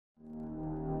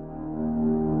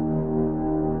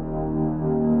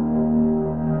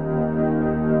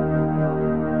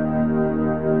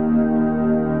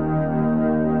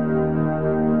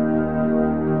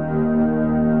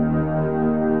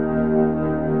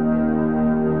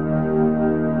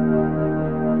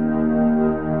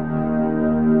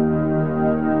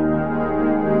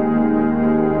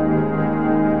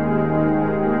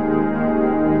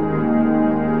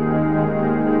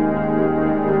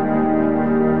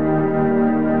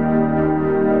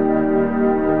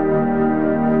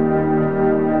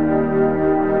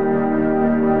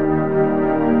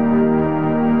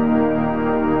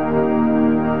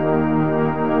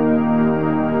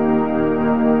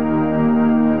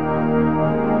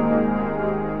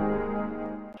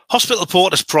Hospital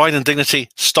Reporters, Pride and Dignity,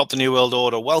 Stop the New World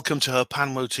Order. Welcome to her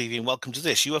Panmo TV and welcome to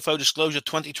this UFO Disclosure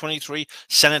 2023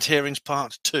 Senate Hearings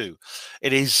Part 2.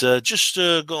 It is just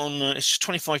gone, it's just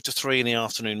 25 to 3 in the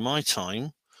afternoon, my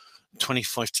time,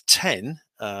 25 to 10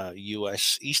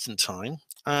 US Eastern Time.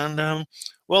 And,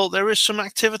 well, there is some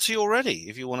activity already.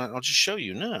 If you want to, I'll just show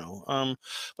you now.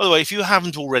 By the way, if you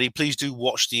haven't already, please do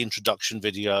watch the introduction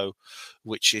video,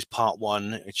 which is part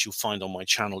 1, which you'll find on my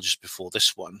channel just before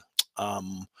this one. I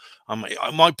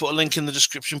might put a link in the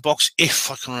description box if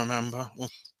I can remember.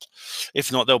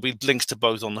 If not, there'll be links to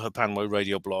both on the Hapanwo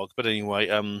radio blog. But anyway,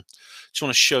 just want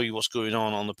to show you what's going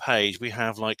on the page. We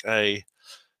have like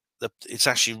it's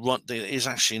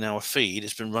actually now a feed.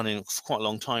 It's been running for quite a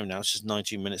long time now. It's just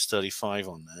 19 minutes 35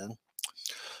 on there.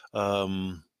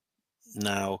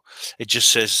 Now it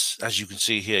just says, as you can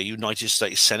see here, United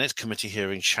States Senate Committee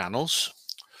Hearing Channels.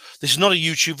 This is not a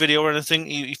YouTube video or anything.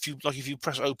 If you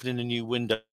press open in a new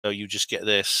window, you just get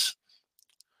this.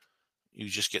 You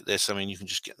just get this. I mean, you can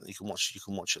watch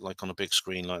it like on a big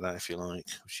screen like that if you like,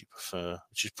 which you prefer,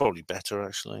 which is probably better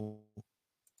actually.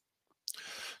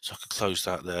 So I could close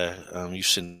that there. You've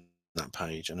seen that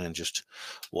page, and then just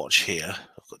watch here.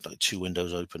 I've got like 2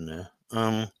 windows open there.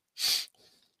 And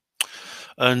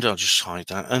I'll just hide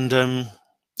that. And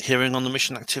hearing on the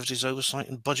mission activities oversight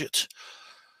and budget.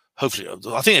 Hopefully,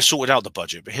 I think they sorted out the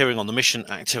budget, but hearing on the mission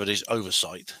activities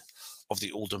oversight of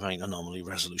the All-Domain Anomaly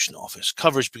Resolution Office.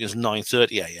 Coverage begins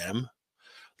 9:30 a.m.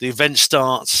 The event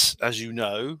starts, as you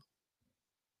know,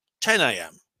 10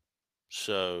 a.m.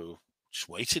 So just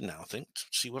waiting now, I think, to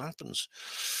see what happens.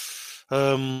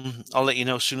 I'll let you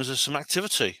know as soon as there's some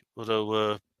activity.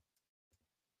 Although,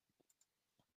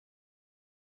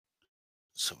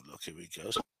 let's have a look. Here we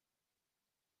go.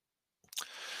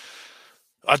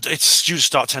 It's due to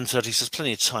start 10:30, so there's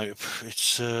plenty of time.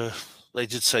 It's they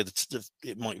did say that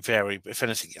it might vary, but if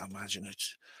anything, I imagine it.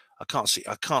 I can't see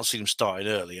them starting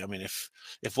early. I mean, if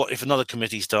another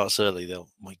committee starts early,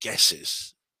 my guess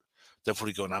is they'll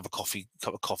probably go and have a cup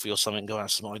of coffee or something, go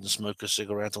outside and smoke a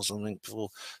cigarette or something before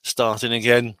starting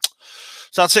again.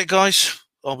 So that's it, guys.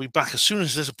 I'll be back as soon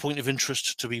as there's a point of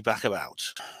interest to be back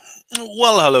about.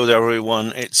 Well, hello there,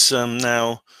 everyone. It's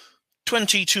now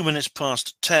 22 minutes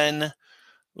past 10.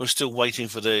 We're still waiting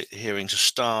for the hearing to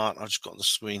start. I just got the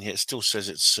screen here. It still says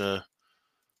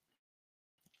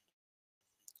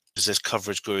there's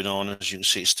coverage going on. As you can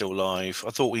see, it's still live. I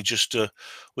thought we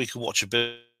could watch a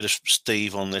bit of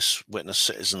Steve on this witness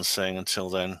citizen thing until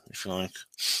then, if you like.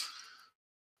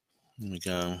 Here we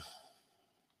go.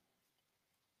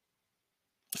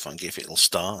 If I can get if it'll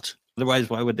start. Otherwise,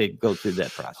 why would they go through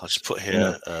that process? I'll just put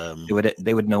here.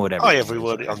 They would know whatever. Hi,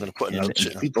 everybody. I'm going to put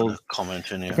a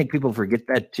comment in here. I think people forget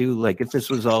that too. Like if this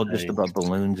was all just about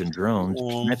balloons and drones,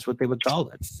 that's what they would call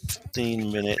it.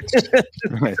 15 minutes.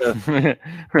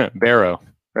 Barrow.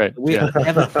 Right. We have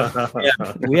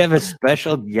a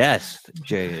special guest,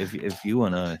 Jay. If you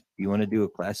wanna do a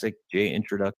classic Jay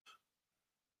introduction.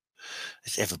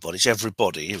 It's everybody. Here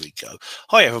we go.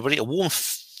 Hi, everybody. A warm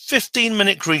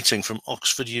 15-minute greeting from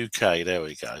Oxford, UK. There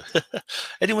we go.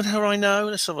 Anyone here I know?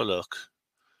 Let's have a look.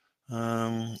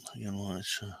 I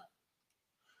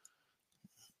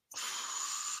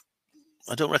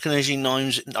don't recognize any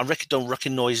names. Don't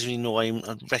recognize any names.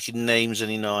 I recognize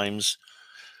any names.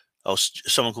 Oh,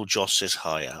 someone called Josh says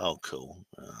hi. Oh, cool.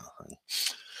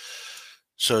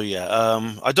 So yeah,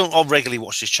 I'll regularly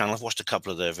watch this channel. I've watched a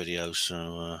couple of their videos.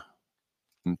 So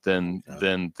then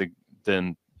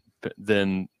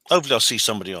hopefully I'll see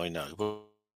somebody I know. But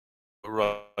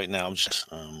right now I'm just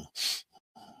Steve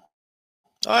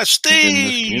in this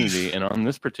community and on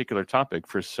this particular topic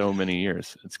for so many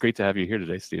years. It's great to have you here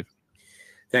today, Steve.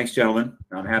 Thanks, gentlemen.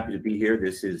 I'm happy to be here.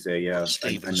 This is another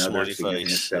significant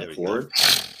step forward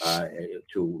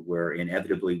to where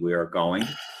inevitably we are going,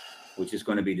 which is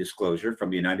going to be disclosure from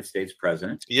the United States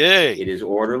President. Yay! It is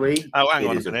orderly.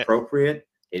 It is appropriate.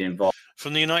 It involves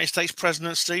from the United States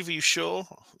President. Steve, are you sure?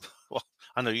 Well,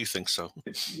 I know you think so.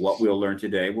 What we'll learn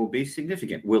today will be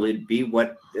significant. Will it be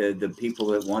what the people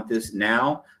that want this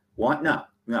now want? No,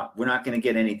 we're not going to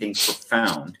get anything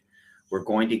profound. We're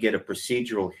going to get a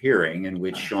procedural hearing in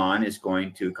which Sean is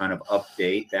going to kind of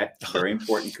update that very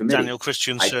important committee. Daniel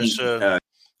Christian says,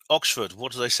 Oxford,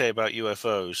 what do they say about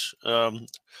UFOs?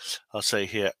 I'll say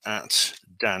here at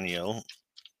Daniel.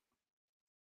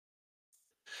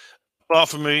 Apart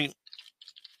from me,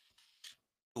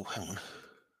 oh, hang on.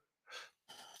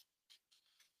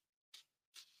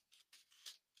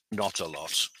 Not a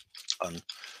lot,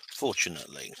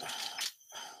 unfortunately.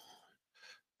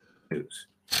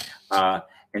 And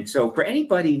so for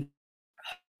anybody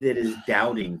that is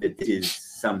doubting that this is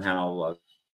somehow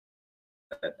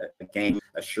a game,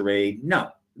 a charade.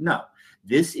 No, no.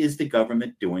 This is the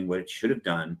government doing what it should have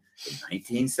done in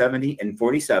 1970 and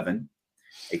 47.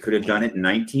 It could have done it in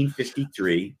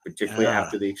 1953, particularly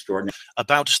after the extraordinary.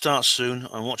 About to start soon.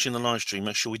 I'm watching the live stream.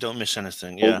 Make sure we don't miss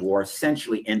anything. Cold War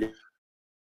essentially ended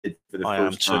for the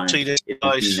first time.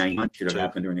 It should have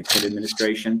happened during the Clinton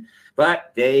administration,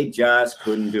 but they just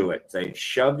couldn't do it. They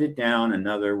shoved it down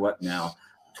another, what now,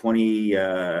 30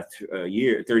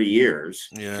 years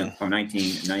from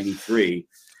 1993.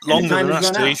 Longer than that,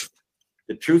 Steve.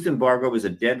 The truth embargo is a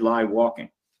dead lie walking.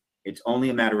 It's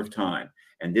only a matter of time.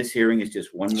 And this hearing is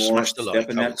just one more step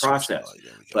in that process.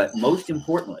 But most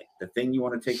importantly, the thing you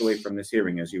want to take away from this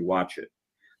hearing as you watch it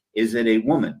is that a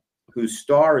woman whose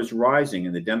star is rising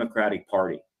in the Democratic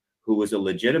Party, who was a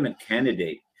legitimate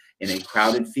candidate in a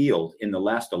crowded field in the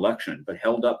last election, but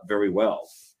held up very well,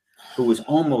 who was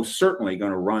almost certainly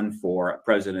going to run for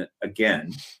president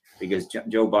again, because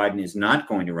Joe Biden is not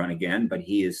going to run again, but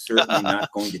he is certainly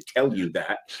not going to tell you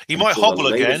that. He might hobble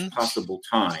again. Possible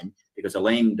time, because a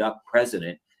lame duck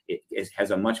president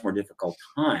has a much more difficult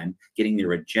time getting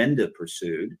their agenda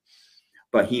pursued.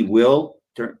 But he will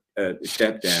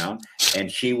step down,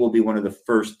 and she will be one of the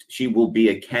first. She will be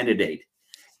a candidate.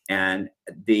 And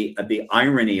the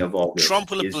irony of all this is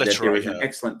that there is an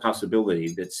excellent possibility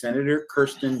that Senator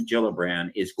Kirsten Gillibrand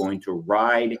is going to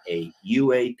ride a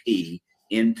UAP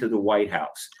into the White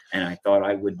House. And I thought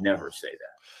I would never say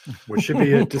that. Well, should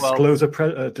be a disclosure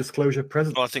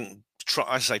president. Well, I think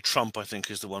I say Trump, I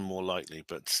think, is the one more likely.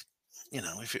 But, you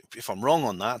know, if I'm wrong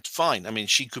on that, fine. I mean,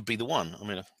 she could be the one. I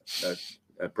mean,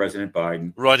 President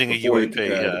Biden riding a UAP.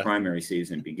 The primary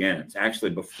season begins.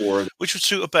 Actually, before. Which would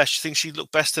suit her best? You think she'd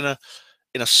look best in a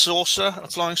saucer, a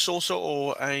flying saucer,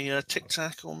 or a Tic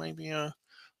Tac, or maybe a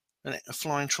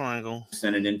flying triangle?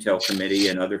 Senate Intel Committee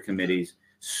and other committees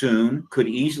soon could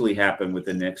easily happen with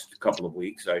the next couple of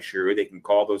weeks. I assure you, they can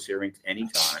call those hearings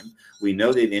anytime. We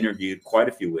know they've interviewed quite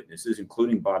a few witnesses,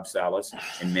 including Bob Salas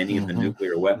and many of the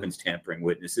nuclear weapons tampering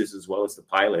witnesses, as well as the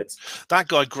pilots. That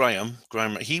guy Graham,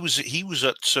 he was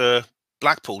at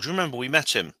Blackpool. Do you remember? We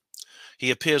met him.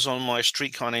 He appears on my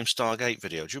Streetcar Named Stargate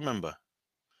video. Do you remember?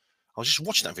 I was just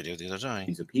watching that video the other day.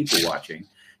 These are people watching.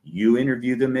 You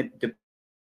interview them at the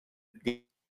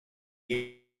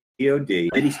DOD.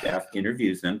 Committee staff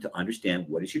interviews them to understand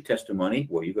what is your testimony,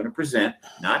 what are you going to present,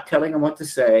 not telling them what to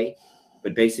say,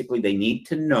 but basically they need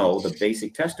to know the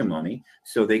basic testimony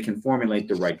so they can formulate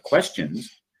the right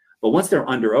questions. But once they're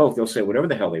under oath, they'll say whatever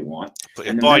the hell they want. But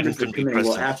and the Biden members of the committee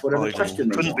will ask whatever question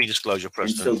they couldn't want. be disclosure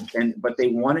president. But they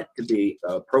want it to be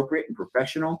appropriate and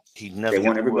professional. They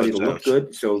want everybody to look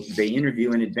good, so they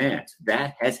interview in advance.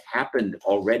 That has happened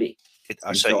already.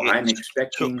 So I'm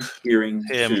expecting hearing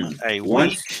soon.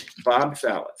 Once Bob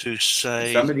Salas to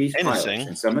say some of these pilots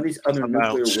and some of these other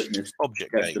nuclear witness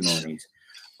testimonies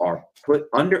are put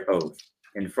under oath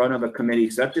in front of a committee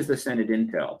such as the Senate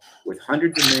Intel, with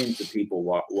hundreds of millions of people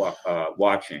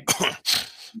watching,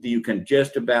 you can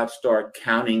just about start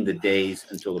counting the days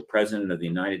until the president of the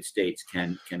United States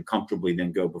can comfortably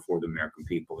then go before the American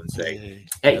people and say,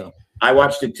 hey, I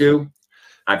watched it too.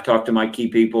 I've talked to my key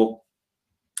people.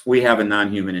 We have a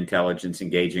non-human intelligence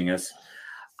engaging us.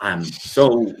 I'm so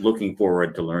looking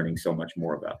forward to learning so much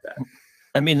more about that.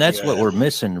 I mean, that's what we're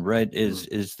missing, right?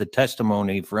 Is the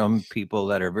testimony from people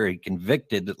that are very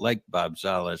convicted, like Bob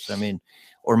Salas. I mean,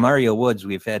 or Mario Woods.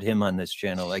 We've had him on this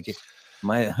channel. Like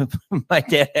my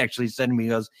dad actually said to me, he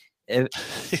goes,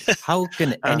 how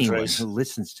can anyone who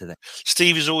listens to that?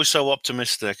 Steve is always so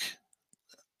optimistic,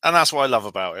 and that's what I love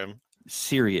about him.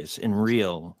 Serious and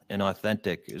real and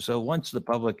authentic. So once the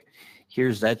public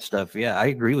hears that stuff, yeah, I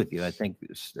agree with you. I think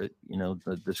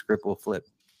the script will flip.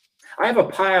 I have a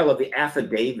pile of the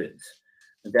affidavits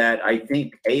that I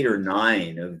think 8 or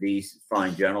 9 of these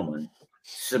fine gentlemen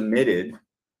submitted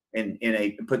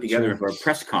put together for a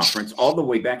press conference all the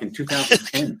way back in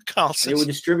 2010. They were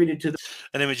distributed to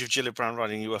an image of Gillibrand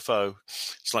riding UFO.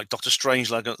 It's like Dr. Strange,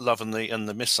 like Love and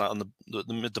the missile and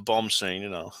the bomb scene, you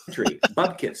know.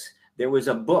 Bupkis. There was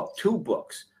a book, 2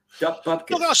 books. Duck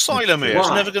Bupkis. Look at asylum here. It's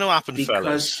never going to happen, fellas.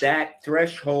 Because that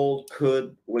threshold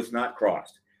was not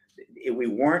crossed. We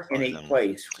weren't in a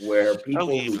place where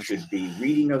people who should be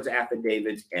reading those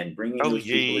affidavits and bringing those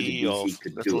people into DC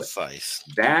could do it.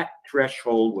 That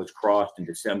threshold was crossed in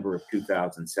December of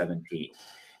 2017.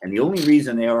 And the only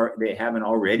reason they haven't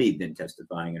already been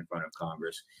testifying in front of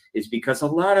Congress is because a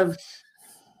lot of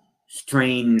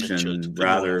strange and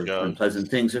rather unpleasant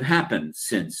things have happened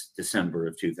since December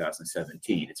of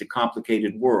 2017. It's a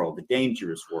complicated world, a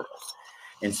dangerous world.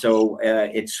 And so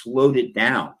it slowed it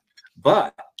down.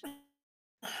 But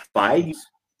Biden's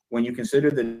when you consider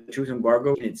the truth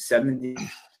embargo in its 73rd,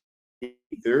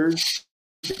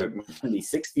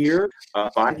 76th year,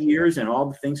 5 years, and all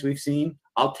the things we've seen,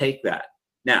 I'll take that.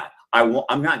 Now,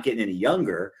 I'm not getting any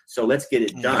younger, so let's get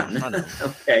it done.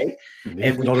 Okay,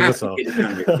 and we have to get it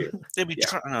done this year. It'd be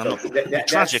Yeah.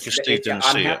 tragic if Steve didn't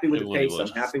I'm see happy it. with It the really pace. would.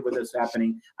 I'm happy with this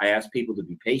happening. I ask people to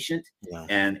be patient, Yeah.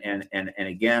 and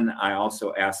again, I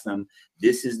also ask them,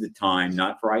 this is the time,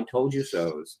 not for I told you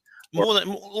so's.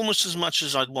 Almost as much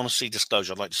as I'd want to see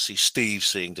disclosure, I'd like to see Steve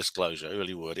seeing disclosure. I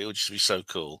really would. It would just be so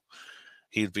cool.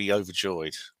 He'd be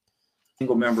overjoyed.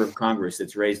 Single member of Congress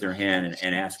that's raised their hand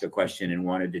and asked a question and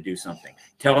wanted to do something.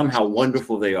 Tell them how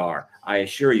wonderful they are. I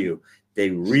assure you, they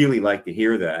really like to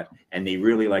hear that, and they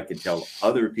really like to tell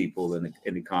other people in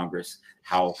the Congress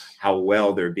how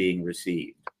well they're being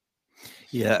received.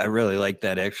 Yeah, I really like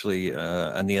that. Actually,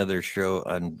 on the other show,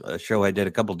 on a show I did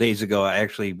a couple days ago, I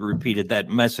actually repeated that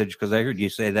message because I heard you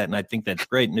say that, and I think that's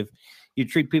great. And if you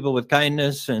treat people with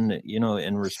kindness and,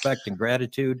 and respect and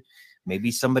gratitude,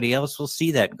 maybe somebody else will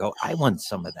see that and go, I want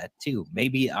some of that too.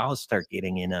 Maybe I'll start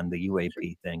getting in on the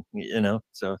UAP thing,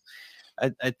 So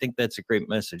I think that's a great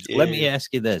message. Yeah. Let me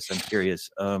ask you this. I'm curious.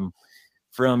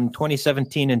 From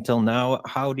 2017 until now,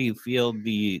 how do you feel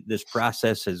this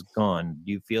process has gone?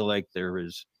 Do you feel like there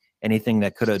is anything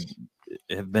that could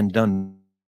have been done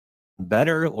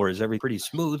better, or is everything pretty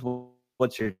smooth?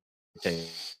 What's your take?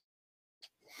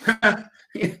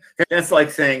 That's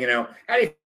like saying, how do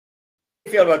you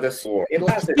feel about this war? It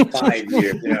lasted 5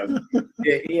 years.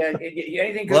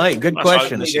 Anything good? Right, good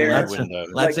question.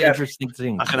 Lots of interesting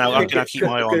things. I can keep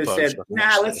my eye on both. Said,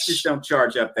 nah, let's just don't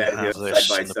charge up that hill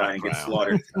side by side and get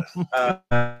slaughtered.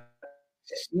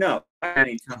 No,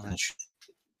 anytime.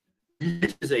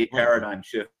 This is a paradigm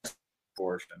shift.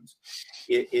 Portions.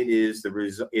 It is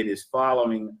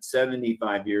following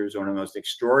 75 years, one of the most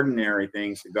extraordinary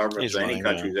things the government of any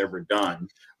country has ever done,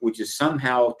 which is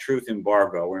somehow truth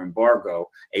embargo,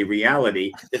 a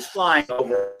reality that's flying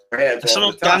over our heads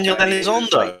all the time. Daniel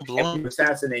Elizondo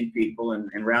assassinate people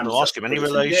and round us up. Ask him any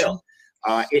relation.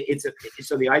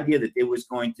 So the idea that it was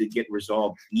going to get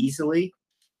resolved easily,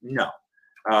 no.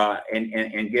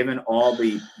 And given all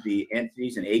the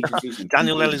entities and agencies and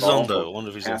Daniel Elizondo, one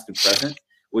of his past and present,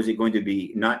 was it going to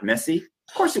be not messy?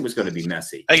 Of course, it was going to be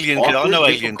messy. Alien Girl, I know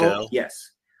Alien Girl.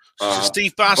 Yes.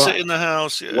 Steve Bassett in the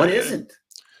house. Yeah. What isn't?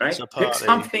 Right? Pick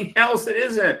something else that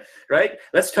isn't. Right?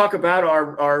 Let's talk about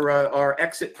our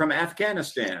exit from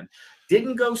Afghanistan.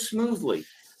 Didn't go smoothly.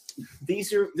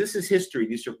 This is history.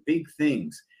 These are big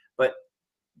things. But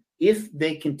if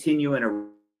they continue in a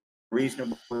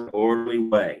reasonable, orderly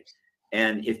way,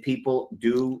 and if people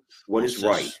do what is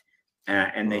right,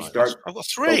 and they start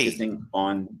focusing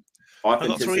on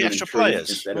authenticity and truth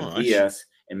instead of BS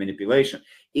and manipulation,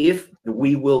 if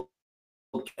we will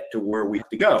get to where we have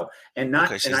to go, and not,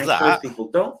 and I encourage people,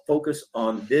 don't focus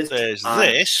on this. There's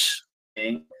this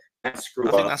thing. Screw I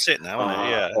up, think that's it now, isn't it?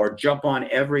 Yeah. Or jump on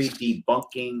every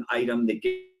debunking item that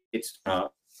gets.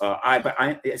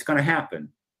 It's going to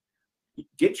happen.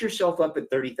 Get yourself up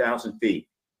at 30,000 feet,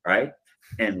 right?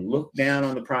 And look down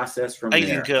on the process from there.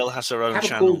 Alien Girl has her own channel.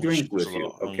 Have a cool drink with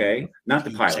you, okay? Not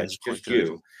the pilot, just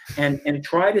you. And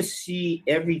try to see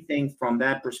everything from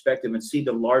that perspective and see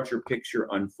the larger picture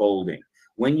unfolding.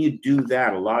 When you do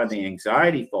that, a lot of the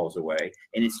anxiety falls away,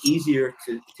 and it's easier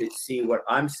to see what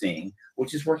I'm seeing,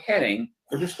 which is we're heading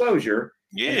for disclosure,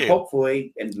 and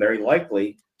hopefully, and very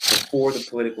likely, before the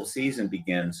political season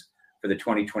begins for the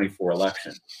 2024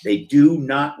 election. They do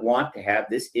not want to have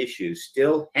this issue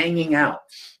still hanging out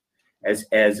as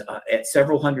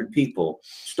several hundred people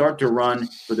start to run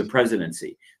for the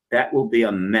presidency. That will be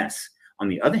a mess. On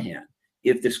the other hand,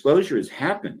 if disclosure has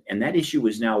happened and that issue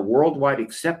is now worldwide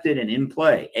accepted and in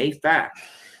play, a fact,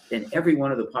 then every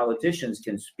one of the politicians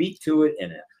can speak to it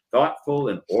in a thoughtful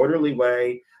and orderly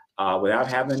way, without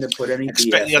having to put any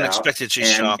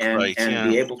BS out,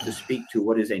 and be able to speak to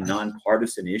what is a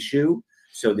nonpartisan issue,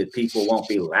 so that people won't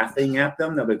be laughing at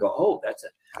them. They'll go, "Oh, that's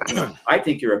I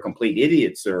think you're a complete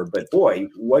idiot, sir. But boy,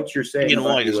 what you're saying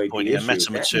about the UAP issue, that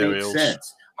makes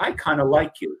sense. I kind of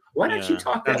like you. Why don't you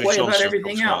talk that way about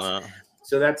everything else?"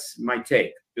 So that's my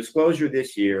take. Disclosure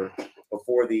this year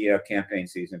before the campaign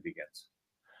season begins.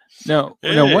 Now,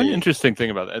 one interesting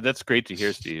thing about that, that's great to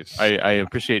hear, Steve. I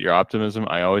appreciate your optimism.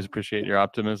 I always appreciate your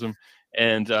optimism.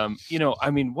 And, I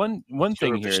mean, one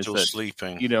thing here is that,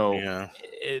 sleeping.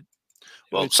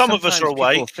 Well, some of us are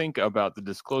awake. People think about the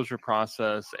disclosure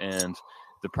process and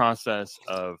the process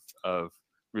of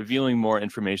revealing more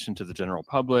information to the general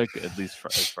public, at least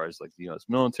as far as like the U.S.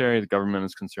 military, the government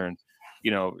is concerned.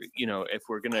 If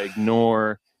we're going to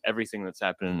ignore everything that's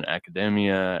happening in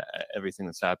academia, everything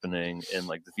that's happening in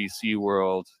like the VC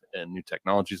world and new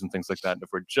technologies and things like that. And if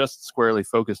we're just squarely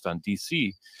focused on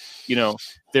DC, you know,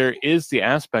 there is the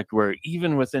aspect where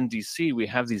even within DC, we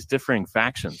have these differing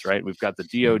factions, right? We've got the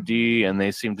DOD, and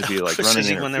they seem to be like running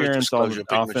interference all the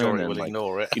often. And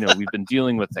like, you know, we've been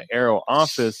dealing with the Aero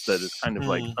office that is kind of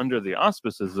like under the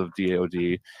auspices of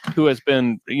DOD, who has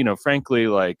been, you know, frankly,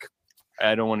 like,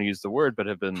 I don't want to use the word, but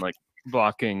have been like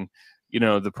blocking, you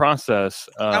know, the process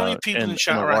How many people in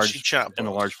chat are actually chat in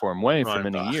a large form way for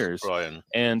many years.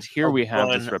 And here we have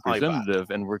this representative,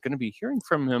 and we're going to be hearing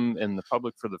from him in the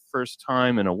public for the first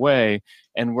time in a way.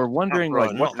 And we're wondering,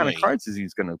 like, what kind of cards is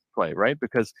he's going to play, right?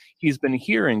 Because he's been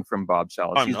hearing from Bob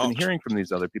Salas, he's been hearing from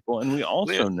these other people, and we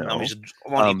also know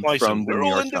from the New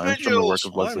York Times, from the work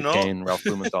of Leslie Kane, Ralph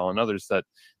Blumenthal, and others,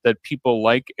 that people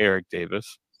like Eric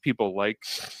Davis, people like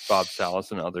Bob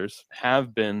Salas, and others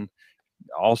have been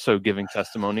also giving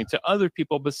testimony to other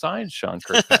people besides Sean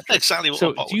Kirkpatrick. Exactly.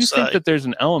 So do you think that there's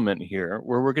an element here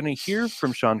where we're going to hear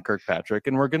from Sean Kirkpatrick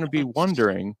and we're going to be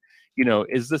wondering, you know,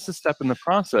 is this a step in the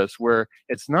process where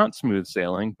it's not smooth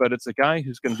sailing, but it's a guy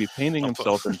who's going to be painting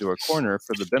himself into a corner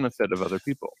for the benefit of other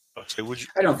people?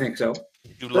 I don't think so.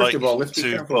 First of all, let's be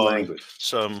careful of language.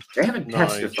 They haven't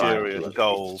testified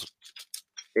gold.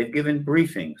 They've given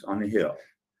briefings on the Hill.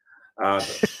 I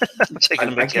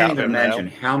can't even imagine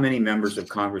how many members of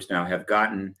Congress now have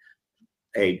gotten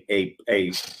a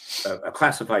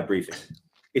classified briefing.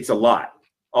 It's a lot.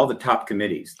 All the top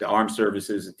committees, the armed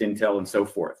services, Intel, and so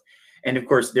forth. And of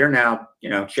course, they're now,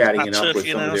 you know, chatting it up with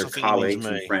some of their colleagues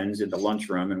and friends in the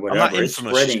lunchroom and whatever. It's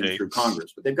spreading through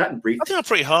Congress, but they've gotten briefings. I think I'm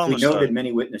pretty harmless. We know that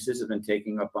many witnesses have been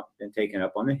taken up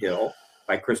on the Hill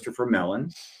by Christopher Mellon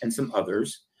and some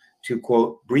others to,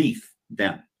 quote, brief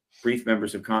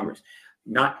members of Congress,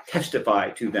 not testify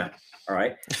to them, all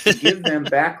right? To give them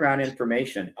background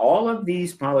information. All of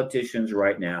these politicians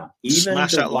right now, even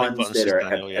the ones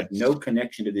that have no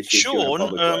connection to this issue in a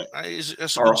public way,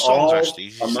 are all,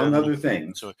 among other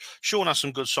things. Sean has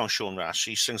some good songs, Sean Rash.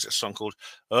 He sings a song called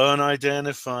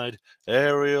Unidentified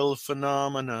Aerial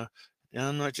Phenomena.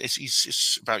 And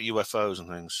it's about UFOs and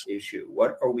things. Issue.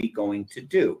 What are we going to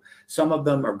do? Some of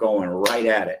them are going right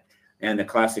at it. And the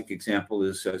classic example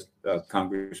is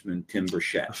Congressman Tim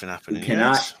Burchett, who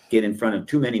cannot get in front of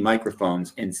too many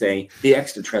microphones and say, the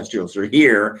extraterrestrials are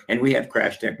here and we have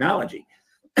crash technology,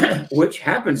 which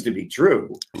happens to be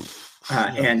true.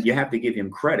 And you have to give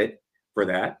him credit for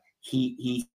that.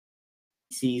 He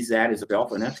sees that as a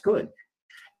self, and that's good.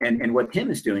 And what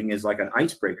Tim is doing is like an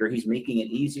icebreaker. He's making it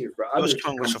easier for others to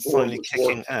come forward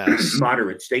with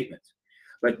moderate statements.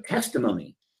 But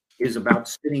testimony is about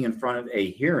sitting in front of a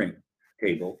hearing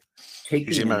table,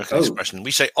 taking the American expression. We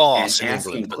say arse in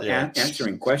England,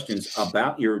 answering questions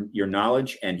about your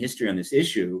knowledge and history on this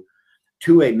issue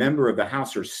to a member of the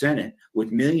House or Senate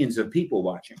with millions of people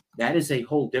watching. That is a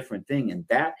whole different thing, and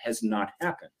that has not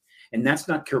happened. And that's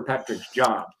not Kirkpatrick's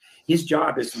job. His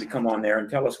job is to come on there and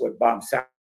tell us what Bob Salas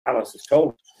has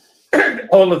told us.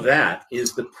 All of that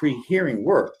is the pre-hearing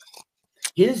work.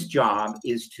 His job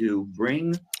is to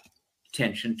bring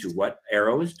attention to what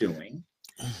Aero is doing,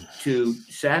 to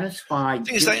satisfy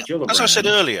Gillibrand, as I said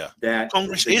earlier, that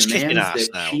Congress is kicking ass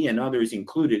now. She and others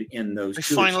included in those two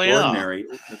extraordinary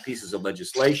pieces of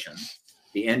legislation,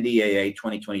 the NDAA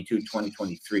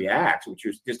 2022-2023 Act, which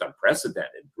is just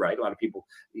unprecedented, right? A lot of people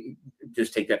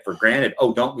just take that for granted.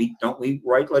 Oh, don't we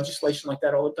write legislation like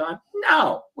that all the time?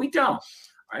 No, we don't.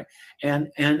 Right?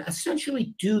 And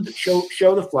essentially show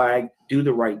the flag, do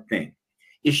the right thing.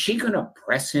 Is she going to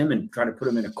press him and try to put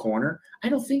him in a corner? I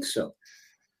don't think so.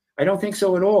 I don't think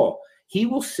so at all. He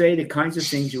will say the kinds of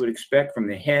things you would expect from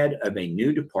the head of a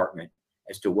new department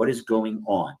as to what is going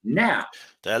on. Now,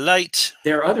 they're late.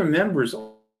 There are other members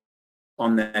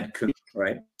on that committee,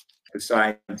 right,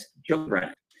 besides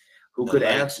Gillibrand, who could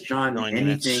ask Sean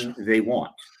anything they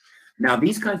want. Now,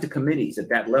 these kinds of committees at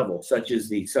that level, such as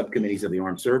the subcommittees of the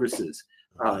Armed Services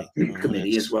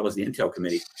Committee, as well as the Intel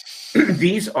Committee,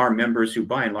 these are members who,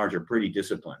 by and large, are pretty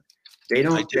disciplined. They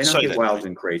don't get wild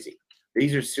and crazy.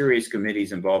 These are serious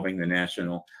committees involving the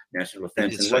national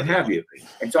defense and what have you.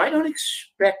 And so I don't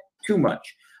expect too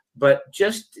much. But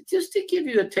just to give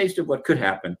you a taste of what could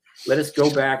happen, let us go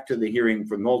back to the hearing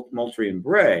from Moultrie and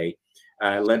Bray,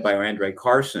 led by Andre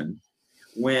Carson,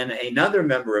 when another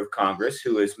member of Congress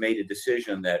who has made a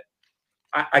decision that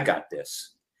I got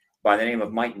this, by the name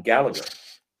of Mike Gallagher.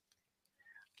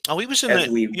 Oh, he was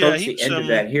in we approach the end of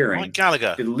that hearing, Mike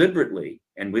Gallagher, deliberately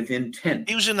and with intent.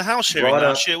 He was in the House hearing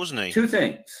last year, wasn't he? Two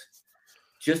things,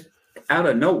 just out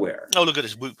of nowhere. Oh, look at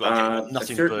this whoop!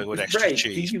 Nothing burger with extra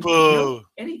cheese. Do you know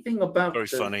anything about very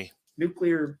funny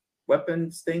nuclear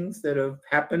weapons things that have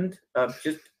happened?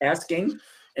 Just asking.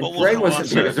 And Trey wasn't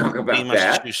there to talk about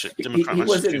that. He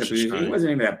wasn't in a position. He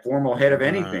wasn't even a formal head of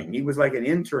anything. He was like an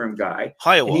interim guy.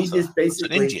 And he just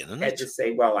basically had to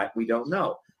say, well, we don't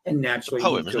know. And naturally,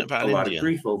 he took a lot of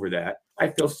grief over that. I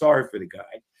feel sorry for the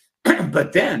guy.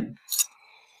 But then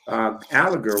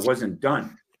Gallagher wasn't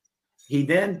done. He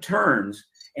then turns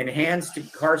and hands to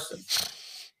Carson.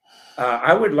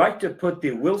 I would like to put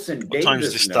the Wilson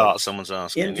Davis note someone's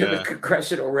asking, into the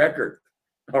congressional record.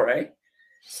 All right.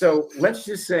 So let's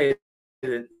just say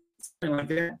that something like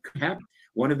that could happen.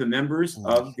 One of the members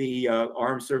of the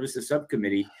Armed Services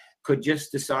Subcommittee could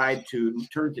just decide to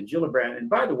turn to Gillibrand. And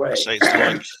by the way,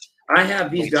 I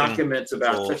have these documents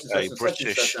about such and such and such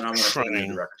and such, and I want to put them in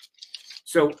the record.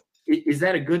 So is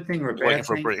that a good thing or a bad waiting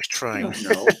for thing? a British train. I don't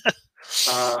know.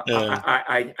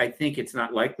 I think it's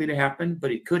not likely to happen,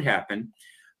 but it could happen.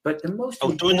 But the most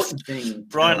important thing,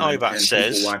 Brian Ibach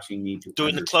says, watching need to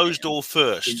doing the closed door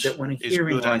first is that when a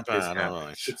hearing like this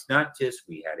happens, it's not just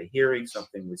we had a hearing,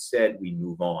 something was said, we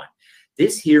move on.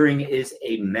 This hearing is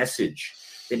a message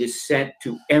that is sent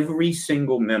to every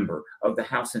single member of the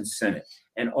House and Senate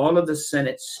and all of the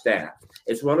Senate staff,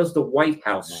 as well as the White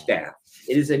House staff.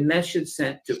 It is a message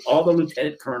sent to all the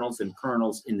lieutenant colonels and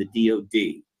colonels in the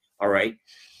DOD. All right.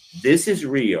 This is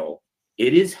real.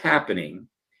 It is happening.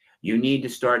 You need to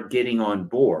start getting on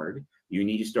board. You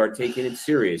need to start taking it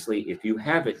seriously if you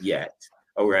haven't yet.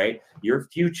 All right. Your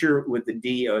future with the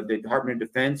Department of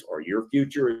Defense or your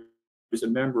future as a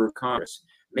member of Congress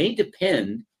may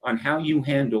depend on how you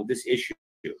handle this issue.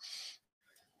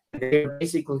 They're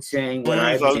basically saying what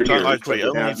I agree.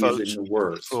 Only votes the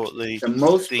words. The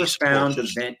most profound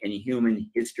event in human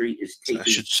history is taking place.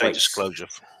 I should say disclosure.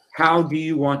 How do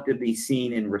you want to be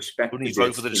seen and respected? Wouldn't you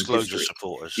vote for the disclosure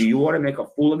supporters? Do you want to make a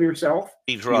fool of yourself?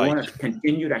 He's right. Do you want to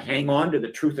continue to hang on to the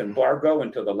truth embargo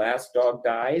until the last dog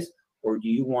dies? Or do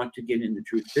you want to get in the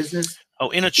truth business?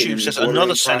 Oh, Inner Tube says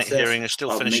another Senate hearing is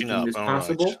still finishing up.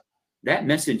 Right. That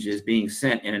message is being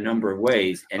sent in a number of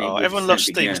ways. And everyone loves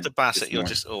Steve Mr. Bassett. You're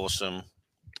just awesome.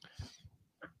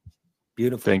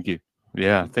 Beautiful. Thank you.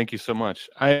 Yeah, thank you so much.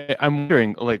 I'm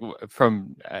wondering, like,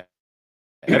 from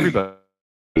everybody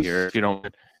here, if you don't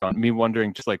mind me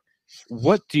wondering, just like,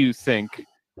 what do you think,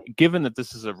 given that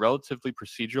this is a relatively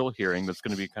procedural hearing that's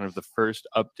going to be kind of the first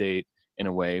update in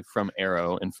a way from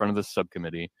Arrow in front of the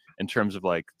subcommittee in terms of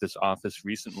like this office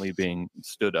recently being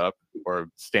stood up or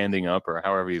standing up or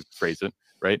however you phrase it,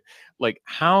 right? Like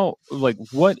how, like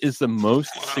what is the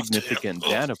most significant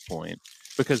data point?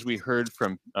 Because we heard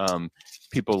from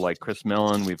people like Chris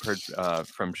Mellon, we've heard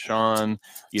from Sean,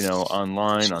 you know,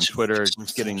 online on Twitter,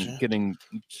 getting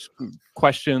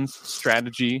questions,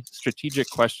 strategic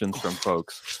questions from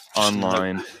folks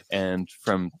online and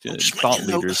from thought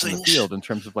leaders in the field in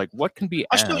terms of like what can be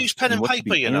asked and what can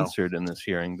be answered in this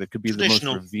hearing that could be the most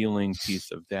revealing piece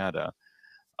of data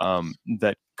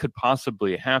that could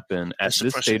possibly happen at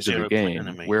this stage of the game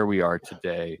where we are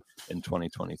today in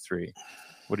 2023.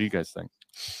 What do you guys think?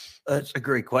 That's a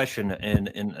great question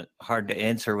and hard to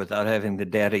answer without having the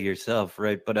data yourself,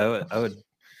 right? But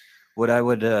what I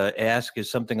would ask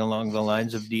is something along the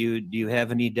lines of, do you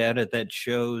have any data that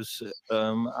shows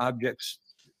objects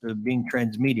being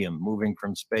transmedium, moving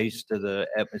from space to the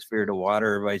atmosphere to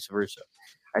water or vice versa?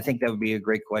 I think that would be a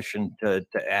great question to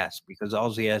ask, because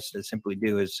all he has to simply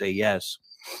do is say yes,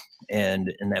 and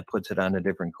that puts it on a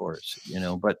different course, you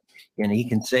know. But and he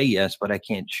can say yes, but I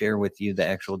can't share with you the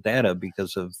actual data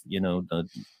because of, you know, the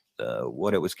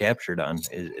what it was captured on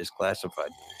is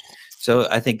classified. So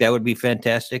I think that would be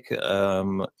fantastic,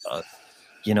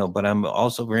 you know. But I'm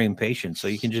also very impatient, so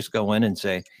you can just go in and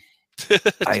say,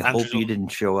 I hope you didn't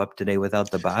show up today without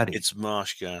the body. It's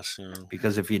marsh gas, you know.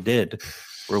 Because if you did,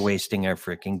 we're wasting our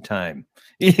freaking time.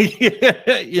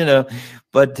 You know.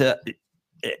 But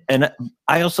and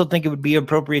I also think it would be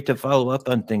appropriate to follow up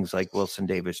on things like Wilson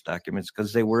Davis documents,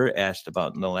 because they were asked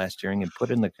about in the last hearing and put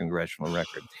in the congressional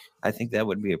record. I think that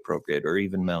would be appropriate, or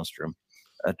even Maelstrom,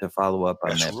 to follow up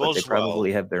on that. But they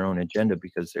probably have their own agenda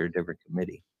because they're a different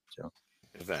committee. So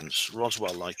events,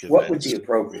 Roswell-like events. What would be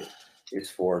appropriate is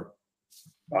for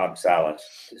Bob Salas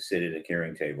to sit at a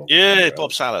hearing table. Yeah,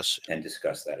 Bob Salas. And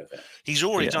discuss that event. He's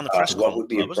already done the press What would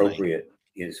be appropriate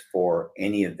is for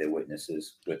any of the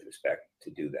witnesses with respect to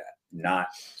do that, not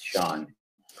Sean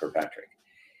Kirkpatrick.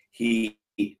 He,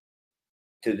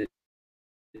 to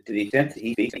the extent that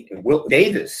he, Will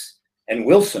Davis and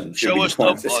Wilson should be the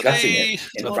ones discussing it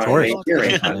in front of a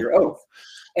hearing under oath.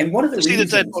 And one of the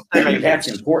reasons that's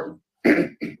important,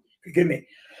 forgive me,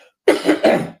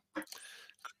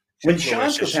 when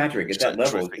Sean Kirkpatrick at that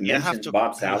level mentions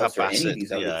Bob Salas or any Bassett, of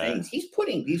these other things, he's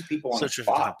putting these people on the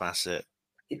spot. Bassett.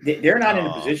 They're not in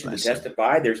a position to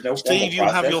testify. There's no formal Steve, you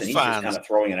have process, your and he's fans. just kind of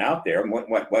throwing it out there. And what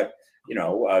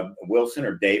Wilson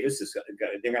or Davis is, they're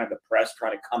going to have the press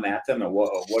try to come at them and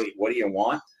what do you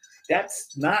want?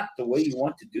 That's not the way you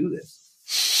want to do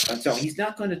this. And so he's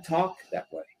not going to talk that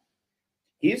way.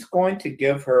 He's going to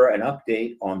give her an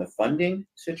update on the funding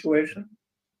situation,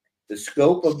 the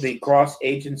scope of the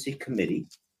cross-agency committee,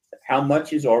 how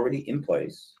much is already in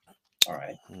place. All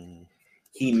right.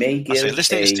 He may give a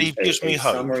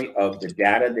summary of the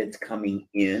data that's coming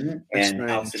in and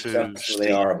how successful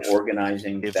they are of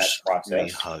organizing that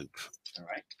process. All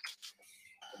right.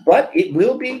 But it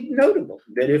will be notable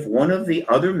that if one of the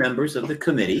other members of the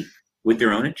committee with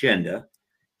their own agenda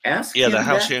asks him the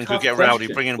House hearing could get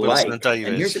rowdy, bring in Wilson and Davis.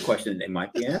 And here's a question that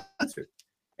might be answered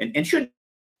and should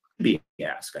be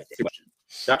asked, I think.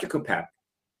 Dr. Kirkpatrick,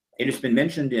 it has been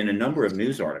mentioned in a number of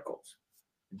news articles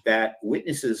that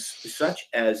witnesses such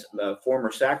as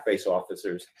former SAC-base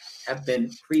officers have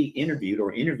been pre-interviewed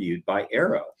or interviewed by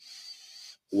Arrow.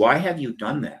 Why have you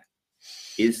done that?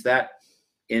 Is that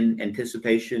in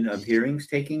anticipation of hearings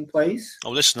taking place?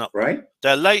 Oh, listen up. Right?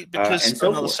 They're late because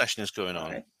another session is going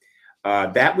on.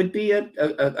 Right. That would be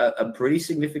a pretty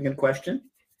significant question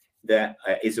that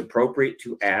is appropriate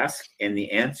to ask. And the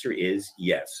answer is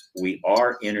yes, we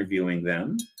are interviewing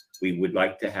them. We would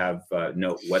like to have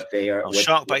know what they are.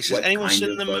 Shark Bait says, anyone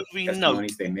seen the movie?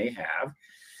 Testimonies they may have,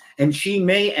 and she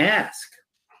may ask,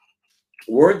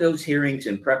 were those hearings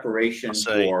in preparation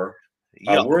for?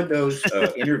 Were those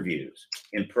interviews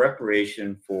in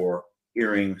preparation for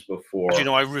hearings before?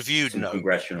 I reviewed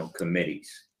congressional committees.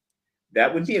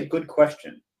 That would be a good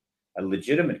question, a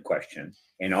legitimate question,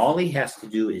 and all he has to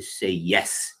do is say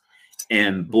yes.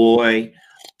 And boy,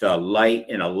 the light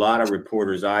in a lot of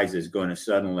reporters' eyes is going to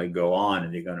suddenly go on,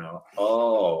 and they're going to,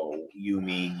 oh, you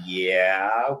mean,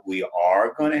 yeah, we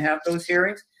are going to have those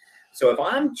hearings? So if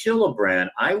I'm Gillibrand,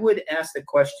 I would ask the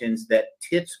questions that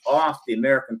tips off the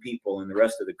American people and the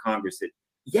rest of the Congress that,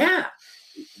 yeah,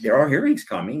 there are hearings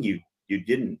coming. You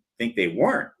didn't think they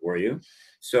weren't, were you?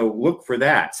 So look for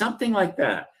that. Something like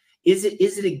that. Is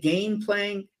it a game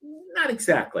playing? Not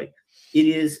exactly. It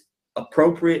is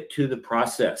appropriate to the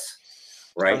process.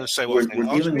 Right. We're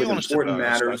dealing with important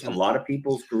matters. A lot of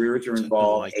people's careers are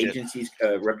involved. Agencies'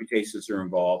 reputations are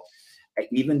involved.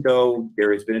 Even though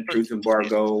there has been a truth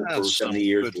embargo for 70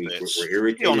 years, we're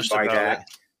irritated by that.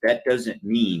 That doesn't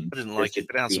mean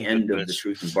that the end of the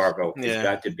truth embargo has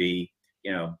got to be,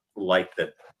 like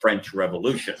the French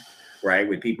Revolution, right?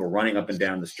 With people running up and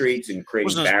down the streets and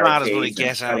creating barricades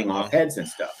and cutting off heads and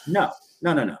stuff. No.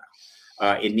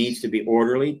 It needs to be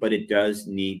orderly, but it does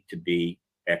need to be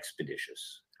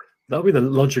expeditious. That would be the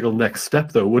logical next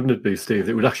step, though, wouldn't it be, Steve?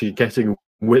 It would actually getting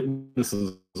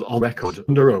witnesses on record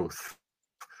under oath,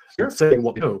 saying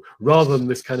what rather than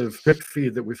this kind of drip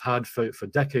feed that we've had for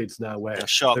decades now, where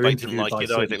Shark Bait didn't like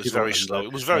it either. It was very slow.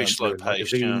 It was very slow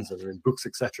paced. And they're in books,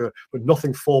 etc., but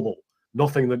nothing formal,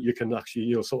 nothing that you can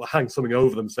actually sort of hang something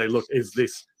over them and say, look, is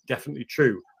this definitely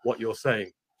true what you're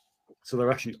saying? So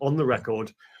they're actually on the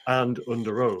record and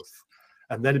under oath.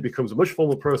 And then it becomes a much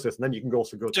formal process, and then you can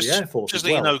also go to the Air Force as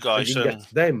well. Guys, you can get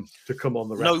them to come on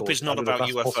the record. Nope is not about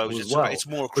UFOs. It's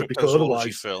more a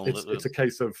cryptozoology film. It's a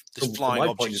case of flying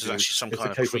objects is actually some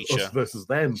kind of creature. Of us versus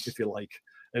them, if you like.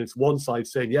 And it's one side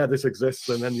saying, yeah, this exists,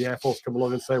 and then the Air Force come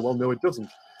along and say, well, no, it doesn't.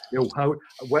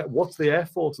 What's the Air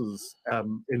Force's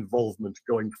involvement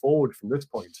going forward from this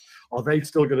point? Are they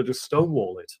still going to just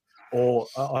stonewall it? Or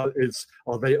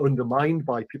are they undermined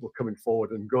by people coming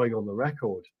forward and going on the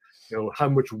record? How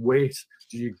much weight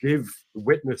do you give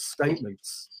witness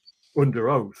statements under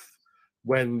oath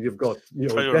when you've got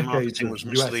decades of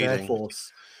US Air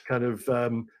Force kind of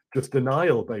just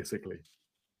denial, basically?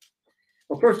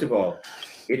 Well, first of all,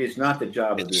 it is not the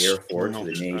job of the Air Force or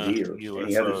the Navy or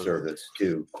any other service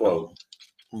to, quote,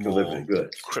 deliver the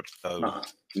goods. Crypto.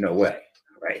 No way,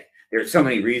 right? There's so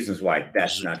many reasons why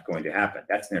that's not going to happen.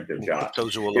 That's not their job.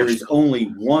 There is only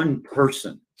one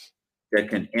person that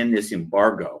can end this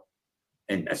embargo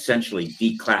and essentially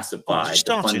declassify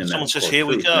the fundamental core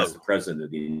truth as the President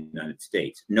of the United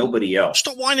States. Nobody else.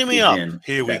 Stop winding me up.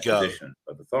 Here we go. Position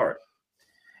of authority.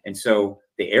 And so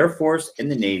the Air Force and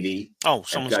the Navy have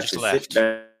got to sit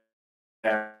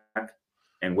back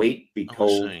and be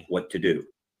told what to do.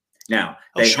 Now,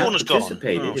 they have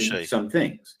participated in some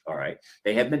things, all right?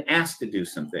 They have been asked to do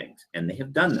some things, and they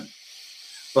have done them.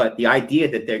 But the idea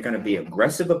that they're going to be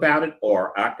aggressive about it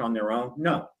or act on their own,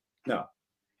 no.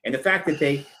 And the fact that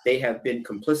they have been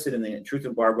complicit in the truth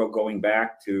embargo going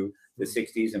back to the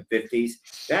 60s and 50s.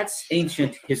 That's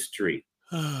ancient history.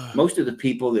 Most of the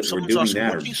people that were doing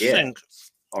that are dead.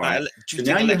 All right. So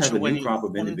now you have a new crop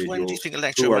of individuals who are going to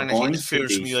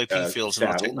be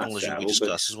saddled, not saddled,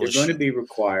 but they're going to be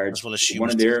required. One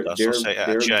of their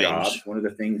jobs, one of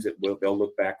the things that they'll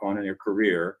look back on in their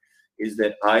career is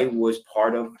that I was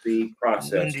part of the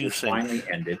process which finally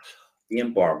ended the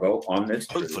embargo on this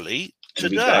truth. Hopefully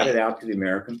today. And we got it out to the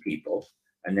American people.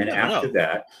 And then after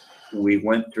that, we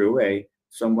went through a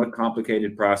somewhat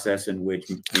complicated process in which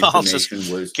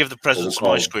information was give the president some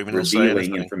ice cream and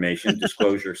revealing information,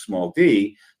 disclosure small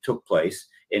d, took place,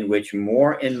 in which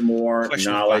more and more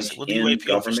knowledge in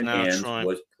government hands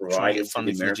was provided to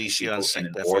the American people in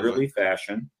an orderly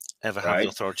fashion, right,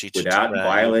 without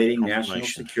violating national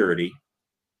security,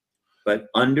 but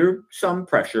under some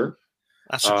pressure.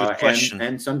 That's a good question.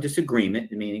 And some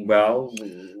disagreement, meaning, well,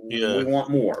 we want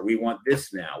more. We want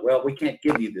this now. Well, we can't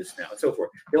give you this now, and so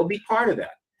forth. They'll be part of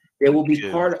that. They will be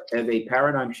part of a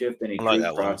paradigm shift and a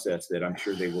truth process that I'm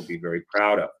sure they will be very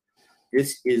proud of.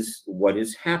 This is what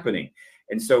is happening.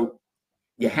 And so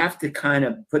you have to kind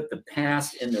of put the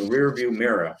past in the rearview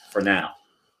mirror for now.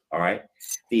 All right.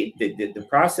 The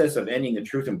process of ending the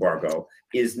truth embargo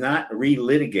is not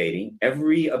relitigating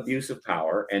every abuse of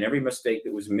power and every mistake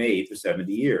that was made for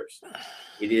 70 years.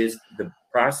 It is the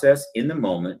process in the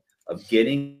moment of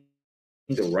getting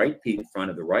the right people in front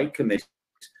of the right committee,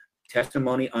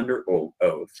 testimony under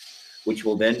oath, which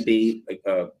will then be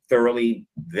thoroughly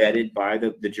vetted by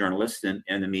the journalists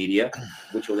and the media,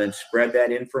 which will then spread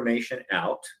that information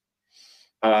out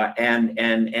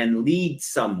and lead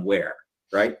somewhere.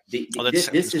 Right.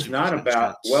 This is not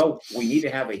about, well, we need to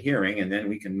have a hearing and then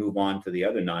we can move on to the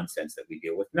other nonsense that we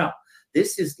deal with. No,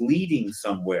 this is leading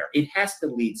somewhere. It has to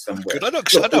lead somewhere. Look,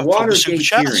 the Watergate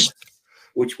hearings,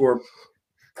 which were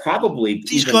probably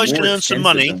these guys can earn some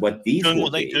money than what these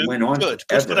what they do. Went on good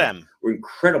for them. Were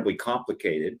incredibly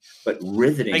complicated, but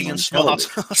riveting on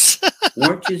television.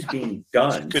 Weren't just being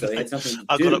done. So they had something to do.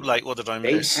 I got up late. What did I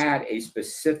miss? They had a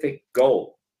specific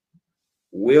goal.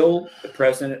 Will the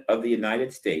president of the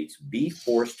United States be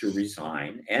forced to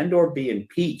resign and or be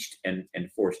impeached and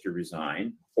forced to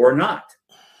resign or not?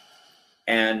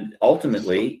 And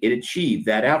ultimately, it achieved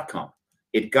that outcome.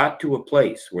 It got to a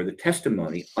place where the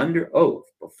testimony under oath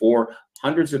before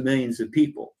hundreds of millions of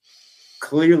people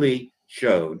clearly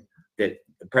showed that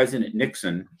President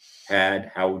Nixon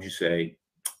had, how would you say,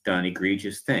 done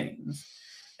egregious things.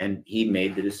 And he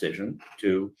made the decision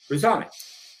to resign.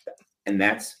 And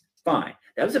that's fine.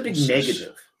 That was a big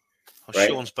negative. Right?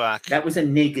 Sean's back. That was a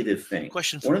negative thing.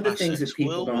 One of the things that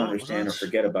people Will, don't understand or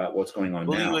forget about what's going on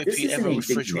now. UAP this isn't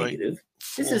a big negative.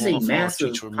 This is a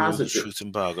massive positive.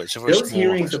 Those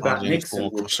hearings about Nixon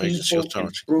were painful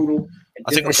and brutal. And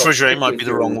I think refrigerate might be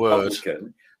the wrong word.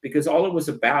 Because all it was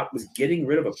about was getting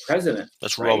rid of a president.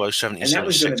 That's Robo 76. And that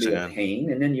was going to be a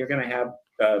pain. And then you're going to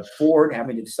have Ford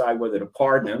having to decide whether to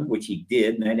pardon him, which he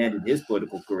did, and that ended his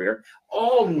political career.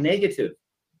 All negative.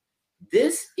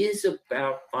 This is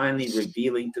about finally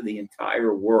revealing to the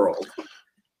entire world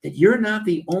that you're not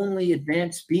the only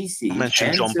advanced species and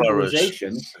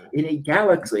civilization in a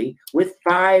galaxy with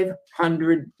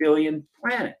 500 billion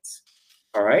planets.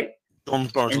 All right? John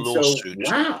Burroughs lawsuit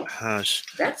has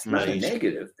that's not a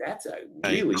negative. That's a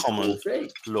really cool thing.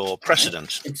 Law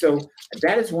precedent. And so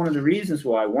that is one of the reasons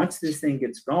why once this thing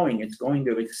gets going, it's going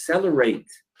to accelerate.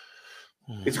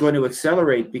 It's going to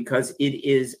accelerate because it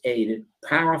is a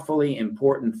powerfully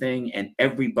important thing, and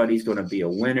everybody's going to be a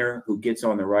winner who gets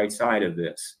on the right side of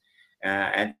this.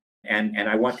 And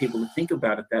I want people to think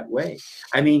about it that way.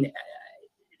 I mean,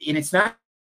 and it's not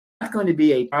going to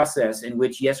be a process in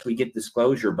which, yes, we get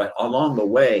disclosure, but along the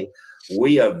way,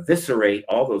 we eviscerate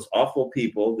all those awful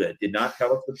people that did not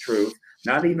tell us the truth.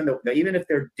 Not even if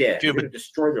they're dead, we're going to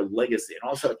destroy their legacy and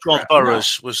all sorts of crap. John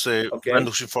Burroughs was the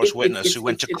Rendlesham Forest witness who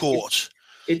went to court.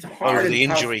 It's hard over the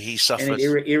injury he suffered. And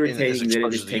irritating that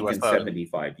it has taken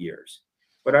 75 years.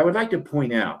 But I would like to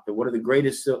point out that one of the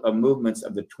greatest movements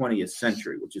of the 20th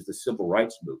century, which is the civil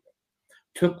rights movement,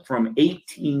 took from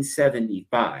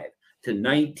 1875 to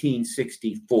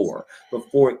 1964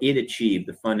 before it achieved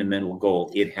the fundamental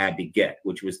goal it had to get,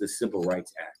 which was the Civil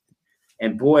Rights Act.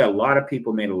 And boy, a lot of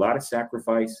people made a lot of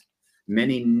sacrifice.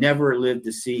 Many never lived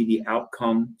to see the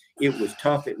outcome. It was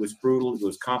tough, it was brutal, it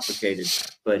was complicated,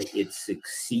 but it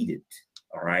succeeded.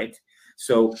 All right.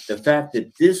 So the fact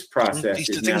that this process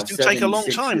is now 76 take a long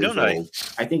time, years don't they? old,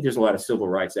 I think there's a lot of civil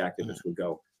rights activists who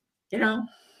go, you know,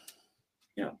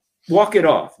 walk it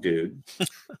off, dude.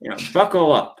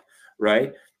 Buckle up,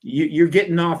 right? You're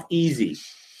getting off easy.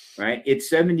 right? It's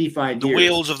 75 The years.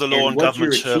 wheels of the law and what you're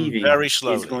government turn achieving very is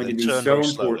slowly. going They to be turn so very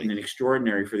important slowly. and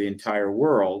extraordinary for the entire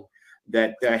world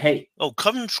that hey, Oh,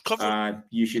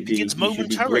 you should be begins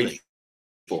momentarily.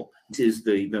 grateful. This is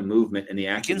the movement and the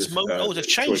activist Oh, they've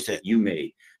choice changed that it. you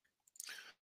made.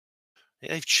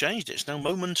 They've changed it. It's now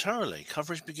momentarily.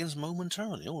 Coverage begins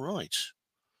momentarily. All right.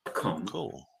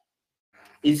 Cool.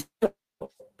 Is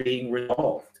being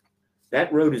resolved.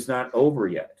 That road is not over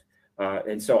yet.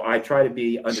 And so I try to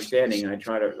be understanding, and I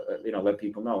try to let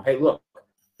people know, hey, look,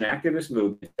 an activist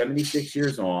movement, 76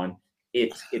 years on,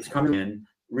 it's coming in.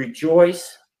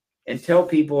 Rejoice and tell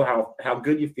people how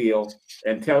good you feel,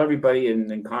 and tell everybody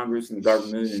in Congress and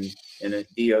government and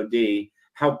the DOD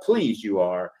how pleased you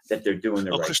are that they're doing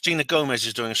the right Christina Gomez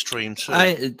is doing a stream too.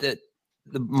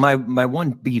 My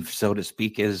one beef, so to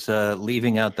speak, is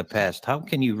leaving out the past. How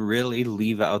can you really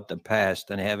leave out the past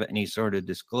and have any sort of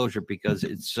disclosure, because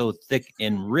it's so thick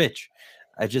and rich?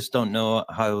 I just don't know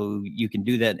how you can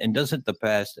do that. And doesn't the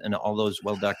past and all those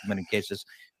well-documented cases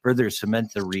further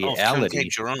cement the reality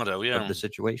of the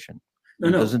situation?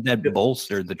 No. Doesn't that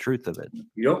bolster the truth of it?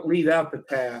 You don't leave out the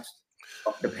past.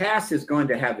 The past is going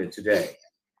to have its day.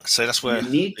 So that's where you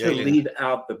need to leave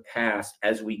out the past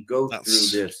as we go through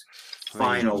this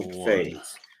final phase,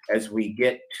 as we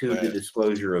get to the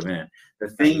disclosure event. The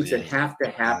things that have to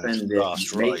happen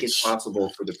that make it possible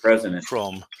for the president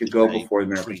to go before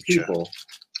the American people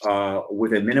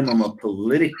with a minimum of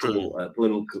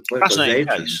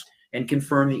politicalization and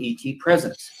confirm the ET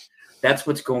presence. That's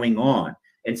what's going on.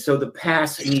 And so the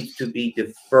past needs to be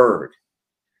deferred.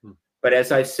 But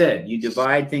as I said, you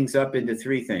divide things up into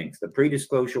three things: the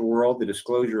pre-disclosure world, the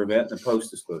disclosure event, and the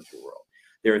post-disclosure world.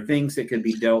 There are things that can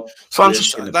be dealt with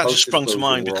in the that just sprung to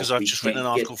mind world. because I've just written an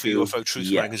article for UFO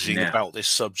Truth magazine about this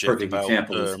subject. Perfect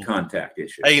example is the contact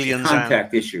issue. Aliens, the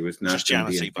contact issue is not going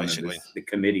to be in front basically of the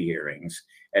committee hearings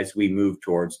as we move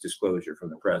towards disclosure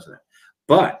from the president.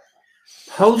 But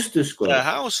post-disclosure, the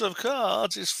House of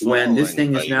Cards is falling, when this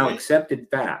thing is now accepted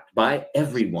fact by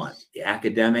everyone, the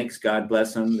academics, God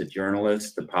bless them, the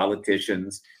journalists, the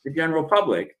politicians, the general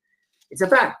public, it's a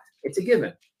fact. It's a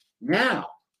given. Now,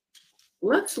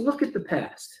 let's look at the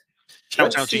past.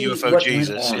 Shout out to UFO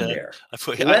Jesus. Let's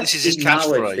this is his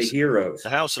acknowledge the catchphrase. heroes The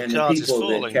House of and Cards the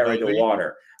people that carry the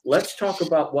water. Let's talk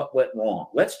about what went wrong.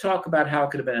 Let's talk about how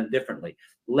it could have been done differently.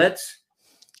 Let's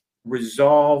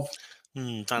resolve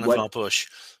Vannevar Bush.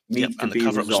 Needs to be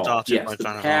resolved. Yes, the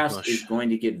past is going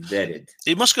to get vetted.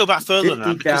 It must go back further than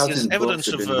that, because there's evidence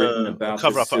of a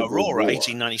cover-up at Aurora,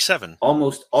 1897.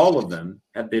 Almost all of them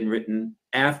have been written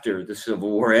after the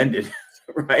Civil War ended,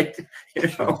 right?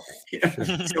 So,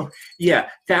 yeah,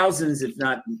 thousands, if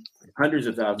not hundreds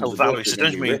of thousands of books are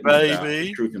going to be written about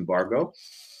the truth embargo,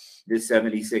 this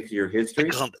 76-year history,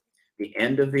 the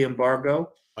end of the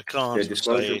embargo, the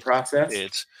disclosure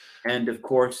process, and of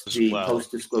course the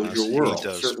post-disclosure world,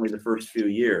 certainly the first few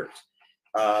years.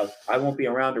 I won't be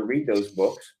around to read those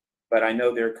books, but I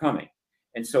know they're coming.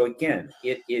 And so again,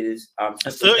 it is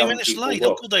 30 minutes late.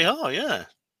 Look what they are,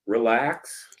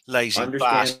 relax, lazy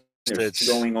understand what's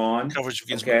going on.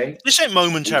 Okay, this ain't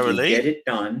momentarily. Get it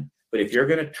done. But if you're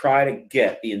going to try to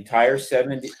get the entire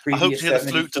previous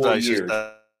 74 years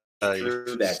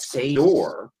through that same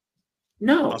door,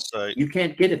 no, you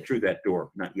can't get it through that door.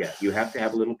 Not yet. You have to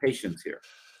have a little patience here.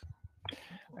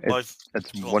 That's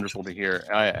wonderful to hear.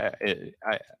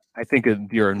 I think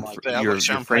your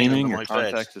framing, your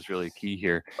context is really key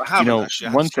here.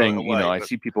 One thing, I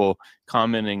see people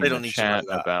commenting in the chat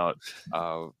about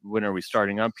when are we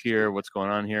starting up here, what's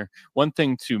going on here. One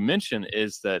thing to mention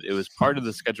is that it was part of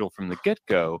the schedule from the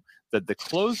get-go that the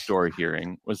closed door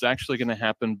hearing was actually going to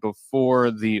happen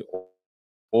before the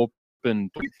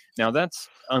open. Now that's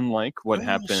unlike what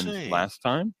happened last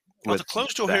time. Well, the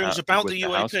closed door hearing is about the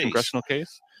UAPs. House congressional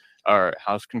case. Our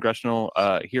House congressional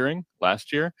hearing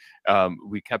last year,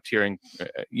 we kept hearing,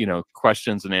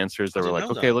 questions and answers that were like,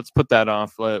 okay, let's put that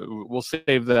off. We'll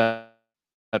save that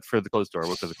for the closed door.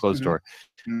 Because the closed door.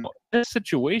 In this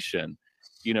situation,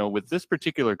 with this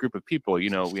particular group of people,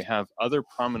 we have other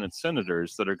prominent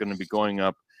senators that are going to be going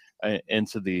up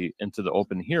into the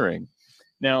open hearing.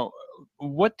 Now,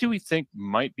 what do we think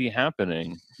might be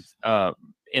happening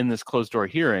in this closed door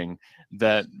hearing?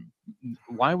 That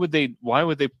why would they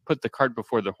put the cart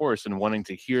before the horse and wanting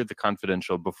to hear the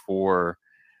confidential before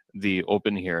the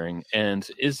open hearing? And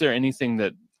is there anything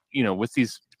that, with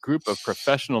these group of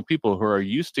professional people who are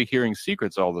used to hearing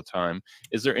secrets all the time,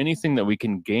 is there anything that we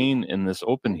can gain in this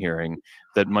open hearing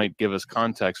that might give us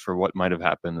context for what might have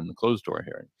happened in the closed door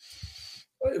hearing?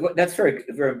 Well, that's very,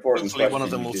 very important. Hopefully one of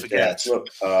question them you will just forget. asked. Look,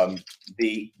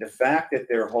 the fact that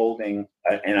they're holding,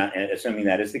 and assuming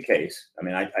that is the case, I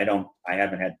mean, I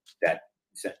haven't had that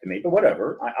sent to me, but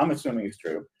whatever. I'm assuming it's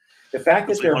true. The fact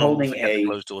that Hopefully they're one of them will holding forget the a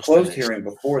closed doors closed finished. hearing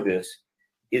before this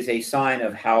is a sign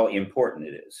of how important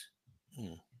it is.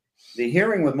 Hmm. The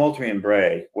hearing with Moultrie and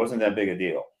Bray wasn't that big a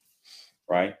deal,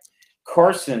 right?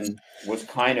 Carson was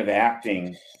kind of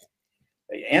acting.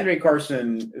 Andre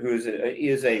Carson, who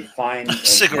is a fine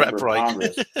Cigarette member of break.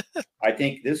 Congress, I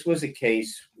think this was a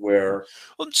case where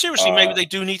Well, seriously, maybe they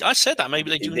do need. I said that maybe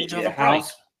they do need to have a break.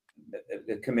 House,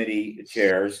 the committee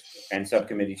chairs and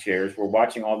subcommittee chairs were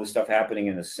watching all this stuff happening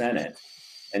in the Senate,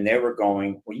 and they were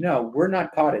going, well, you know, we're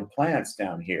not potted plants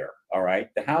down here. All right,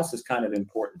 the House is kind of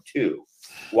important too.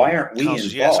 Why aren't we involved?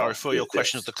 Yes, I refer your with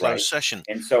question this, of the closed right? session.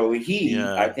 And so he,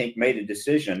 Yeah. I think, made a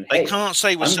decision. They Hey, can't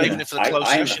say we're saving it for the closed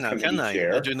session now, can they?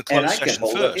 They're doing the and closed I can session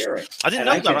hold a first. hearing. I didn't And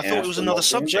know I that. I can thought it ask was for another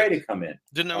Moultrie and Bray subject. to come in.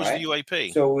 Didn't know it was all the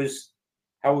UAP. So it was,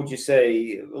 how would you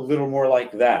say, a little more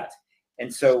like that.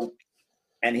 And so,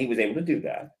 and he was able to do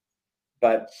that.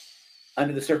 But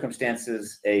under the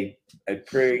circumstances, a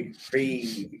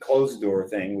pre-closed door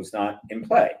thing was not in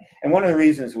play. And one of the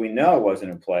reasons we know it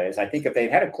wasn't in play is I think if they'd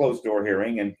had a closed door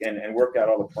hearing and worked out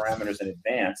all the parameters in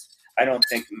advance, I don't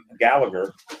think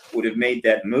Gallagher would have made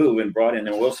that move and brought in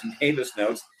the Wilson Davis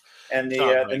notes and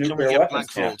the nuclear weapons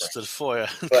tampering. To the FOIA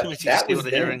But committee that to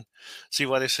was see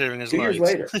why this hearing is 2 years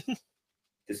late. later.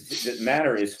 This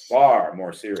matter is far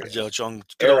more serious. John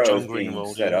Arrows being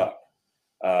being set up.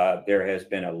 There has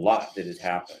been a lot that has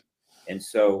happened. And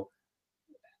so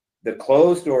the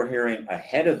closed door hearing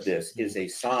ahead of this is a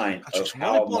sign of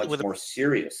how much more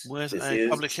serious this is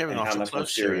public hearing and how much more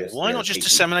serious. Why not just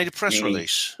disseminate a press Meaning,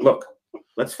 release? Look,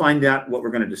 let's find out what we're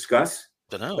going to discuss.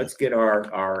 Don't know. Let's get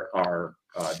our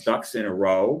ducks in a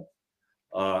row.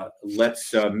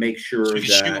 Let's make sure so that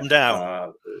shoot them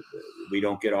down. We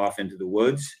don't get off into the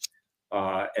woods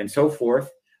and so forth.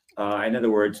 In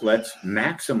other words, let's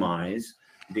maximize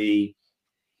the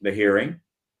hearing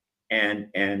and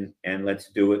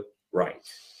let's do it right.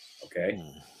 Okay.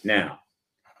 Now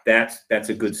that's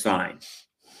a good sign.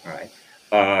 All right.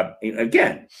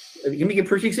 Again, let me give a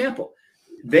perfect example.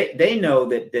 They know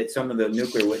that some of the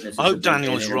nuclear witnesses. I hope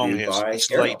Daniel is wrong here.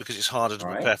 It's late because it's harder to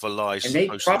prepare for lies. And they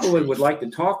probably would like to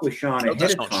talk with Sean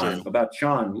ahead of time about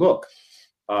Sean. Look,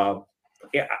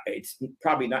 it's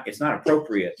probably not. It's not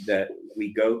appropriate that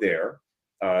we go there.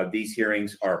 These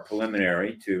hearings are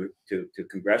preliminary to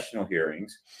congressional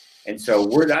hearings, and so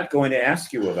we're not going to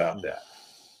ask you about that.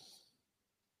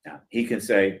 Now he can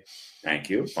say, "Thank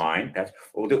you, fine.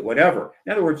 We'll do whatever."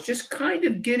 In other words, just kind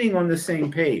of getting on the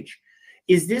same page.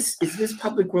 Is this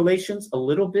public relations a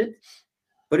little bit?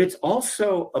 But it's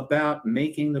also about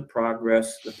making the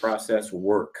process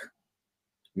work,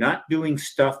 not doing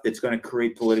stuff that's going to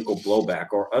create political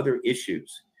blowback or other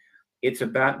issues. It's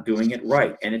about doing it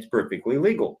right, and it's perfectly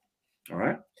legal. All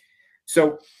right.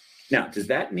 So now, does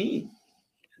that mean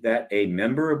that a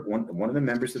member of one of the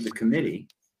members of the committee,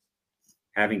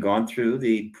 having gone through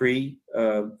the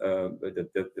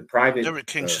private, Eric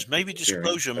King says maybe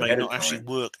disclosure may not actually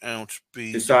work out to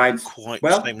be decides quite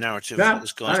the same narrative that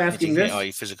this guy's asking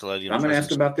this. Physical I'm going to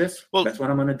ask about this. Well, that's what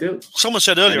I'm going to do. Someone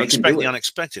said earlier, expect the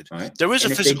unexpected. Right? There is a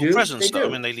physical presence, though. I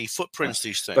mean, they leave footprints,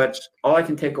 these things. But all I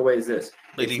can take away is this: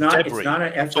 it's not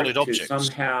an effort to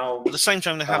somehow at the same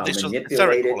time they have this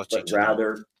manipulate it, but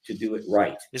rather to do it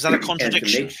right. Is that a contradiction? And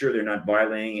to make sure they're not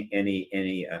violating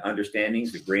any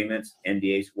understandings, agreements,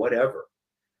 NDAs, whatever.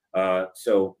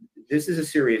 So this is a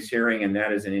serious hearing, and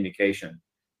that is an indication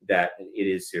that it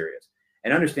is serious.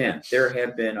 And understand, there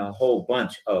have been a whole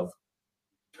bunch of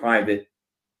private,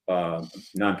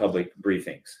 non-public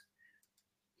briefings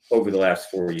over the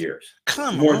last 4 years.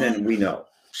 More than we know.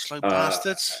 Slow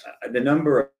bastards. The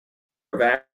number of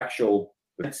actual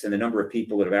events and the number of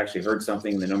people that have actually heard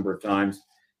something the number of times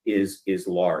is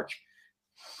large.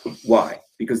 Why?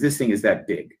 Because this thing is that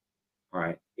big. All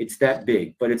right. It's that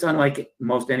big, but it's unlike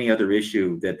most any other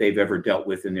issue that they've ever dealt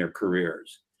with in their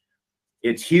careers.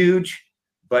 It's huge,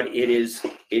 but it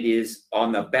is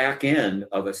on the back end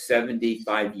of a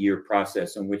 75-year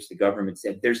process in which the government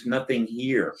said there's nothing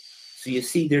here. So you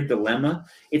see their dilemma.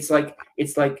 It's like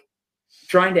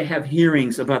trying to have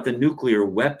hearings about the nuclear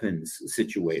weapons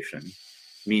situation,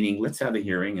 meaning let's have a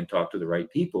hearing and talk to the right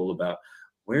people about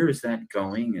where is that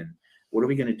going and what are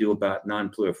we going to do about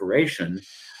non-proliferation.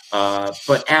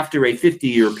 But after a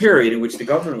 50-year period in which the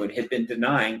government had been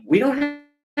denying, we don't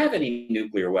have any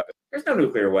nuclear weapons. There's no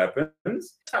nuclear weapons.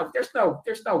 There's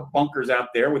no bunkers out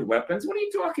there with weapons. What are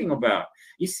you talking about?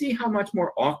 You see how much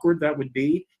more awkward that would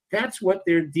be? That's what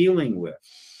they're dealing with.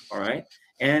 All right.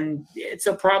 and it's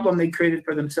a problem they created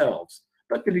for themselves.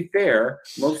 But to be fair,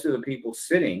 most of the people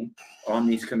sitting on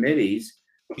these committees,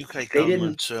 UK they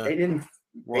government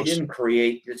didn't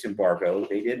create this embargo.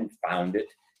 They didn't found it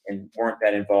and weren't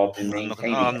that involved in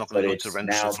maintaining I'm not going to it. go But to it's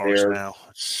Renfrew now Forest their now.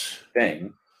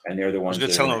 thing, and they're the I was ones going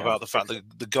that to tell are them gonna about have the to fact fix it.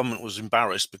 that the government was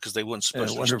embarrassed because they weren't supposed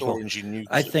to be Wonderful. storing nukes.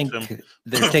 I think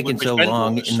they're taking so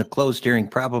long in the closed hearing,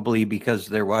 probably because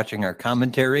they're watching our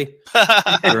commentary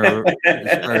as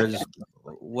far as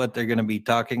what they're going to be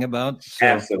talking about. So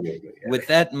Absolutely. Yeah. with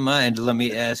that in mind, let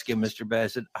me ask you, Mr.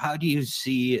 Bassett, how do you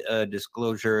see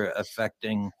disclosure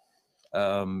affecting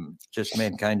just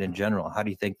mankind in general? How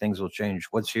do you think things will change?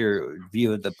 What's your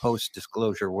view of the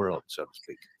post-disclosure world, so to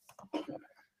speak?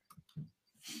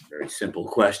 Very simple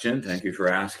question. Thank you for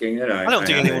asking it. I don't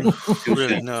think have anyone a really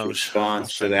two-sentence knows.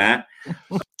 response to that.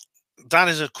 That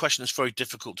is a question that's very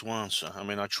difficult to answer. I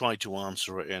mean, I tried to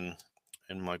answer it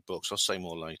in my books. I'll say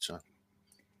more later.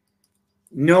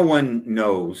 No one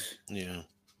knows Yeah.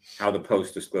 how the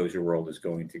post-disclosure world is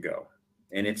going to go,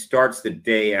 and it starts the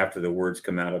day after the words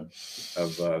come out of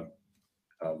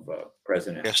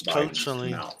President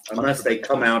Biden's mouth, unless they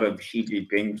come out of Xi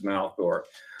Jinping's mouth or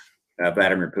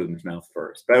Vladimir Putin's mouth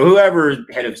first. But whoever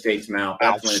head of state's mouth,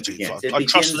 that's when it begins. It I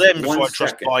begins trust them before 1 I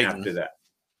trust second Biden. after that.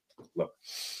 Look.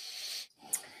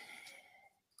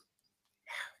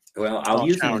 Well, I'll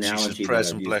use an analogy that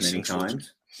I've used many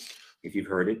times. If you've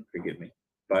heard it, forgive me.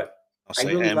 But I'll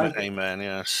say really like amen,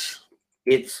 yes.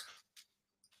 it's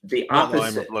the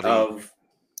opposite of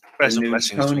the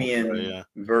Newtonian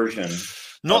version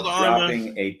of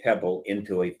dropping a pebble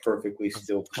into a perfectly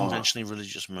still pond. Conventionally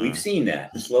religious man. We've seen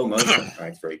that in slow motion, right?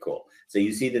 It's very cool. So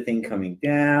you see the thing coming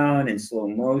down in slow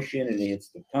motion and it hits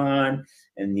the pond,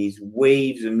 and these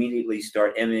waves immediately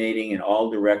start emanating in all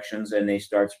directions, and they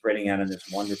start spreading out in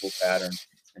this wonderful pattern,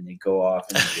 and they go off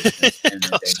in the distance, and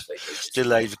then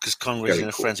delayed because Congress in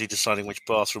a frenzy deciding which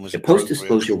bathroom was the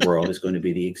post-disclosure world is going to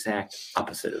be the exact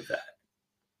opposite of that.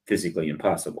 Physically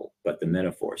impossible, but the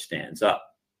metaphor stands up.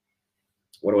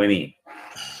 What do I mean?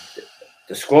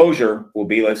 Disclosure will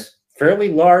be this fairly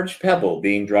large pebble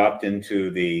being dropped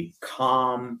into the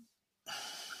calm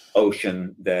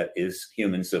ocean that is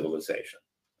human civilization.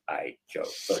 I joke,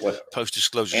 but whatever.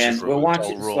 Post-disclosure. And we'll watch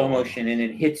it in slow motion, and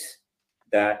it hits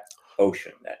that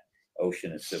ocean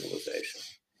of civilization.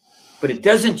 But it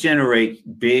doesn't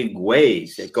generate big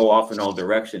waves that go off in all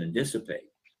directions and dissipate.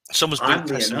 Someone's being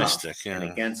pessimistic, and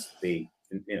against the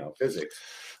physics.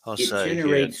 I'll it say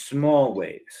generates small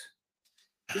waves,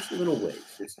 just little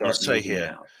waves that start moving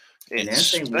out. And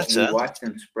as we watch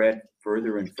them spread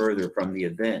further and further from the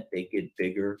event, they get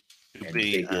bigger and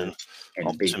bigger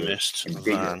and bigger and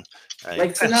bigger.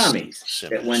 Like tsunamis,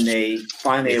 that when they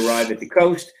finally arrive at the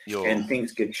coast and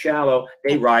things get shallow,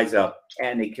 they rise up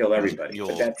and they kill everybody.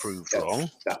 But that's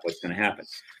not what's going to happen.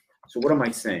 So what am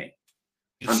I saying?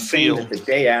 I'm saying that the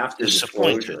day after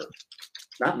disclosure,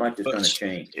 not much is going to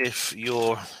change. If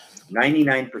you're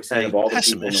 99% of all the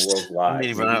people in the world's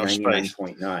lives,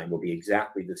 99.9 will be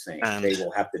exactly the same. They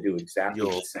will have to do exactly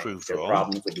the same. Their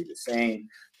problems will be the same.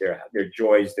 Their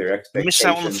joys, their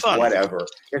expectations, whatever.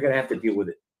 They're going to have to deal with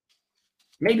it.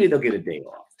 Maybe they'll get a day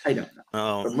off. I don't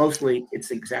know. But mostly,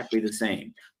 it's exactly the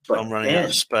same. But I'm running out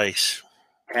of space.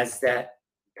 As that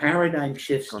paradigm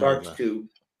shift starts to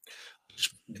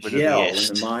gel in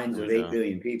the minds of 8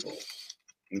 billion people,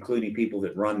 including people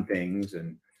that run things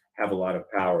and have a lot of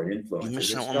power and influence. It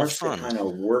starts to kind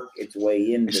of work its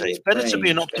way into it's better to be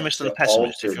an optimist than a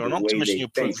pessimist. If you're an optimist and you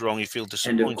prove wrong, you feel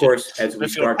disappointed. And of course, as we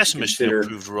start to consider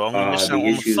the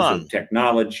issues of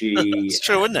technology, it's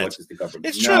true, isn't it? What does the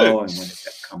government know, and when is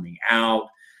that coming out,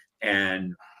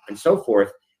 and so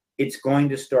forth, it's going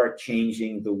to start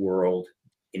changing the world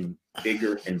in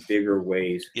bigger and bigger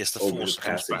ways. Yes, the force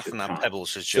comes back from that pebble,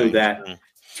 so that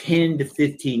 10 to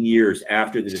 15 years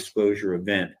after the disclosure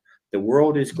event, the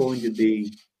world is going to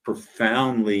be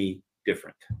profoundly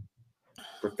different.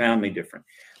 Profoundly different.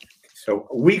 So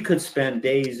we could spend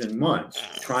days and months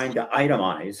trying to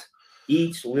itemize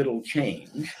each little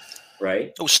change,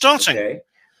 right? Oh, starting. Okay.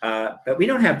 But we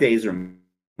don't have days or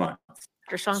months.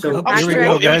 So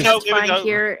Patrick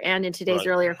here and in today's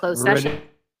earlier closed session.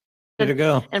 To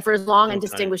go. And for his long and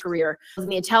distinguished career.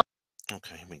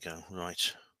 Okay, here we go.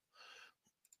 Right.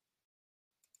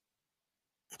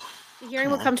 The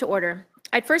hearing will come to order.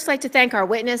 I'd first like to thank our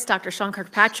witness, Dr. Sean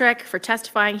Kirkpatrick, for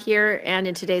testifying here and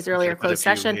in today's earlier closed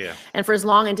session, and for his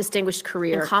long and distinguished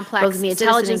career, complex both in the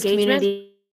intelligence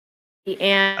community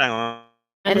and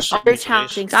other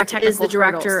challenging. Dr. is the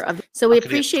director of. So we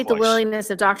appreciate the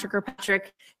willingness of Dr.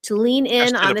 Kirkpatrick to lean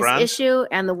in on this issue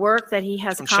and the work that he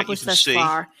has accomplished thus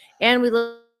far, and we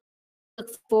look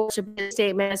look forward to the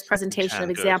statement as presentation of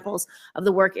examples of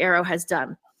the work Aero has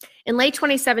done. In late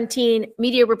 2017,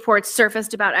 media reports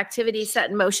surfaced about activities set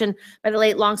in motion by the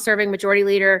late long-serving Majority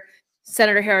Leader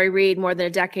Senator Harry Reid more than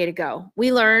a decade ago.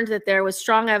 We learned that there was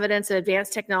strong evidence of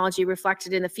advanced technology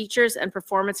reflected in the features and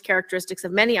performance characteristics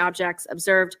of many objects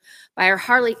observed by our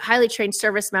highly trained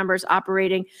service members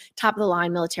operating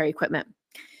top-of-the-line military equipment.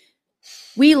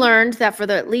 We learned that for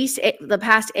the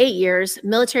past 8 years,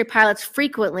 military pilots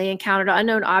frequently encountered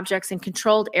unknown objects in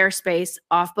controlled airspace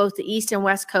off both the east and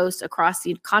west coasts across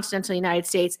the continental United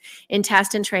States in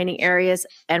test and training areas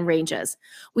and ranges.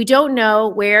 We don't know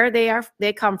where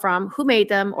they come from, who made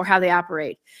them, or how they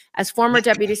operate. As former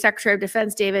Deputy Secretary of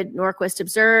Defense David Norquist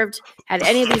observed, had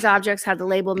any of these objects had the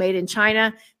label "Made in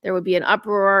China," there would be an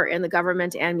uproar in the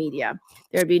government and media.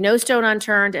 There would be no stone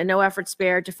unturned and no effort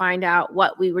spared to find out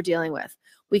what we were dealing with.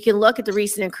 We can look at the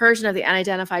recent incursion of the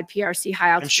unidentified PRC high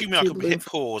altitude balloon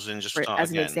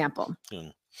as an example.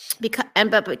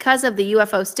 But because of the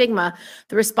UFO stigma,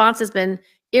 the response has been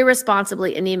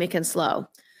irresponsibly anemic and slow.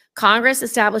 Congress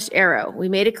established Aero. We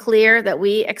made it clear that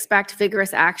we expect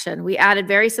vigorous action. We added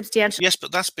very substantial. Yes,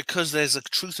 but that's because there's a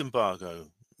truth embargo,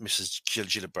 Mrs.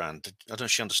 Gillibrand. I don't know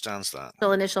if she understands that.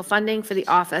 Initial funding for the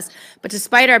office, but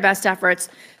despite our best efforts,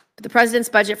 the President's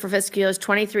budget for fiscal years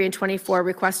 23 and 24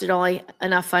 requested only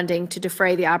enough funding to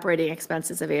defray the operating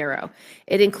expenses of Aero.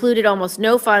 It included almost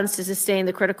no funds to sustain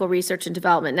the critical research and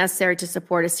development necessary to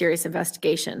support a serious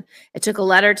investigation. It took a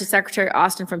letter to Secretary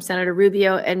Austin from Senator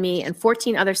Rubio and me and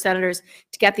 14 other senators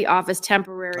to get the office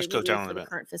temporary for the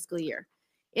current fiscal year.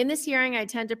 In this hearing, I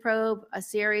intend to probe a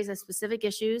series of specific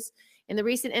issues. In the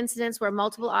recent incidents where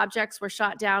multiple objects were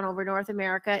shot down over North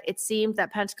America, it seemed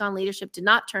that Pentagon leadership did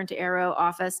not turn to Aero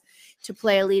office to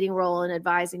play a leading role in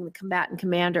advising the combatant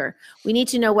commander. We need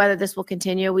to know whether this will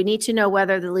continue. We need to know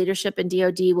whether the leadership in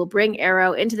DoD will bring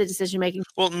Aero into the decision-making.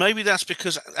 Well, maybe that's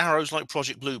because Aero's like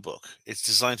Project Blue Book. It's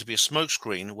designed to be a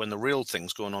smokescreen when the real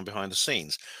thing's going on behind the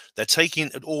scenes. They're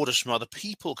taking orders from other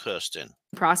people, Kirsten.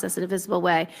 Process in a visible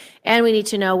way, and we need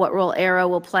to know what role Aero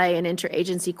will play in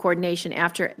interagency coordination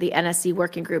after the NSC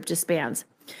working group disbands.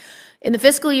 In the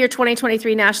fiscal year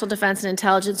 2023 National Defense and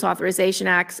Intelligence Authorization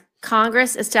Acts,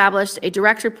 Congress established a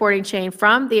direct reporting chain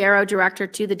from the Aero Director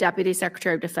to the Deputy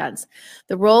Secretary of Defense.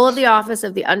 The role of the Office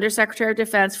of the Undersecretary of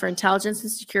Defense for Intelligence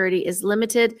and Security is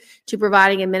limited to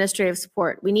providing administrative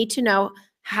support. We need to know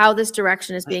how this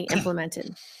direction is being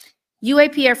implemented.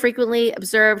 UAP are frequently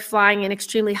observed flying in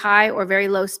extremely high or very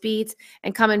low speeds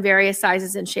and come in various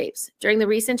sizes and shapes. During the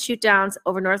recent shootdowns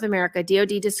over North America,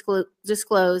 DoD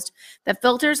disclosed that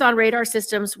filters on radar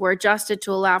systems were adjusted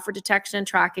to allow for detection and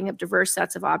tracking of diverse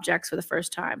sets of objects for the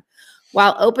first time.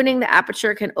 While opening the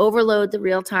aperture can overload the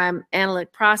real-time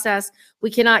analytic process,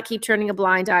 we cannot keep turning a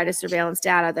blind eye to surveillance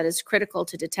data that is critical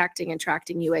to detecting and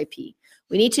tracking UAP.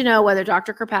 We need to know whether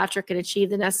Dr. Kirkpatrick can achieve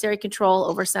the necessary control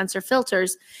over sensor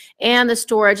filters and the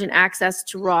storage and access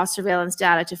to raw surveillance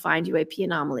data to find UAP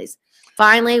anomalies.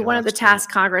 Finally, one of the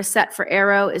tasks Congress set for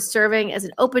Aero is serving as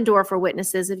an open door for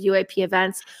witnesses of UAP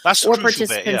events or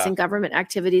participants in government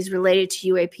activities related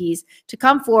to UAPs to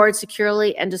come forward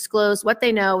securely and disclose what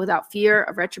they know without fear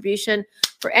of retribution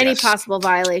for any possible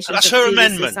violations of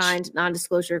previously signed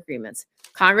non-disclosure agreements.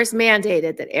 Congress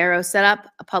mandated that Aero set up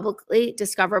a publicly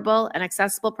discoverable and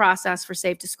accessible process for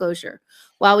safe disclosure.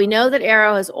 While we know that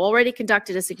Aero has already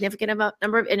conducted a significant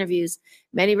number of interviews,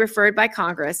 many referred by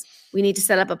Congress, we need to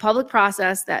set up a public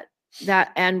process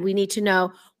and we need to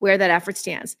know where that effort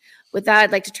stands. With that,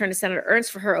 I'd like to turn to Senator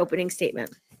Ernst for her opening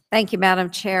statement. Thank you, Madam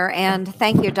Chair, and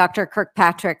thank you, Dr.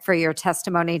 Kirkpatrick, for your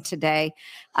testimony today.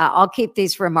 I'll keep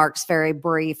these remarks very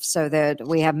brief so that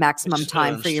we have maximum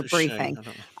time for your briefing.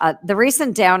 The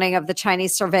recent downing of the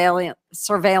Chinese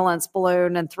surveillance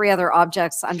balloon and 3 other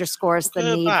objects underscores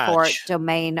the need for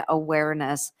domain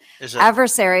awareness.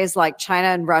 Adversaries like China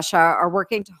and Russia are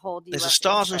working to hold U.S. There's a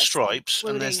stars and stripes,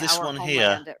 and there's this one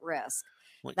here. At risk.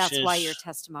 That's why your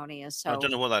testimony is so I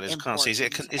don't know what that is. Can't see. Is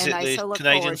it the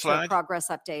Canadian flag? A progress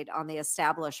update on the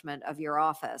establishment of your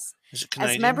office. Is it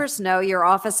Canadian? As members know, your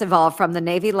office evolved from the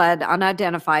Navy-led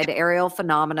Unidentified Aerial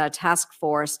Phenomena Task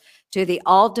Force to the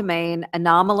All-Domain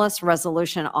Anomalous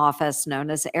Resolution Office known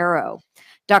as Aero.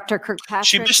 Dr.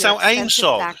 Kirkpatrick's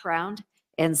extensive background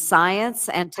in science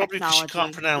and technology,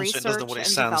 research and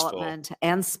development,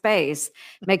 and space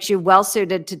makes you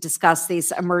well-suited to discuss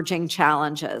these emerging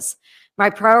challenges. My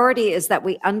priority is that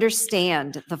we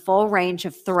understand the full range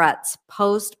of threats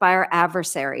posed by our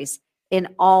adversaries in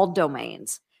all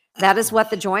domains. That is what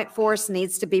the Joint Force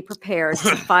needs to be prepared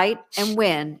to fight and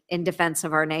win in defense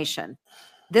of our nation.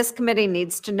 This committee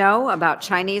needs to know about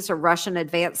Chinese or Russian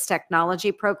advanced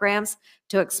technology programs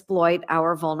to exploit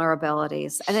our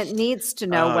vulnerabilities. And it needs to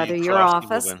know whether your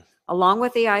office, along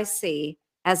with the IC,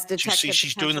 has detected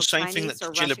she's doing the same thing that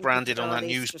Gillibrand did on that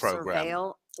news program.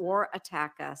 Surveil or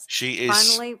attack us. She is.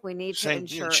 Finally, we need to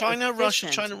ensure China, Russia,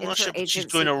 but she's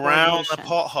going around the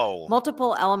pothole.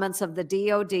 Multiple elements of the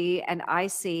DoD and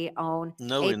IC own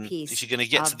a piece. If you're going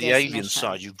to get to the alien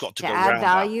side, you've got to go add around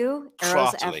value.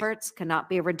 Arrow's efforts cannot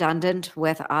be redundant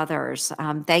with others.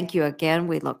 Thank you again.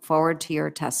 We look forward to your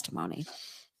testimony.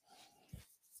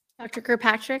 Dr.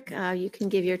 Kirkpatrick, you can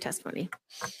give your testimony.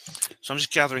 So I'm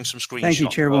just gathering some screenshots. Thank you,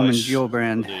 Chairwoman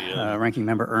Gillibrand, Ranking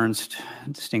Member Ernst,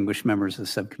 distinguished members of the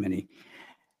subcommittee.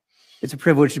 It's a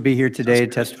privilege to be here today to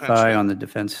testify on the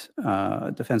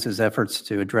defense's efforts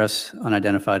to address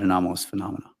unidentified anomalous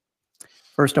phenomena.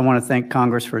 First, I want to thank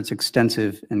Congress for its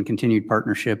extensive and continued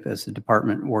partnership as the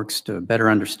department works to better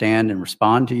understand and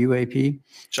respond to UAP.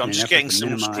 So I'm just getting some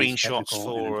screenshots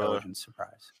for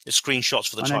the screenshots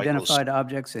for the unidentified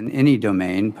objects in any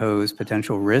domain pose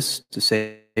potential risks to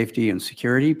safety and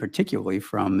security, particularly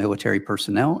from military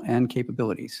personnel and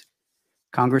capabilities.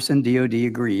 Congress and DoD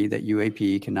agree that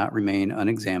UAP cannot remain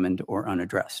unexamined or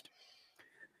unaddressed.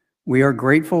 We are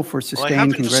grateful for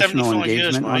sustained congressional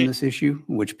engagement on this issue,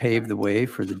 which paved the way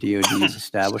for the DoD's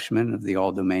establishment of the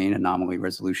All-Domain Anomaly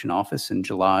Resolution Office in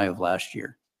July of last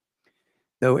year.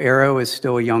 Though AARO is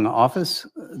still a young office,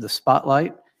 the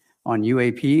spotlight on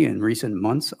UAP in recent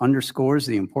months underscores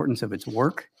the importance of its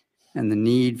work and the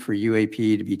need for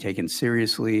UAP to be taken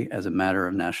seriously as a matter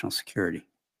of national security.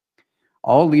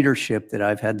 All leadership that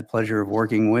I've had the pleasure of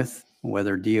working with,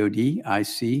 whether DoD,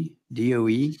 IC,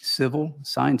 DOE, civil,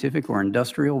 scientific, or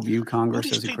industrial, view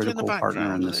Congress as a critical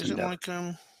partner in this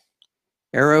endeavor.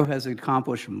 AARO has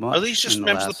accomplished much. Are these just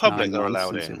members of the public that are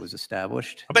allowed in? It was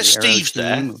established. I bet Steve's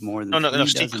there. No,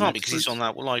 Steve can't because he's on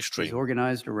that live stream. It's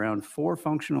organized around 4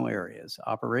 functional areas: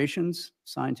 operations,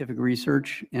 scientific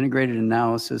research, integrated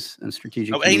analysis, and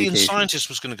strategic communication. Alien scientist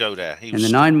was going to go there. In the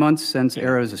 9 months since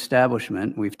AARO's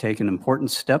establishment, we've taken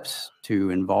important steps to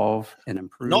involve and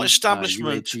improve. Not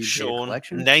establishment, Sean.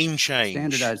 Name change.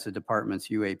 Standardize the department's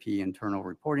UAP internal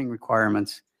reporting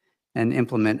requirements, and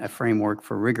implement a framework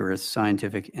for rigorous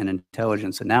scientific and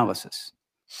intelligence analysis,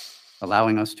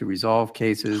 allowing us to resolve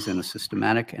cases in a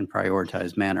systematic and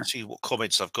prioritized manner. See what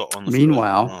comments I've got on the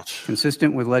Meanwhile,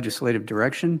 consistent with legislative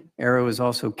direction, AARO is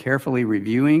also carefully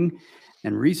reviewing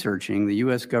and researching the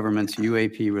U.S. government's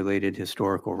UAP-related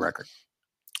historical record.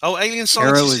 Oh, alien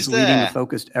scientist AARO is leading a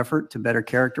focused effort to better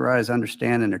characterize,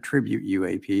 understand, and attribute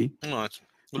UAP. Right.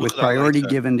 With priority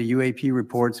given to UAP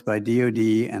reports by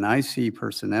DoD and IC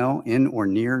personnel in or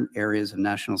near areas of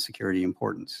national security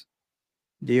importance.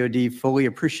 DoD fully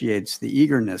appreciates the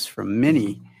eagerness from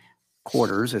many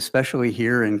quarters, especially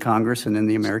here in Congress and in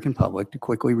the American public, to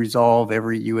quickly resolve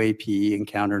every UAP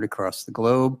encountered across the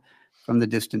globe from the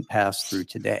distant past through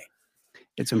today.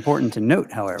 It's important to note,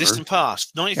 however, distant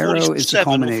past, AARO is the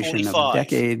culmination of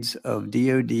decades of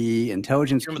DoD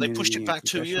intelligence. Remember, they pushed it back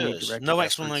 2 years. No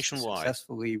explanation why.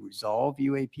 Successfully resolve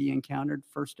UAP encountered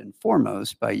first and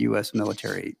foremost by U.S.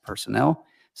 military personnel,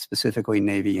 specifically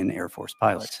Navy and Air Force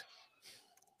pilots.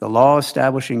 The law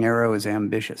establishing AARO is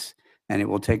ambitious, and it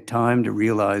will take time to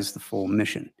realize the full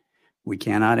mission. We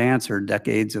cannot answer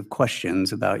decades of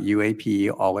questions about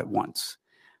UAP all at once,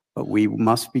 but we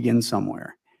must begin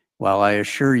somewhere. While I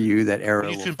assure you that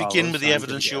AARO you can begin with the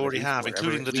evidence you already have,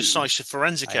 including the decisive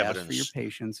forensic evidence. For your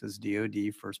patience as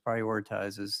DoD first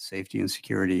prioritizes safety and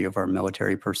security of our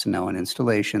military personnel and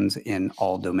installations in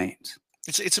all domains.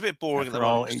 It's a bit boring at the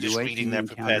moment, just reading their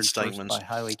prepared statements.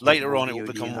 Later on, it will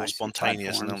become more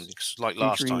spontaneous, and like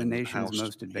last time. The nation's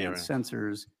most advanced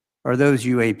sensors are those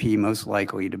UAP most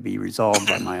likely to be resolved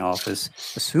by my office,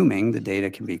 assuming the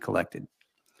data can be collected.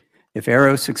 If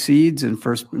AARO succeeds in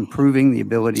first improving the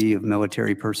ability of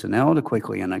military personnel to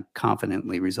quickly and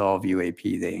confidently resolve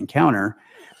UAP they encounter,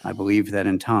 I believe that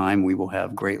in time we will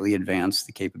have greatly advanced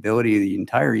the capability of the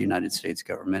entire United States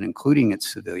government, including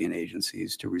its civilian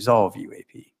agencies, to resolve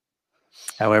UAP.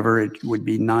 However, it would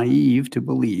be naive to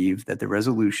believe that the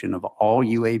resolution of all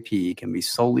UAP can be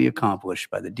solely accomplished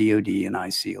by the DoD and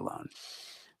IC alone.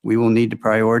 We will need to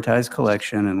prioritize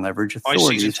collection and leverage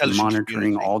authorities for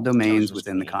monitoring all domains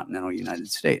within the continental United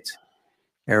States.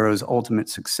 AARO's ultimate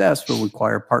success will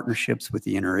require partnerships with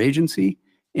the interagency,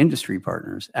 industry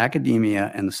partners,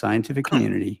 academia, and the scientific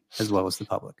community, as well as the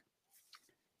public.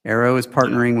 AARO is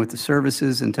partnering with the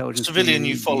services, intelligence, civilian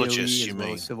ufologists, as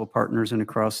well as civil partners and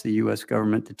across the U.S.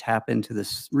 government to tap into the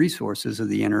resources of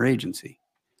the interagency.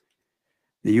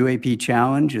 The UAP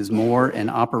challenge is more an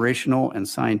operational and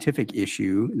scientific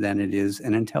issue than it is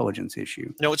an intelligence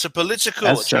issue. No, it's a political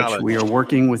As such, challenge. we are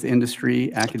working with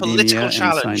industry, academia, and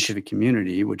the scientific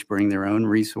community, which bring their own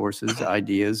resources,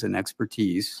 ideas, and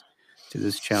expertise to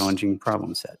this challenging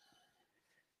problem set.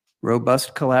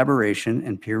 Robust collaboration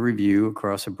and peer review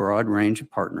across a broad range of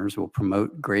partners will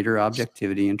promote greater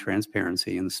objectivity and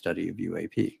transparency in the study of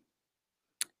UAP.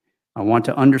 I want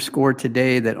to underscore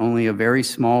today that only a very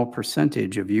small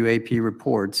percentage of UAP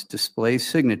reports display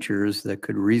signatures that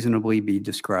could reasonably be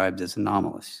described as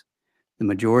anomalous. The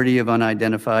majority of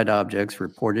unidentified objects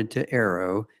reported to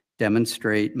AARO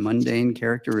demonstrate mundane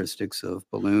characteristics of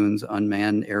balloons,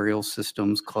 unmanned aerial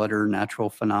systems, clutter, natural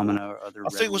phenomena, or other. I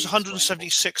think it was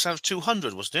 176 out of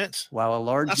 200, wasn't it? While a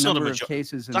large number of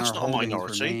cases in our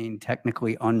holdings remain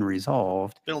technically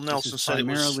unresolved, Bill Nelson said it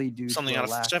was something out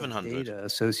of 700. Data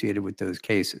associated with those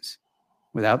cases.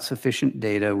 Without sufficient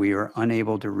data, we are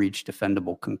unable to reach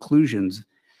defendable conclusions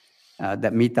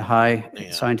that meet the high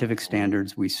scientific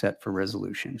standards we set for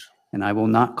resolution. And I will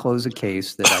not close a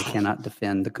case that I cannot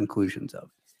defend the conclusions of.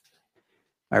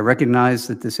 I recognize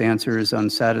that this answer is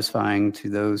unsatisfying to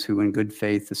those who in good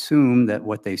faith assume that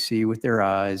what they see with their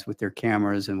eyes, with their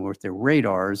cameras, and with their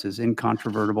radars is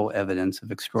incontrovertible evidence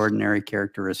of extraordinary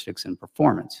characteristics and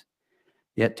performance.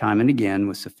 Yet time and again,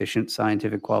 with sufficient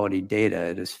scientific quality data,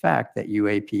 it is fact that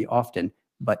UAP often,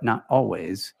 but not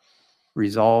always,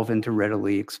 resolve into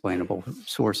readily explainable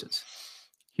sources.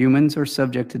 Humans are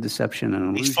subject to deception and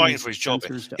illusions. He's fighting for his job.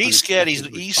 He's scared.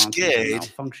 He's scared.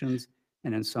 Malfunctions,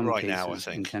 and in some right cases, now, I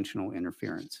think, intentional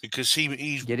interference. Because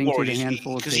he's getting worried, to the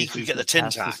handful of cases he could get the tin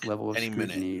tack level of any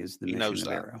minute. Is the he knows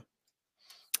that. AARO.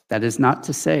 That is not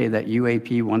to say that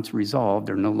UAP, once resolved,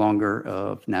 are no longer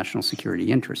of national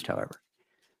security interest, however.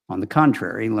 On the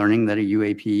contrary, learning that a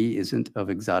UAP isn't of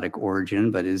exotic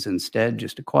origin, but is instead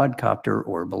just a quadcopter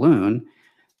or balloon,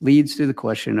 leads to the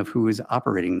question of who is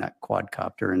operating that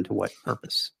quadcopter and to what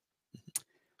purpose.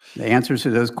 The answers to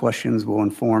those questions will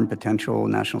inform potential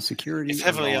national security. It's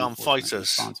heavily armed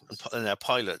fighters and their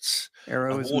pilots.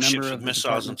 AARO is warships with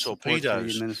missiles and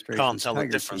torpedoes. Can't tell the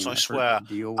difference. I swear.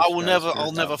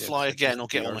 I'll never fly again or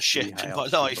get on a ship in my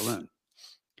life.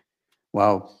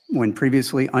 While when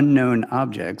previously unknown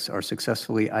objects are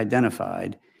successfully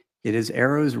identified, it is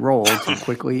AARO's role to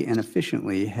quickly and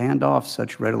efficiently hand off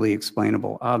such readily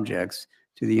explainable objects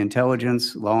to the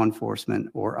intelligence, law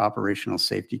enforcement, or operational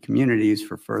safety communities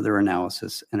for further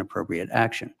analysis and appropriate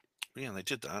action. Yeah, they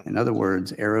did that. In other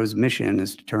words, AARO's mission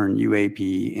is to turn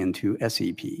UAP into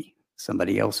SEP,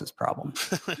 somebody else's problem.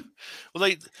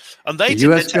 Well, the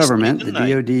U.S. government, the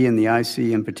DOD, and the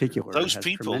IC in particular, those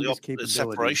people, the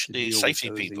separation, the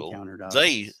safety people,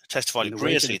 they testified at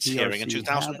Greer's hearing in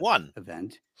 2001.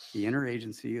 Event, the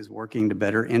interagency is working to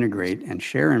better integrate and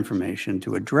share information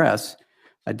to address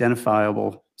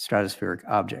identifiable stratospheric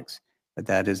objects, but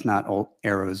that is not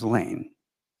AARO's lane.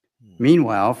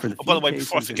 Meanwhile, for the by the way,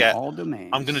 before I forget, all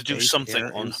domains, I'm going to do something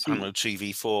on Panmo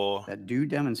TV for that do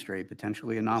demonstrate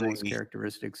potentially anomalous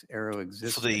characteristics. AARO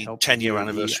exists for the 10-year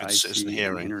anniversary of the citizen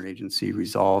hearing. Interagency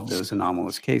resolve those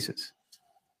anomalous cases.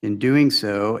 In doing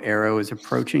so, AARO is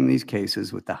approaching these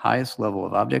cases with the highest level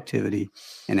of objectivity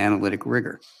and analytic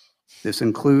rigor. This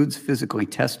includes physically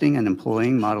testing and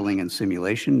employing modeling and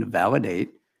simulation to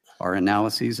validate our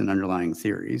analyses and underlying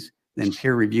theories, then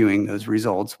peer reviewing those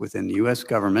results within the U.S.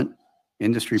 government,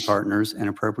 industry partners, and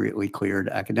appropriately cleared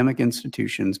academic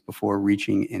institutions before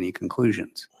reaching any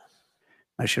conclusions.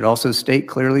 I should also state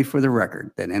clearly for the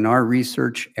record that in our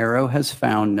research, AARO has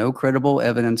found no credible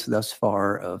evidence thus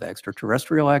far of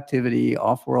extraterrestrial activity,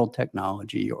 off-world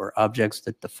technology, or objects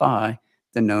that defy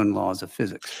the known laws of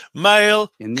physics.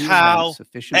 Male, cow,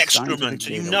 sufficient excrement,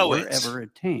 you know it. Ever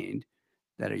attained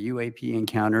that a UAP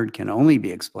encountered can only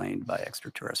be explained by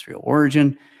extraterrestrial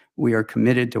origin. We are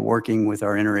committed to working with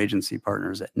our interagency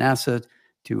partners at NASA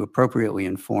to appropriately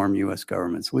inform U.S.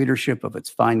 government's leadership of its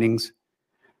findings.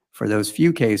 For those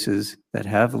few cases that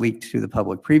have leaked to the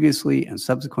public previously and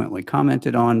subsequently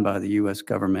commented on by the U.S.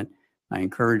 government, I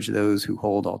encourage those who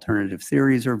hold alternative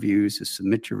theories or views to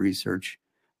submit your research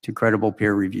to credible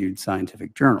peer-reviewed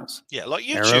scientific journals. Yeah, like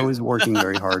YouTube. AARO is working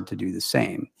very hard to do the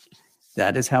same.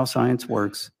 That is how science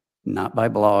works, not by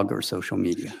blog or social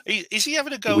media. Is he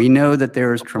having to go? We know that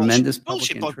there is tremendous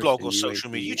bullshit by blog or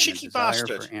social media. You cheeky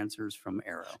bastard. For answers from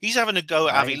AARO. He's having to go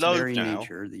at Avi Loeb now.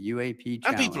 Nature, the UAP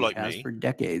and people like has me. For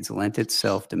decades lent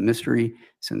itself to mystery,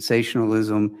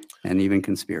 sensationalism, and even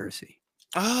conspiracy.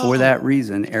 For that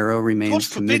reason, AARO remains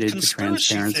committed to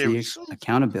transparency,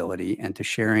 accountability, and to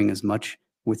sharing as much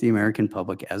with the American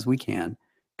public as we can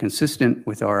consistent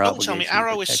with our Don't obligation. tell me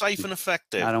Arrow is safe and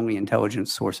effective. Not only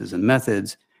intelligence sources and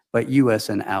methods, but U.S.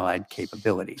 and allied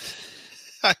capabilities.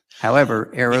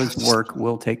 However, Arrow's work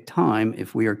will take time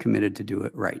if we are committed to do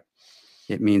it right.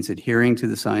 It means adhering to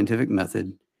the scientific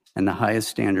method and the highest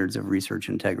standards of research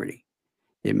integrity.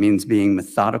 It means being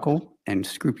methodical and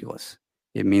scrupulous.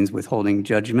 It means withholding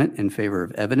judgment in favor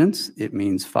of evidence. It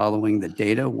means following the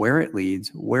data where it leads,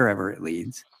 wherever it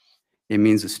leads. It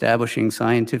means establishing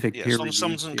scientific peer review.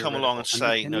 Someone doesn't come along and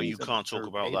say, no, you can't talk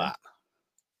about that.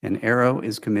 And Arrow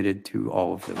is committed to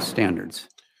all of those standards.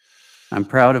 I'm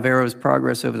proud of Arrow's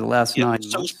progress over the last 9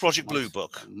 months. So was Project Blue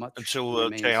Book until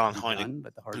J. Allen Hynek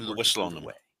blew the whistle on them.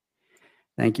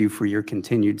 Thank you for your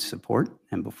continued support.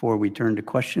 And before we turn to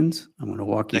questions, I'm going to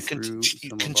walk you through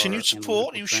some continued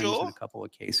support. Are you sure? A couple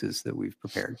of cases that we've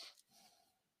prepared.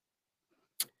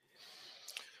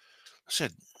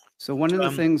 So one of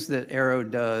the things that Arrow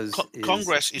does is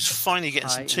Congress is finally getting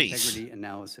some teeth. Integrity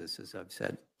analysis, as I've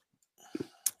said.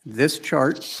 This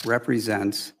chart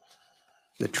represents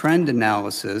the trend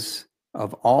analysis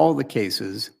of all the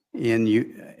cases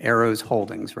in Arrow's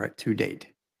holdings, right, to date.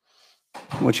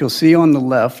 What you'll see on the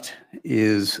left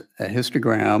is a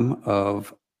histogram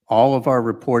of all of our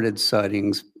reported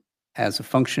sightings as a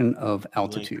function of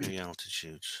altitude.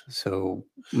 So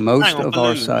most of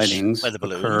our sightings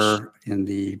occur in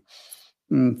the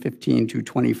 15 to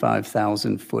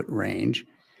 25,000 foot range.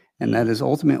 And that is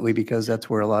ultimately because that's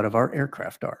where a lot of our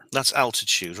aircraft are. That's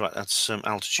altitude, right? That's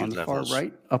altitude levels. On the far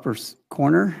right upper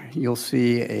corner, you'll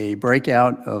see a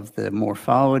breakout of the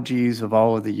morphologies of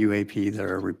all of the UAP that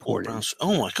are reported.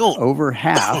 Oh my God. Over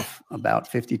half,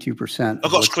 about 52%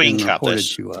 of what's been reported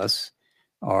to us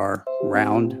are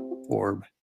round orb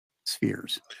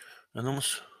spheres.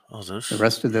 Enormous. The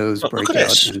rest of those break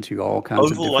out into all kinds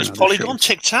of different other polygon, shapes.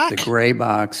 tic-tac. The gray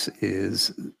box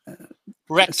is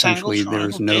essentially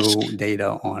there's no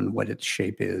data on what its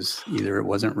shape is. Either it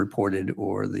wasn't reported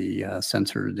or the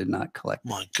sensor did not collect.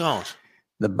 My God.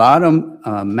 The bottom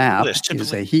map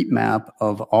is a heat map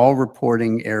of all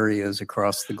reporting areas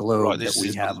across the globe that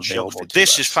we have available to us.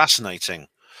 This is fascinating.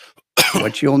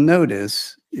 What you'll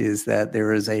notice is that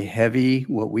there is a heavy,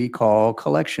 what we call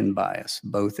collection bias,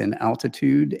 both in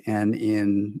altitude and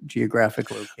in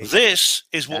geographic location. This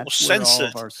is what was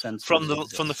censored from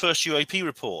the first UAP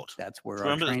report. That's where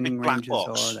our training ranges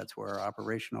are. That's where our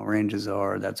operational ranges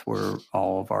are. That's where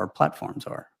all of our platforms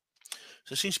are.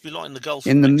 So it seems to be a lot in the Gulf.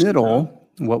 In the middle,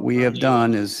 what we have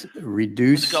done is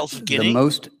reduce the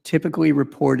most typically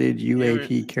reported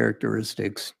UAP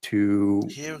characteristics to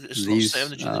these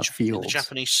fields.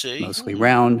 Mostly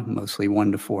round, mostly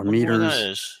 1 to 4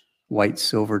 meters, white,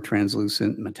 silver,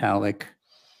 translucent, metallic,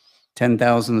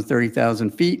 10,000 to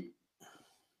 30,000 feet,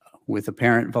 with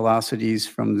apparent velocities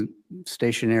from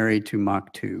stationary to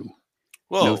Mach 2.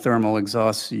 Whoa. No thermal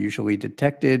exhausts usually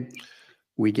detected.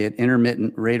 We get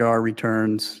intermittent radar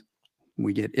returns,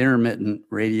 we get intermittent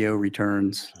radio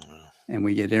returns, and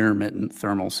we get intermittent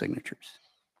thermal signatures.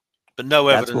 But no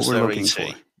evidence That's what we're looking for.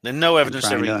 There's no evidence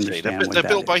they're ET. They're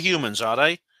built by humans, are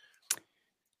they?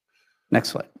 Next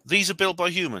slide. These are built by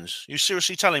humans. You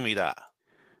seriously telling me that?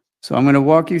 So I'm going to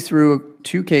walk you through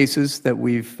 2 cases that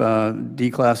we've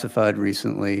declassified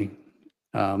recently.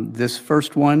 This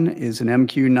first one is an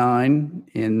MQ-9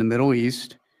 in the Middle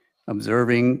East,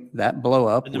 observing that blow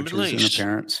up, which is an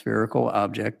apparent spherical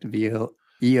object via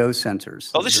EO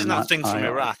sensors. Oh, this is not thing from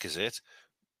Iraq, is it?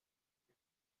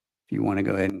 If you want to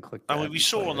go ahead and click that. I mean, we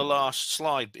saw on the last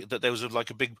slide that there was like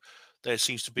a big, there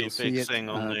seems to be a big thing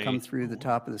on the... come through the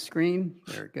top of the screen.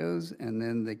 There it goes. And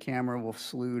then the camera will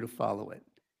slew to follow it.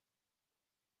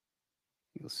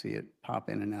 You'll see it pop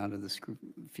in and out of the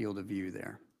field of view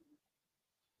there.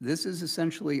 This is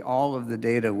essentially all of the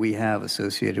data we have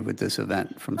associated with this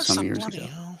event from some years ago.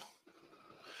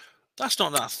 That's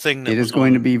not that thing. It is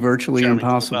going to be virtually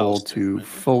impossible to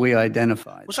fully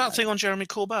identify. Was that thing on Jeremy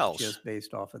Corbell's? Just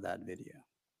based off of that video.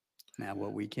 Now,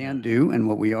 what we can do and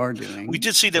what we are doing. We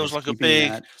did see there was like a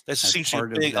big, there seems to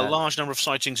be a large number of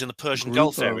sightings in the Persian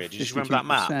Gulf area. Did you remember that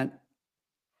map?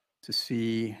 To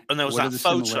see and there was what that are the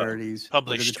photo similarities,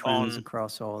 published what are the trends on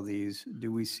across all these.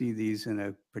 Do we see these in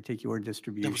a particular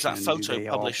distribution? There was that photo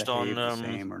published on the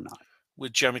same or not?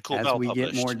 With Jeremy Corbell. As we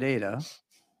get more data,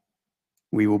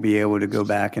 we will be able to go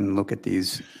back and look at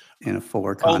these in a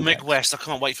fuller context. Oh, Mick West! I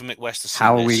can't wait for Mick West to see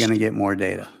How are we going to get more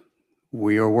data?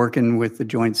 We are working with the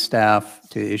Joint Staff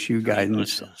to issue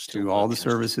guidance to all the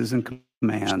services and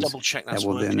commands that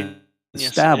will then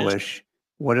establish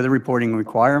what are the reporting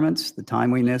requirements, the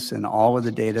timeliness, and all of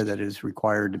the data that is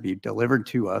required to be delivered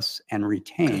to us and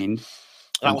retained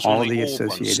from all of the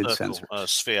associated sensors.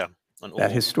 Sphere.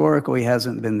 That historically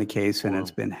hasn't been the case, and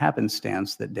it's been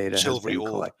happenstance that data has been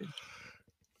collected.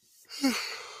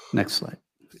 Next slide.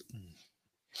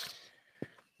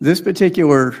 This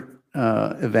particular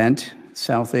event,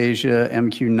 South Asia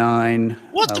MQ9,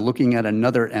 looking at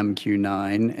another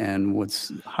MQ9, and what's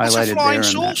highlighted there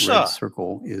in that red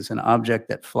circle is an object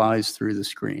that flies through the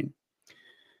screen.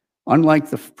 Unlike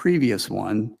the previous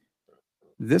one,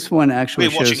 this one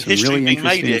actually shows some really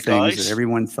interesting things that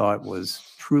everyone thought was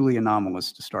truly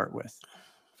anomalous to start with.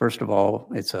 First of all,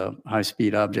 it's a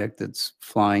high-speed object that's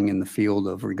flying in the field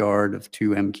of regard of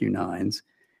 2 MQ9s.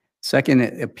 Second,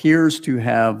 it appears to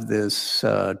have this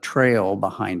trail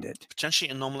behind it. Potentially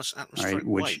anomalous atmospheric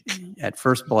which at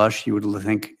first blush, you would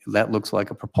think that looks like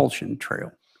a propulsion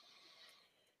trail.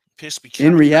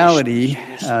 In reality,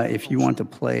 if you want to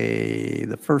play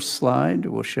the first slide,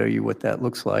 we'll show you what that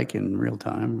looks like in real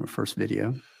time, or first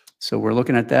video. So we're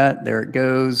looking at that. There it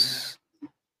goes.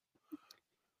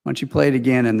 Why don't you play it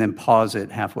again and then pause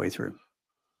it halfway through?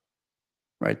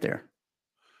 Right there.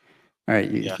 All right,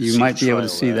 you might be able to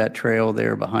see that trail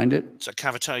there behind it. It's a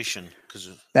cavitation.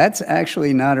 That's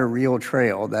actually not a real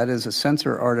trail. That is a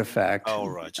sensor artifact. Oh,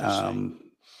 right.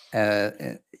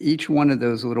 Each one of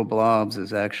those little blobs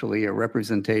is actually a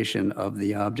representation of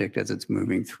the object as it's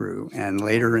moving through. And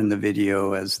later in the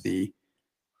video, as the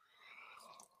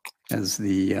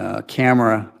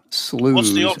camera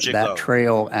slews, that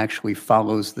trail actually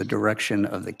follows the direction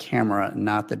of the camera,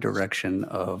 not the direction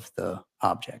of the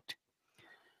object.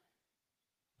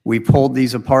 We pulled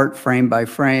these apart frame by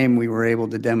frame. We were able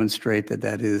to demonstrate that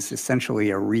that is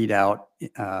essentially a readout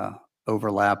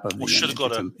overlap of the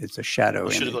image. It's a shadow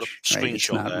image. Got a screenshot right?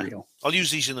 It's not there. real. I'll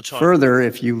use these in the time. Further,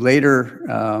 if you later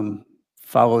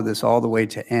follow this all the way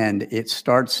to end, it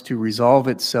starts to resolve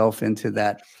itself into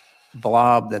that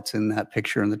blob that's in that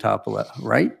picture in the top left,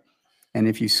 right? And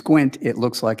if you squint, it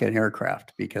looks like an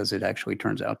aircraft because it actually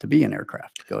turns out to be an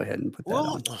aircraft. Go ahead and put that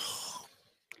on.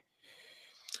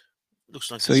 Looks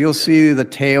like so you'll see the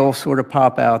tail sort of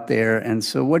pop out there. And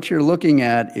so what you're looking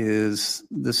at is,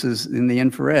 this is in the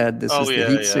infrared, this is the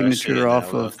heat signature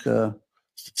off of the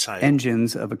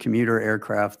engines of a commuter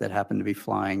aircraft that happened to be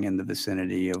flying in the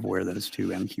vicinity of where those 2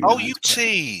 MQ-9s Oh, you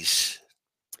tease.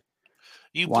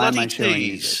 You bloody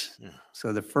tease.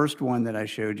 So the first one that I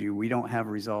showed you, we don't have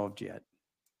resolved yet,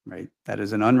 right? That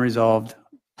is an unresolved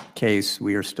case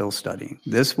we are still studying.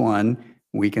 This one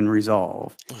we can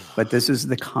resolve, but this is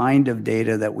the kind of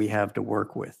data that we have to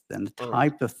work with and the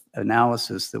type of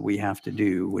analysis that we have to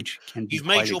do, which can be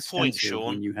quite extensive. You've made your point,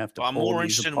 Sean. You have to I'm more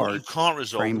interested in what you can't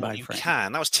resolve than what you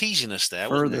can. That was teasing us there,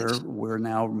 Further, wasn't it? We're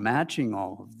now matching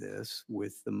all of this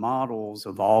with the models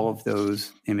of all of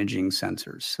those imaging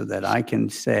sensors so that I can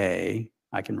say,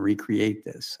 I can recreate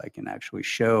this. I can actually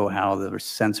show how the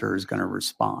sensor is going to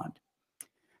respond.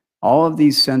 All of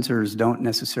these sensors don't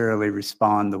necessarily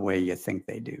respond the way you think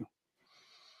they do,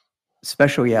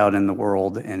 especially out in the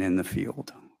world and in the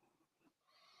field.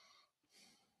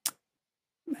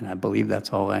 And I believe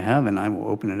that's all I have, and I will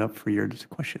open it up for your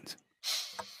questions.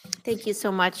 Thank you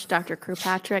so much, Dr.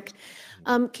 Kirkpatrick.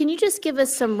 Can you just give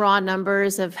us some raw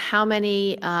numbers of how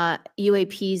many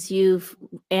UAPs you've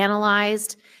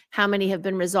analyzed? How many have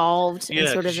been resolved and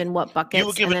sort of in what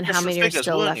buckets, and then how many are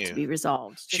still left to be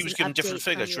resolved? She was given different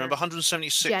figures. You remember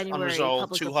 176 January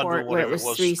unresolved, 200, where it was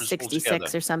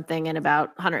 366 or something, and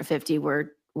about 150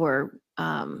 were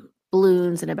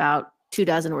balloons, and about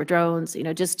 24 were drones. You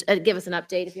know, just give us an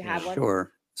update if you have one.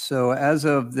 Sure. So as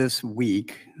of this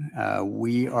week,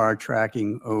 we are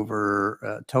tracking over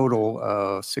a total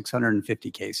of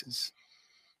 650 cases.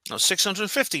 Oh,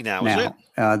 650 now, is it?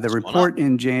 The report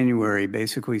in January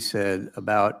basically said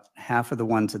about half of the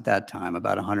ones at that time,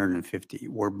 about 150,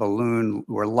 were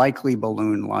likely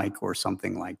balloon-like or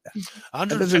something like that.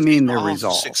 That doesn't mean they're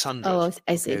resolved. 600. Oh,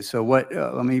 I see. Okay, so what?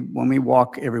 Let me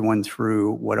walk everyone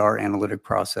through what our analytic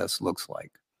process looks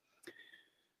like.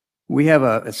 We have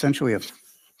essentially a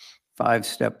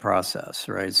 5-step process,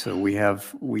 right? So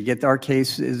we get our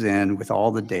cases in with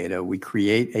all the data. We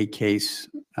create a case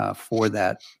for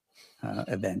that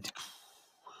event.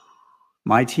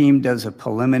 My team does a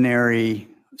preliminary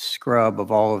scrub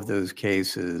of all of those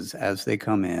cases as they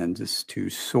come in, just to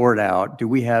sort out, do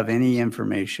we have any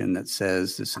information that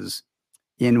says this is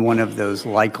in one of those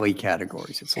likely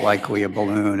categories? It's likely a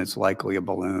balloon, it's likely a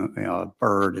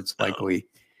bird, it's likely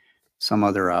some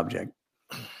other object.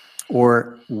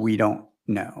 Or we don't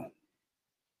know.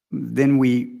 Then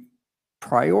we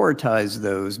prioritize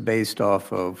those based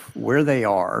off of where they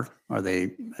are. Are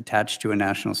they attached to a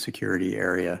national security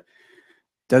area?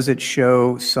 Does it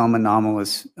show some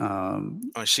anomalous?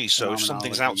 I see. So if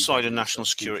something's outside a national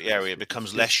security area, it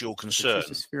becomes less your concern. It's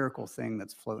just a spherical thing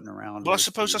that's floating around. Well, I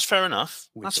suppose that's fair enough.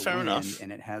 That's fair wind, enough.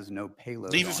 And it has no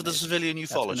payload. Leave it for the civilian ufologist.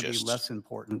 That's going to be less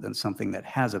important than something that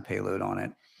has a payload on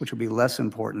it, which will be less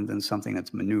important than something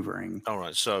that's maneuvering. All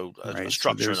right. So a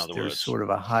structure, in other words. There's sort of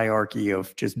a hierarchy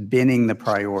of just binning the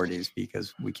priorities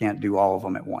because we can't do all of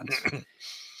them at once.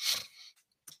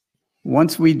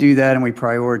 Once we do that and we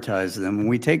prioritize them, when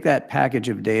we take that package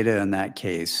of data in that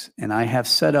case, and I have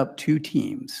set up 2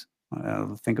 teams,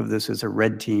 think of this as a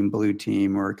red team, blue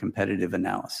team, or a competitive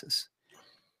analysis.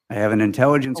 I have an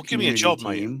intelligence give me a job,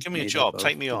 team. Mate. Give me a job.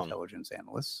 Take me on. Intelligence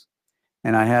analysts.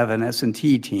 And I have an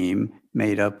S&T team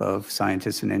made up of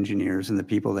scientists and engineers and the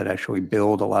people that actually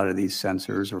build a lot of these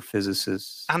sensors, or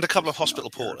physicists. And a couple of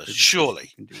hospital porters, surely.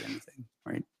 Can do anything,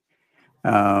 right?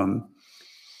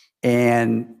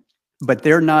 But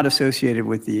they're not associated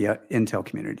with the intel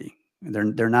community.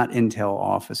 They're not intel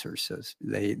officers. So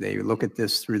they look at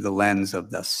this through the lens of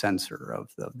the sensor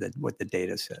of what the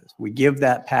data says. We give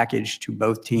that package to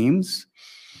both teams.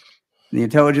 The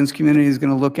intelligence community is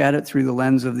going to look at it through the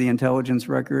lens of the intelligence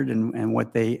record and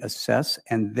what they assess,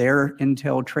 and their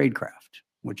intel tradecraft,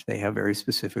 which they have very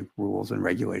specific rules and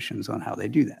regulations on how they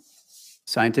do that.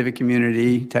 Scientific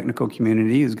community, technical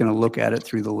community is going to look at it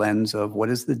through the lens of what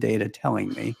is the data telling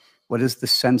me? What is the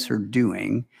sensor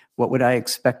doing? What would I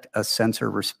expect a sensor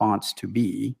response to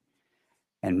be?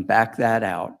 And back that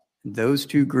out. Those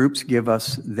 2 groups give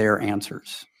us their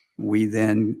answers. We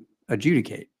then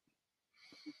adjudicate.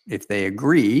 If they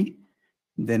agree,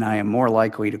 then I am more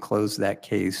likely to close that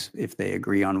case if they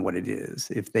agree on what it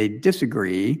is. If they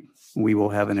disagree, we will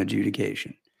have an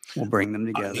adjudication. We'll bring them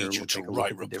together. I need you to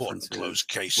write report and close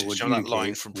cases. You know that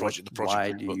line from the Project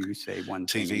Why do you say one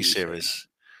TV series?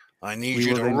 I need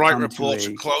you to write reports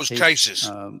and close cases.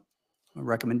 A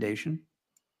recommendation.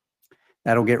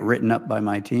 That'll get written up by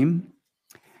my team.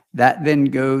 That then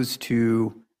goes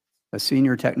to a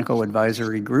senior technical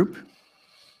advisory group,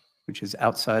 which is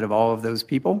outside of all of those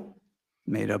people,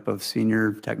 made up of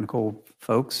senior technical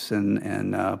folks and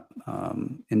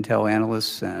intel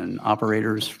analysts and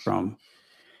operators from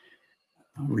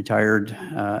retired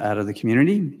out of the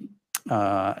community.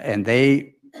 And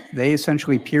they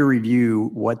essentially peer review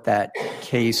what that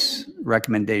case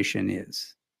recommendation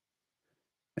is.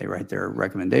 They write their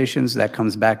recommendations. That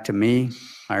comes back to me.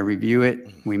 I review it.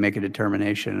 We make a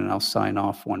determination, and I'll sign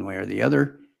off one way or the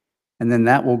other. And then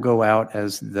that will go out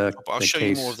as I'll show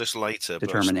you more of this later.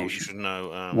 Determination. You should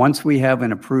know. Once we have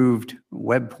an approved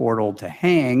web portal to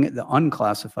hang the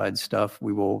unclassified stuff,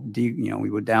 we will we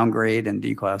would downgrade and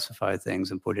declassify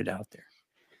things and put it out there.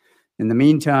 In the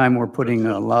meantime, we're putting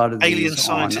a lot of these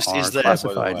on our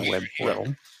classified web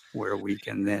portal, where we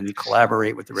can then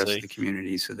collaborate with the rest of the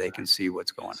community so they can see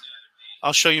what's going on.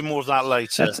 I'll show you more of that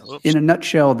later. In a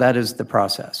nutshell, that is the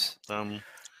process.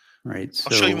 Right. So,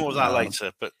 I'll show you more of that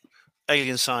later, but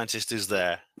alien scientist is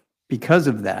there. Because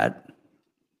of that,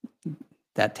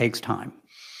 that takes time.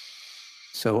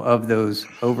 So of those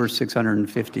over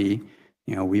 650,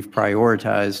 we've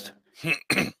prioritized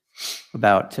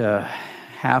about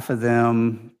half of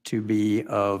them to be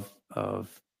of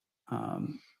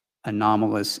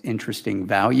anomalous, interesting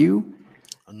value.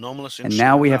 And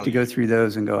now we have to go through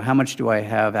those and go, how much do I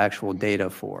have actual data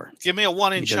for? Give me a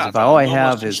 1-inch chat. If all I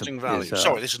have is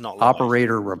sorry, this is not live.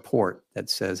 Operator report that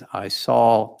says I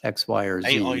saw X, Y, or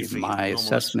Z. My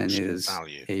assessment is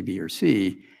A, B, or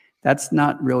C. That's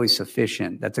not really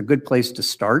sufficient. That's a good place to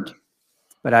start,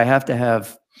 but I have to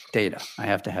have data. I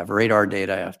have to have radar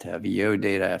data. I have to have EO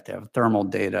data. I have to have thermal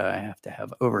data. I have to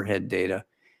have overhead data.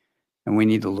 And we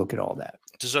need to look at all that.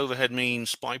 Does overhead mean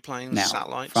spy planes,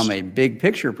 satellites? From a big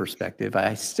picture perspective,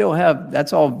 I still have,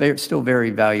 that's all still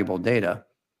very valuable data.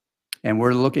 And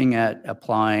we're looking at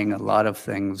applying a lot of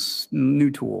things, new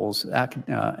tools,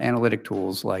 analytic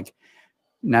tools like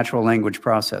natural language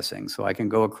processing. So I can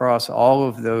go across all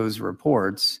of those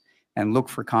reports and look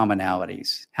for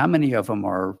commonalities. How many of them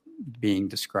are being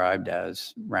described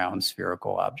as round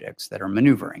spherical objects that are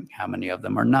maneuvering? How many of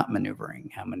them are not maneuvering?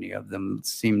 How many of them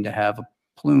seem to have a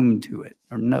plume to it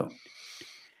or no?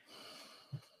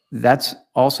 That's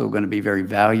also going to be very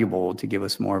valuable to give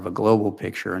us more of a global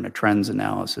picture and a trends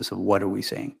analysis of what are we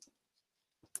seeing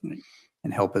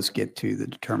and help us get to the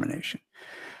determination.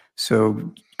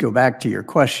 So go back to your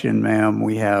question, ma'am.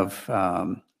 We have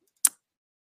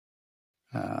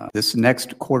this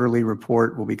next quarterly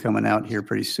report will be coming out here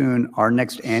pretty soon. Our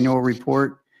next annual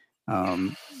report,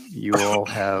 you all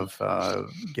have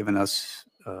given us,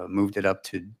 moved it up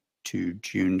to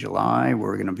June, July.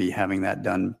 We're going to be having that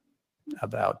done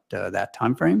about that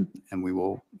time frame, and we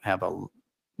will have a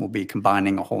we'll be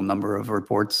combining a whole number of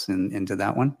reports into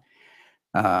that one.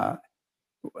 I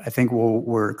think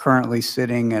we're currently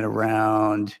sitting at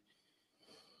around,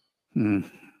 if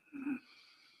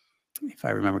I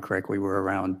remember correctly, we're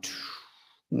around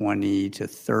 20 to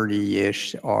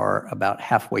 30-ish are about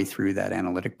halfway through that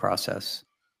analytic process.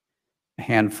 A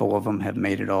handful of them have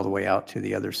made it all the way out to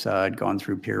the other side, gone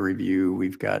through peer review.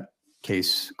 We've got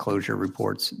case closure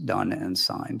reports done and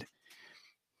signed.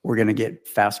 We're going to get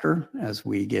faster as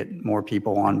we get more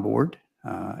people on board,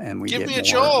 and we Give get me more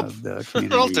job. of the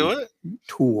I'll do community it.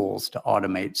 tools to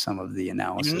automate some of the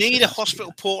analysis. You need a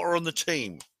hospital porter on the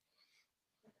team.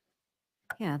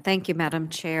 Yeah, thank you, Madam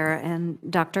Chair. And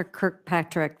Dr.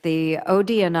 Kirkpatrick, the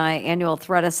ODNI annual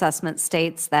threat assessment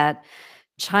states that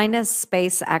China's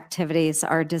space activities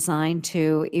are designed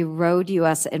to erode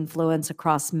U.S. influence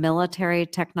across military,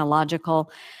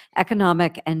 technological,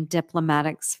 economic, and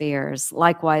diplomatic spheres.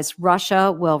 Likewise,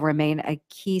 Russia will remain a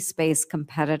key space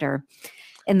competitor.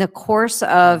 In the course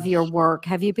of your work,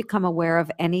 have you become aware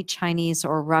of any Chinese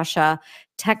or Russia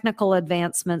technical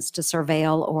advancements to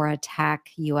surveil or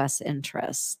attack U.S.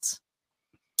 interests?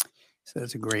 So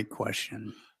that's a great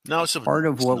question. No, part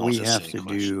of what we have to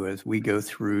do as we go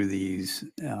through these,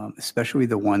 especially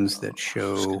the ones that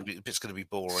show it's going to be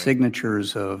boring.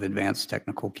 Signatures of advanced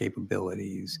technical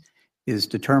capabilities, is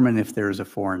determine if there is a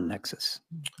foreign nexus.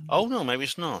 Oh no, maybe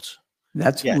it's not.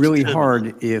 That's really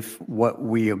hard if what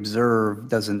we observe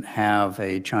doesn't have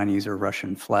a Chinese or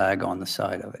Russian flag on the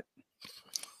side of it.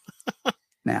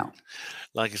 Now,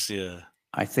 like it's the.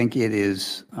 I think it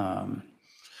is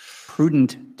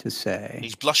prudent to say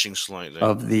he's blushing slightly.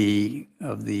 Of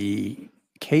the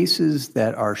cases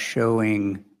that are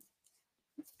showing,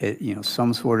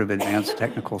 some sort of advanced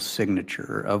technical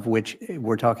signature, of which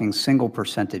we're talking single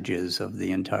percentages of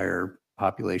the entire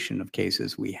population of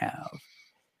cases we have.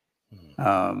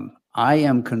 I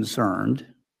am concerned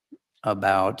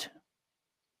about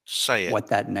what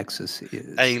that nexus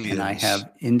is. Aliens. And I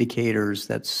have indicators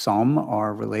that some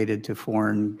are related to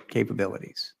foreign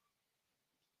capabilities.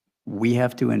 We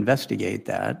have to investigate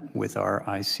that with our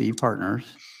IC partners.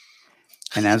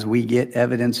 And as we get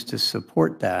evidence to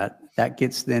support that, that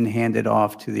gets then handed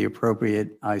off to the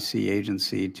appropriate IC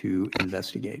agency to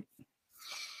investigate.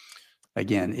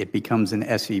 Again, it becomes an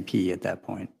SEP at that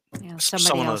point. Yeah,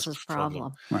 somebody else's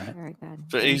problem. Right. Very good.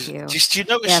 But Thank you. Do you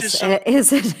notice yes,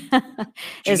 is it?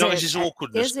 Do you notice his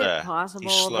awkwardness there? Is it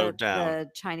possible that the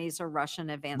Chinese or Russian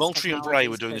advanced Moultrie and Bray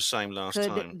were doing the same last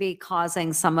time. Could be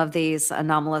causing some of these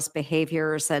anomalous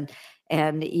behaviors,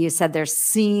 and you said there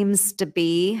seems to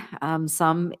be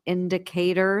some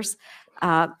indicators.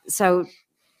 So,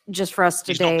 just for us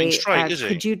today,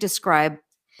 could you describe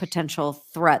potential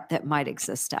threat that might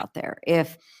exist out there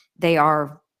if they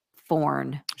are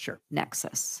foreign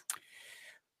nexus?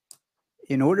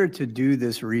 In order to do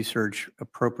this research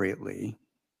appropriately,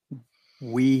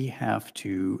 we have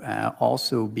to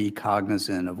also be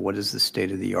cognizant of what is the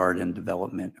state of the art in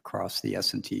development across the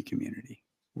S&T community.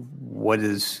 What are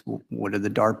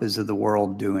the DARPAs of the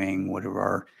world doing?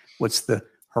 What's the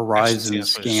horizon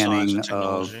scanning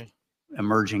of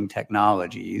emerging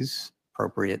technologies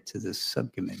appropriate to this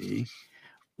subcommittee?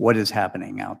 What is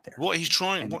happening out there? What he's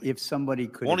trying, and if somebody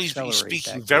could, what he's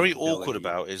speaking very awkward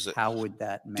about is that how would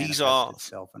that manifest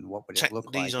itself, and what would it look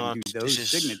like? And do those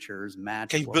signatures match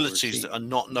capabilities that are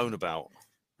not known about?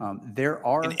 There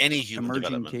are in any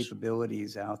emerging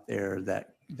capabilities out there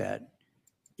that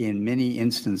in many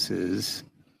instances,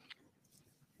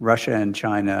 Russia and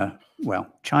China, well,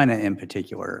 China in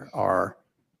particular, are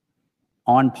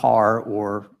on par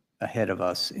or ahead of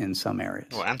us in some areas.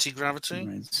 Well, anti-gravity?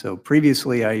 Right. So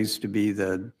previously I used to be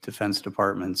the Defense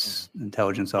Department's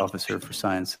intelligence officer for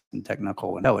science and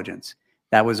technical intelligence.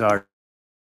 That was our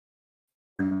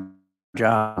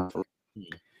job.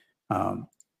 And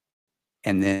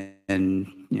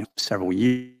then, several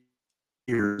years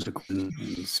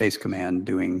in Space Command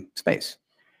doing space.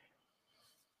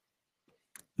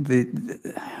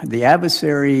 The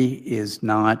adversary is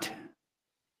not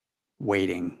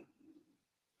waiting.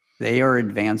 They are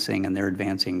advancing, and they're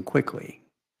advancing quickly.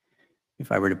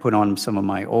 If I were to put on some of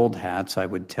my old hats, I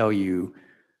would tell you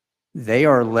they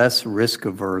are less risk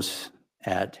averse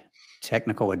at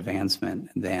technical advancement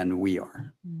than we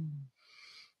are.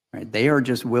 Right? They are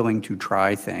just willing to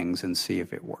try things and see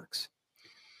if it works.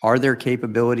 Are there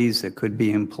capabilities that could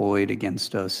be employed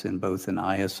against us in both an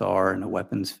ISR and a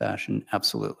weapons fashion?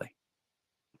 Absolutely.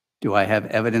 Do I have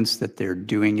evidence that they're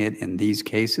doing it in these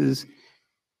cases?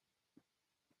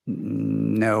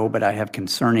 No, but I have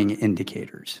concerning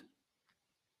indicators.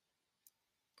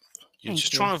 You're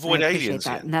just trying to avoid aliens.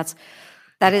 And that's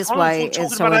That is why we're it's talking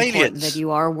so about important aliens. that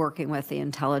you are working with the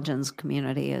intelligence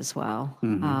community as well,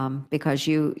 Mhm. because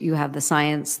you have the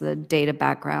science, the data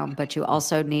background, but you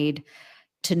also need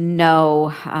to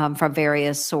know from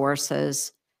various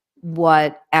sources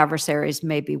what adversaries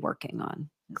may be working on.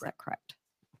 Is that correct?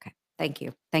 Okay. Thank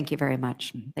you. Thank you very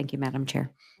much. Thank you, Madam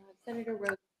Chair. Senator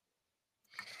Rhodes.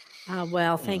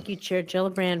 Well, thank you, Chair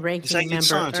Gillibrand, Ranking Alien Member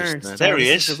scientist. Ernst. There he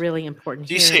This is is. a really important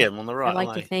Do you see hearing. him on the right? I'd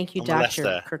like to thank you, on the left Dr.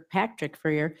 there. Kirkpatrick, for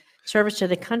your service to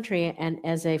the country. And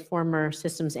as a former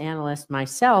systems analyst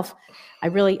myself, I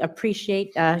really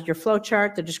appreciate your flow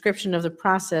chart, the description of the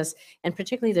process, and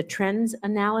particularly the trends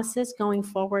analysis going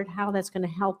forward, how that's going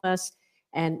to help us.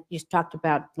 And you talked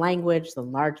about language, the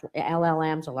large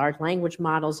LLMs, the large language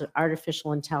models,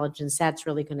 artificial intelligence. That's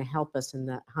really going to help us in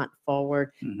the hunt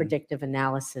forward. Predictive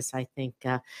analysis, I think,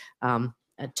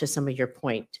 to some of your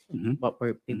point, what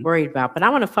we're worried about. But I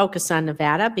want to focus on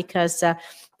Nevada because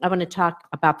I want to talk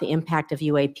about the impact of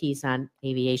UAPs on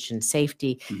aviation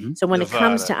safety. So when it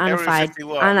comes to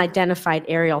unidentified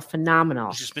aerial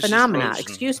phenomena,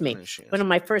 one of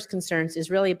my first concerns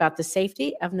is really about the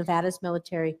safety of Nevada's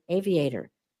military aviator.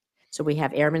 So we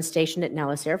have airmen stationed at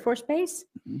Nellis Air Force Base,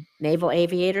 naval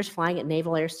aviators flying at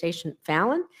Naval Air Station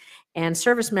Fallon, and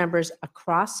service members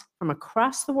from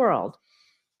across the world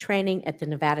training at the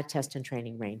Nevada Test and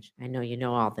Training Range. I know you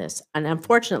know all this. And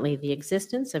unfortunately, the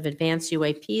existence of advanced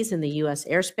UAPs in the U.S.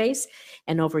 airspace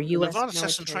and over U.S. Nevada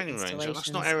Test and military Training Range. That's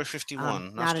not installations, Area 51.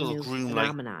 That's not a still new Groom Lake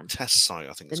phenomenon. Test Site,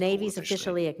 I think The it's Navy's called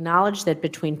officially acknowledged that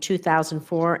between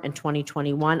 2004 and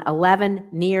 2021, 11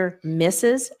 near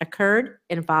misses occurred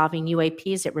involving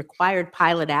UAPs that required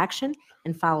pilot action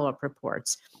and follow-up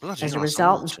reports. As a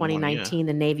result, in 2019,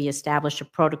 the Navy established a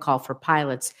protocol for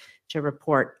pilots to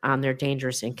report on their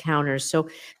dangerous encounters. So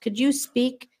could you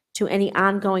speak to any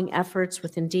ongoing efforts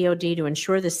within DoD to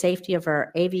ensure the safety of our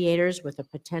aviators with a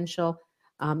potential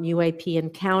UAP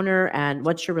encounter? And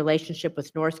what's your relationship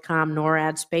with Northcom,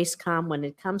 NORAD, Spacecom when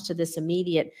it comes to this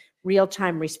immediate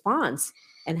real-time response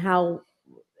and how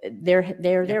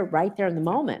they're right there in the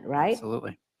moment, right?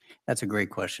 Absolutely. That's a great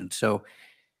question. So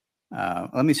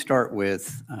let me start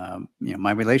with,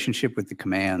 my relationship with the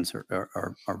commands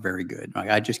are very good.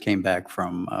 I just came back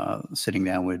from sitting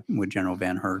down with General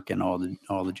Van Herk and all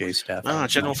the J staff.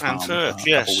 General Van Herk,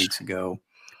 a couple weeks ago,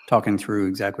 talking through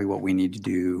exactly what we need to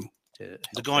do.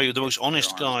 The most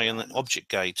honest guy in the object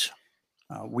gate.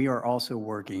 We are also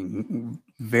working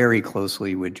very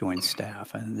closely with Joint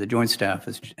Staff, and the Joint Staff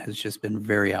has just been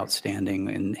very outstanding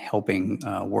in helping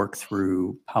work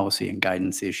through policy and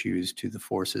guidance issues to the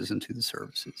forces and to the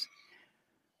services.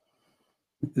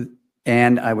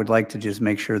 And I would like to just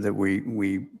make sure that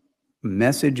we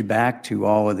message back to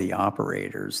all of the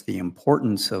operators the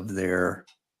importance of their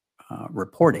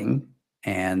reporting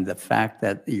and the fact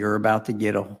that you're about to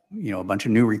get a bunch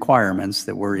of new requirements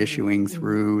that we're issuing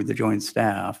through the Joint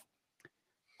Staff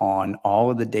on all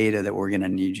of the data that we're going to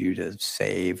need you to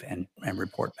save and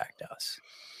report back to us.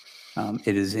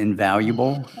 It is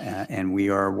invaluable, and we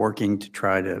are working to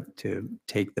try to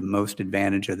take the most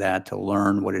advantage of that to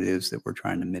learn what it is that we're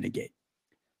trying to mitigate.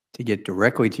 To get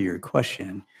directly to your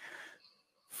question,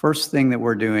 first thing that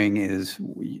we're doing is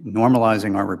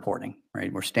normalizing our reporting,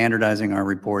 right? We're standardizing our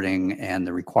reporting and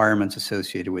the requirements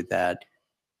associated with that.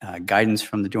 Guidance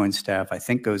from the Joint Staff, I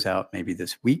think, goes out maybe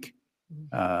this week,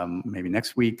 maybe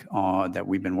next week, that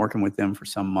we've been working with them for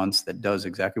some months that does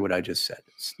exactly what I just said.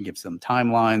 It gives them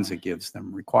timelines, it gives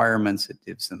them requirements, it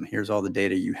gives them, here's all the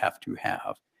data you have to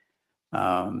have,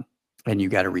 and you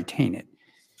got to retain it.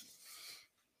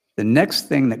 The next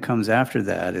thing that comes after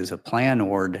that is a plan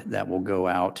ord that will go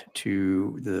out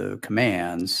to the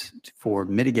commands for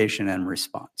mitigation and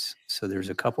response. So there's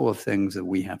a couple of things that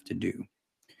we have to do.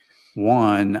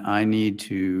 One, I need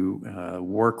to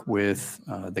work with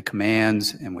the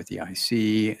commands and with the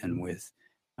IC and with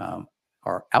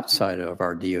our outside of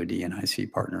our DoD and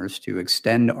IC partners to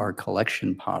extend our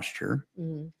collection posture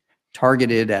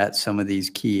targeted at some of these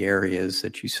key areas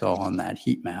that you saw on that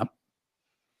heat map.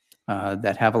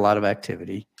 That have a lot of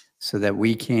activity so that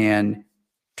we can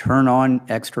turn on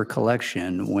extra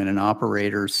collection when an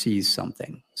operator sees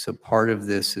something. So part of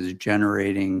this is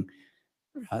generating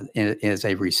as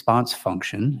a response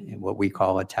function, what we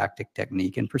call a tactic,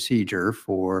 technique, and procedure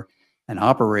for an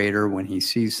operator. When he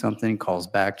sees something, calls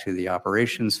back to the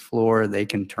operations floor, they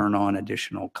can turn on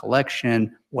additional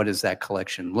collection. What does that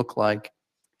collection look like?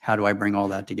 How do I bring all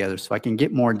that together so I can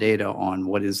get more data on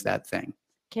what is that thing?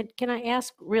 Can I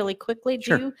ask really quickly,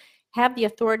 Sure. do have the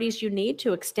authorities you need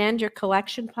to extend your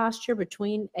collection posture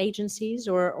between agencies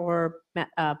or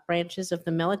branches of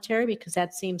the military? Because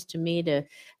that seems to me to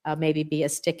maybe be a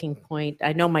sticking point.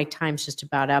 I know my time's just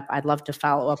about up. I'd love to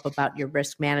follow up about your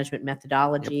risk management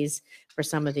methodologies for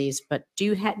some of these, but do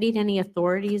you need any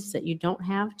authorities that you don't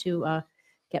have to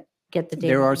get the data?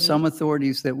 There are some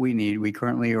authorities that we need. We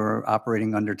currently are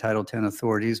operating under Title 10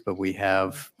 authorities, but we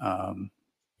have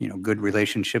good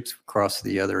relationships across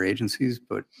the other agencies,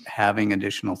 but having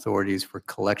additional authorities for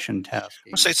collection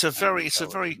tasking. So it's a very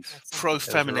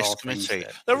pro-feminist committee.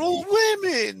 They're all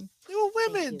women. They're all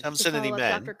women. I haven't seen any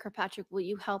men. Dr. Kirkpatrick, will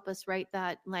you help us write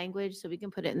that language so we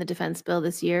can put it in the defense bill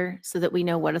this year so that we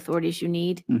know what authorities you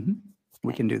need? Mm-hmm.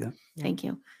 We can do that. Thank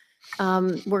you.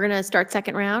 We're going to start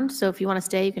second round. So if you want to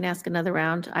stay, you can ask another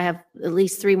round. I have at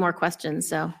least 3 more questions.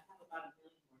 So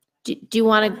do you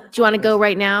want to go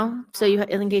right now? So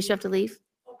in case you have to leave?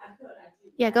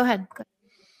 Yeah, go ahead.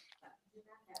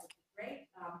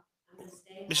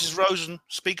 Mrs. Rosen,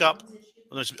 speak up.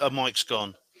 A mic's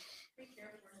gone.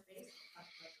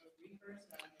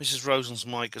 Mrs. Rosen's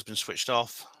mic has been switched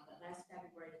off.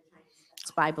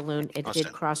 Spy balloon. It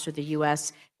did cross through the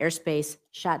U.S. airspace,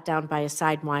 shot down by a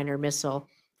Sidewinder missile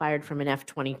fired from an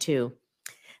F-22.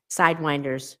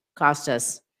 Sidewinders cost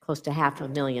us close to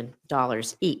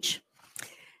 $500,000 each.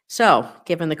 So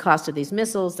given the cost of these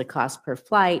missiles, the cost per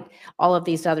flight, all of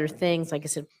these other things, like I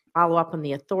said, follow up on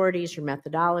the authorities, your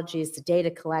methodologies, the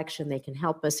data collection, they can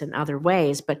help us in other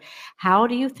ways. But how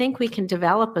do you think we can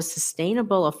develop a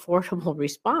sustainable, affordable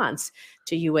response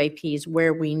to UAPs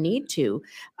where we need to,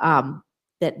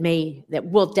 that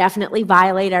will definitely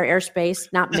violate our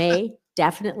airspace, not may,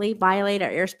 definitely violate our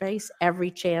airspace every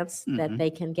chance that they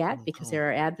can get, because there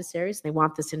are adversaries, they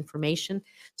want this information.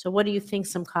 So what do you think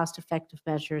some cost-effective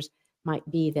measures might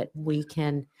be that we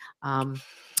can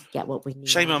get what we need?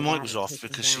 Shame my mic was off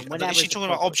because is she talking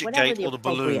about object gate or the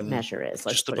balloon? Measure is,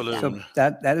 just the balloon. So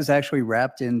that is actually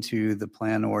wrapped into the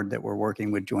plan org that we're working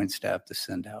with Joint Staff to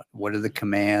send out. What do the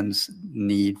commands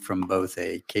need from both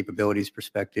a capabilities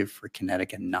perspective for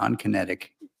kinetic and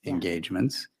non-kinetic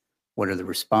engagements? What are the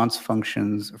response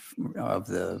functions of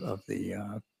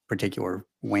the particular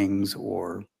wings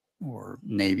or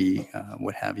Navy,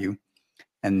 what have you?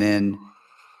 And then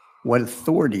what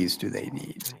authorities do they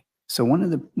need? So one of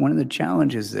the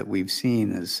challenges that we've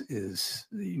seen is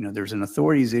there's an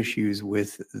authorities issues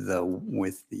with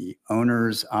the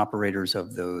owners, operators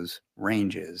of those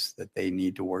ranges that they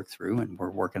need to work through, and we're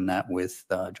working that with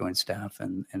Joint Staff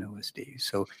and OSD.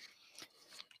 So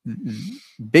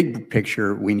big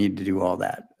picture, we need to do all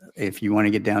that. If you want to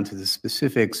get down to the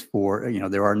specifics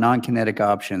there are non-kinetic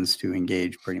options to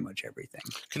engage pretty much everything.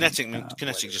 Kinetic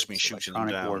just means shooting them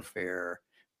down. Warfare,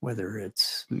 whether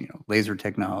it's laser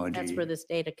technology. That's where this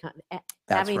data,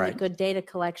 having the good data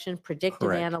collection, predictive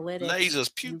analytics.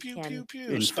 Lasers, pew, pew, pew,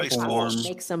 pew. Space Force.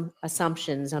 Make some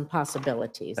assumptions on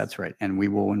possibilities. That's right. And we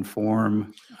will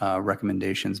inform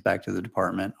recommendations back to the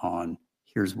department on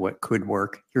here's what could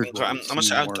work. Here's what I must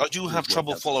say, I do have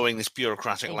trouble following this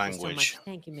bureaucratic language.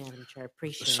 Thank you, Madam Chair.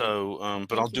 Appreciate it. So,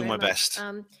 but I'll do my best.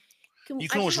 You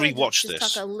can always rewatch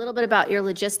this. Talk a little bit about your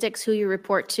logistics, who you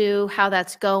report to, how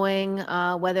that's going,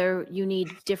 whether you need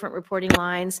different reporting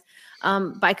lines.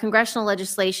 By congressional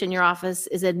legislation, your office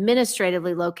is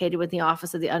administratively located with the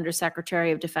Office of the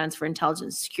Undersecretary of Defense for Intelligence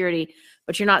and Security,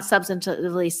 but you're not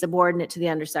substantively subordinate to the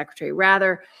Undersecretary.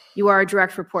 Rather, you are a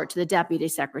direct report to the Deputy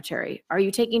Secretary. Are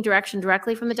you taking direction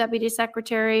directly from the Deputy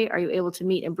Secretary? Are you able to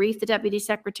meet and brief the Deputy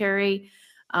Secretary?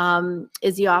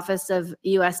 Is the Office of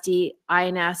USD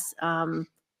INS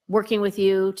working with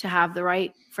you to have the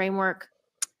right framework?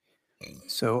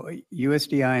 So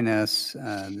USD INS,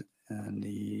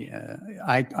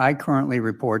 I currently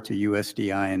report to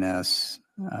USD INS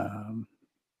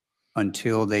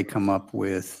until they come up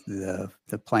with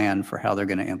the plan for how they're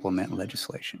going to implement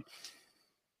legislation.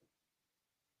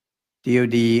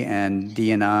 DOD and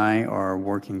DNI are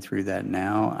working through that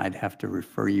now. I'd have to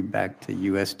refer you back to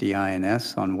USD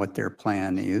INS on what their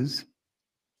plan is.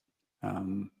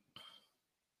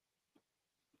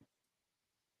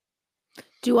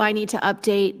 Do I need to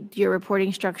update your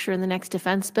reporting structure in the next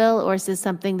defense bill, or is this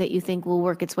something that you think will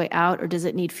work its way out, or does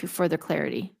it need further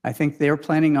clarity? I think they're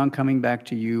planning on coming back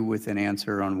to you with an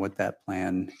answer on what that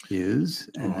plan is.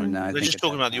 And they're just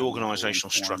talking about the organizational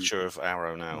structure of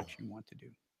Arrow now. What you want to do.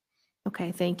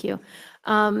 Okay, thank you.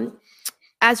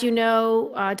 As you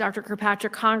know, Dr.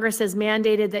 Kirkpatrick, Congress has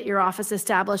mandated that your office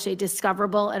establish a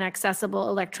discoverable and accessible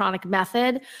electronic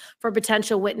method for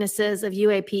potential witnesses of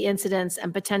UAP incidents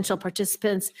and potential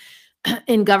participants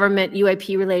in government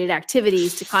UAP-related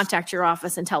activities to contact your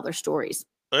office and tell their stories.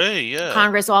 Hey, yeah.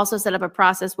 Congress also set up a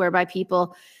process whereby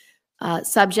people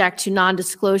subject to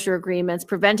non-disclosure agreements,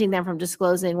 preventing them from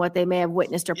disclosing what they may have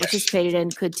witnessed or participated in,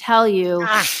 could tell you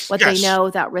what they know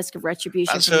without risk of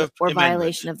retribution or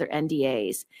violation of their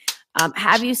NDAs.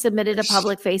 Have you submitted a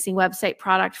public-facing website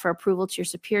product for approval to your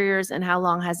superiors, and how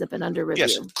long has it been under review?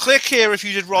 Yes, click here if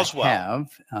you did Roswell.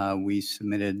 I have. We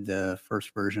submitted the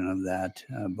first version of that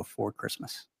before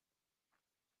Christmas.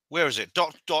 Where is it?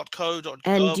 .co.gov?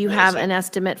 And do you have an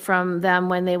estimate from them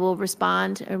when they will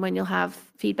respond and when you'll have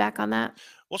feedback on that?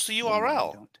 What's the No, I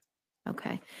URL? don't.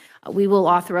 Okay. We will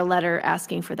author a letter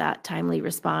asking for that timely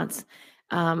response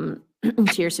to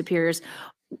your superiors.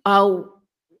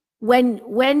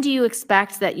 When do you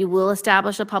expect that you will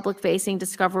establish a public-facing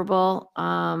discoverable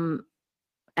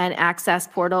and access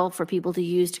portal for people to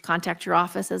use to contact your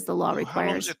office as the law requires? How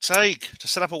long does it take to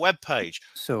set up a web page?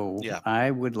 So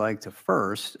I would like to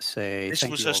first say This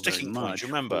thank was you a all very sticking point, much you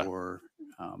remember? for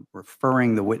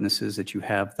referring the witnesses that you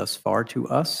have thus far to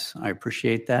us. I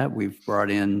appreciate that. We've brought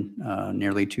in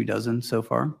nearly 24 so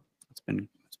far. It's been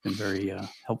very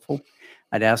helpful.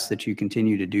 I'd ask that you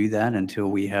continue to do that until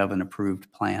we have an approved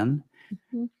plan.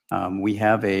 We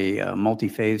have a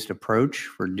multi-phased approach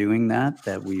for doing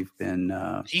that we've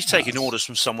been He's taking orders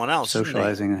from someone else,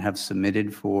 socializing and have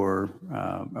submitted for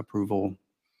approval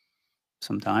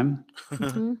sometime.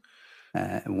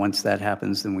 Once that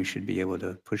happens, then we should be able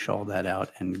to push all that out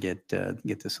and get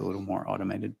this a little more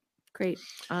automated. Great.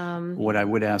 What I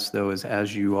would ask, though, is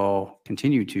as you all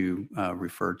continue to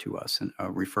refer to us and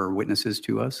refer witnesses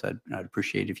to us, I'd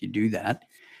appreciate if you do that.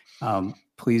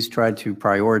 Please try to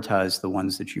prioritize the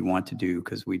ones that you want to do,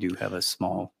 because we do have a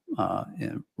small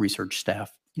research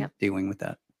staff dealing with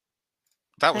that.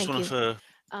 That was one of her.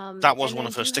 That was one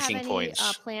of her sticking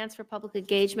points. Plans for public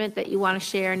engagement that you want to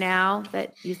share now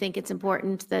that you think it's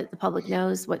important that the public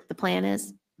knows what the plan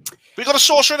is? We got a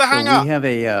saucer in the hangar. So we have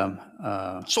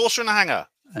a saucer in the hangar.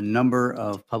 A number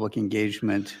of public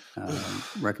engagement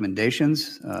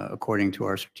recommendations according to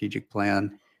our strategic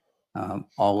plan.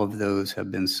 All of those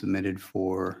have been submitted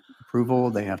for approval.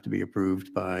 They have to be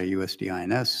approved by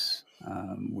USDINS.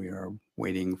 We are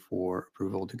waiting for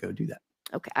approval to go do that.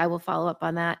 Okay, I will follow up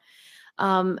on that.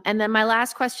 And then my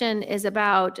last question is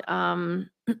about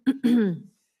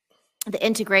the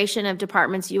integration of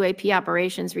departments' UAP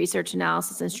operations, research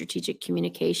analysis, and strategic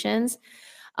communications.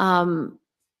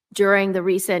 During the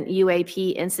recent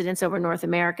UAP incidents over North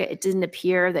America, it didn't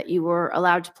appear that you were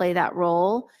allowed to play that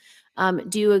role.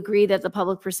 Do you agree that the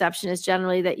public perception is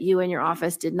generally that you and your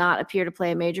office did not appear to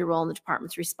play a major role in the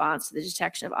department's response to the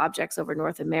detection of objects over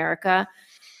North America?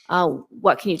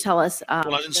 What can you tell us?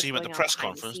 Well, I didn't see him at the press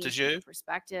conference, did you?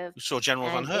 Perspective. You saw General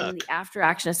Van Herk. In the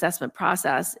after-action assessment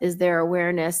process, is there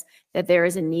awareness that there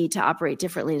is a need to operate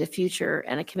differently in the future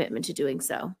and a commitment to doing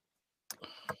so?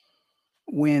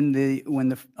 When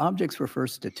the objects were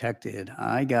first detected,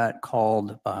 I got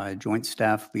called by Joint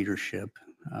Staff Leadership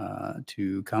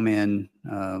to come in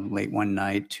late one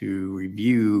night to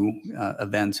review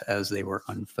events as they were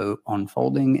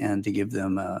unfolding and to give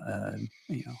them an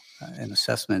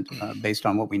assessment based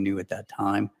on what we knew at that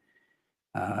time.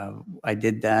 I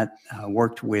did that,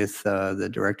 worked with the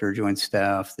Director of Joint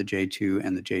Staff, the J2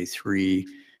 and the J3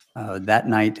 that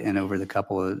night and over the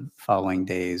couple of following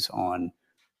days on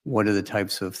what are the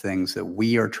types of things that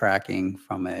we are tracking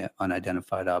from an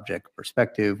unidentified object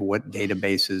perspective? What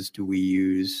databases do we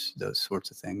use? Those sorts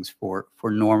of things for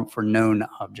known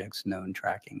objects, known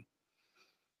tracking.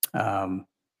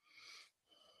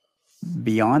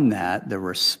 Beyond that, the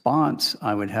response,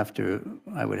 I would have to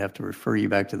refer you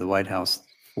back to the White House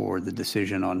for the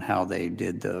decision on how they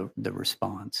did the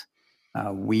response.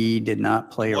 We did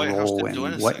not play a role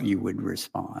in what you would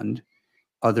respond,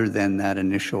 other than that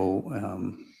initial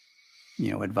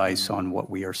advice on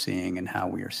what we are seeing and how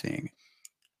we are seeing it.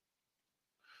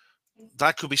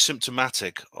 That could be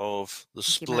symptomatic of the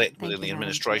split within the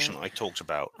administration I talked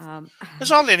about. There's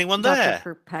hardly anyone there. Dr.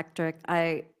 Kirkpatrick,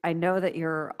 I know that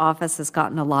your office has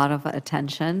gotten a lot of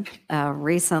attention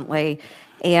recently.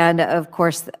 And of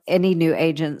course, any new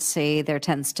agency, there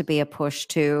tends to be a push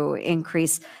to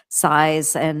increase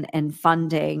size and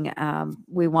funding.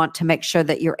 We want to make sure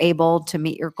that you're able to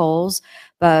meet your goals.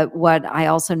 But what I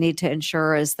also need to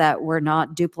ensure is that we're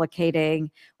not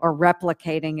duplicating or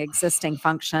replicating existing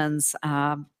functions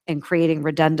and creating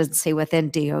redundancy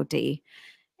within DoD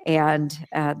and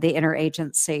the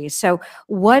interagency. So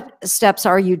what steps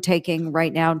are you taking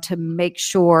right now to make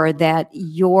sure that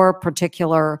your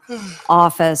particular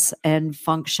office and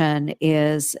function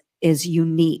is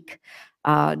unique?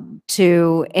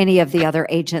 to any of the other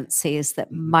agencies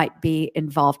that might be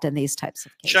involved in these types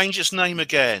of cases? Change its name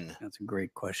again. That's a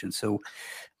great question. So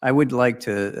I would like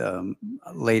to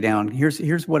lay down,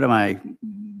 here's what my,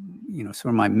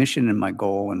 sort of my mission and my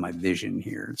goal and my vision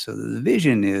here. So the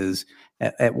vision is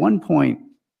at some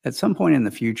point in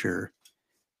the future,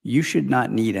 you should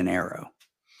not need an arrow.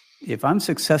 If I'm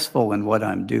successful in what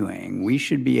I'm doing, we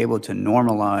should be able to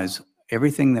normalize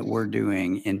everything that we're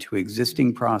doing into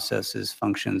existing processes,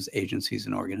 functions, agencies,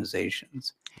 and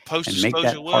organizations, and make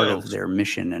that part of their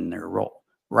mission and their role.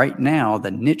 Right now,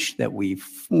 the niche that we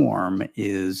form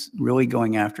is really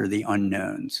going after the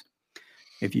unknowns.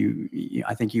 I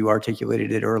think you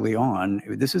articulated it early on,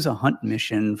 this is a hunt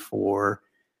mission for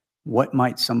what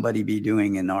might somebody be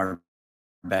doing in our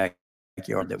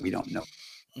backyard that we don't know.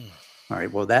 All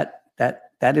right, well, that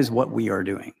is what we are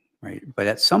doing. Right. But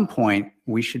at some point,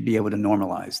 we should be able to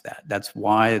normalize that. That's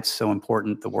why it's so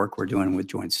important, the work we're doing with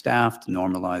Joint Staff, to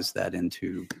normalize that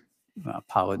into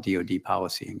DoD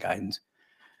policy and guidance.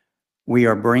 We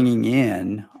are bringing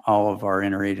in all of our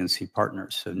interagency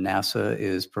partners. So NASA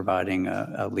is providing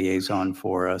a liaison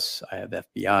for us. I have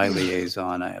FBI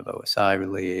liaison. I have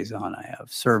OSI liaison. I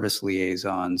have service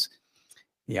liaisons.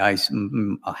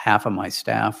 Half of my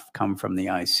staff come from the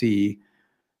IC.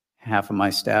 Half of my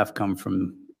staff come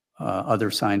from other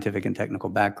scientific and technical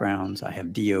backgrounds. I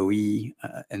have DOE.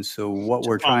 And so what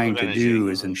we're trying to do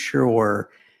is ensure,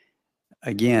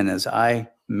 again, as I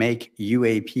make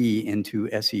UAP into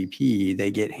SEP,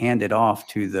 they get handed off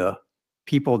to the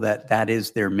people that is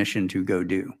their mission to go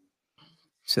do,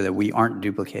 so that we aren't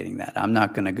duplicating that. I'm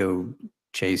not going to go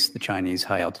chase the Chinese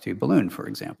high altitude balloon, for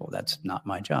example. That's not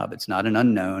my job. It's not an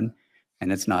unknown,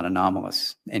 and it's not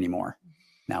anomalous anymore.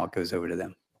 Now it goes over to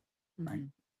them. Right.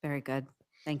 Very good.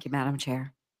 Thank you, Madam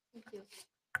Chair. Thank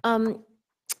you.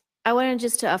 I wanted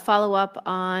just to follow up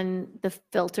on the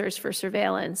filters for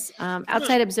surveillance.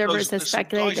 Outside observers have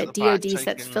speculated that DoD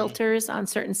sets filters on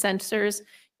certain sensors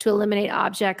to eliminate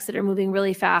objects that are moving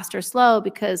really fast or slow,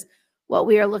 because what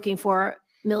we are looking for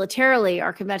militarily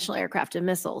are conventional aircraft and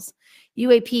missiles.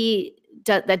 UAP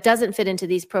that doesn't fit into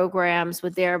these programs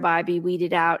would thereby be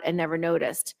weeded out and never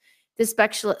noticed. This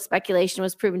speculation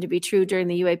was proven to be true during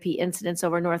the UAP incidents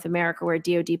over North America, where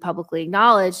DoD publicly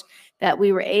acknowledged that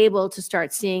we were able to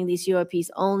start seeing these UAPs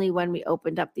only when we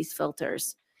opened up these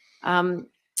filters.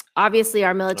 Obviously,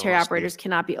 our military operators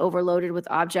cannot be overloaded with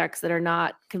objects that are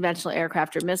not conventional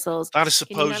aircraft or missiles. That is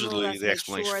supposedly the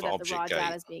explanation for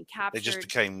Objectgate. They just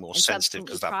became more sensitive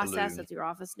because that balloon. That your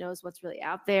office knows what's really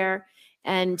out there.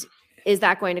 And is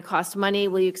that going to cost money?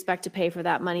 Will you expect to pay for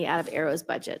that money out of Aero's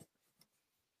budget?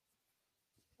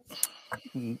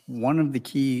 One of the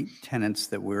key tenets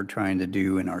that we're trying to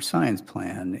do in our science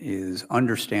plan is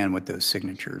understand what those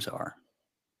signatures are.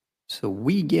 So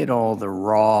we get all the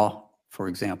raw, for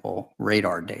example,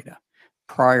 radar data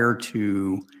prior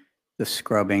to the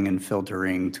scrubbing and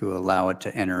filtering to allow it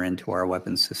to enter into our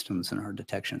weapon systems and our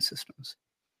detection systems.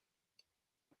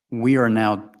 We are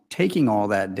now taking all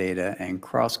that data and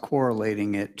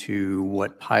cross-correlating it to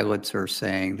what pilots are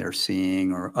saying they're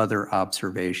seeing or other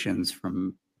observations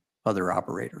from other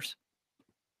operators.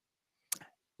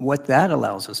 What that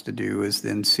allows us to do is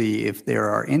then see if there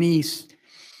are any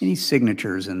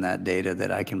signatures in that data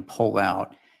that I can pull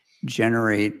out,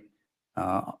 generate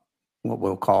what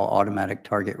we'll call automatic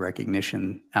target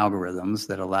recognition algorithms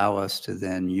that allow us to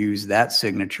then use that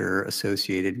signature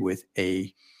associated with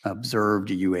a observed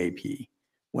UAP,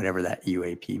 whatever that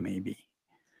UAP may be.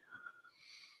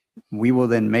 We will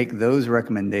then make those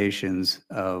recommendations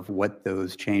of what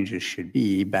those changes should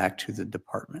be back to the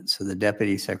department. So the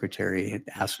deputy secretary had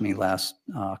asked me last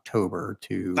October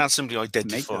to that's simply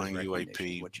identifying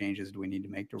UAP. What changes do we need to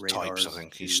make to radars? Types, I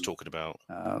think he's talking about.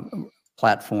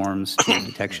 Platforms, to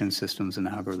detection systems and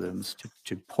algorithms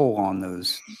to pull on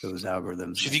those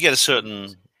algorithms. So if you get a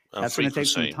certain that's going to take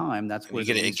some time. That's where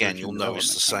you get it again. You'll know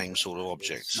it's the same sort of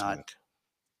object.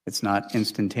 It's not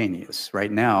instantaneous.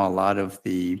 Right now, a lot of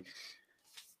the,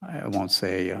 I won't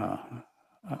say, a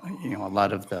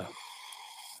lot of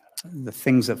the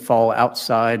things that fall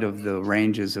outside of the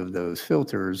ranges of those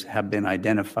filters have been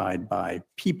identified by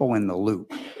people in the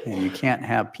loop, and you can't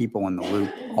have people in the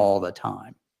loop all the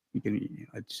time.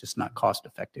 It's just not cost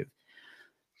effective.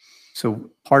 So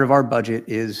part of our budget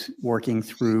is working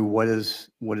through what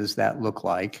does that look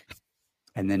like,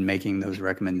 and then making those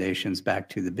recommendations back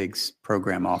to the big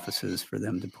program offices for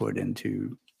them to put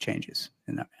into changes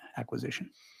in that acquisition.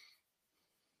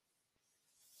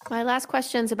 My last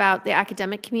question is about the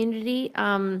academic community.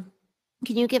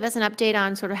 Can you give us an update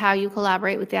on sort of how you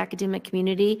collaborate with the academic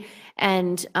community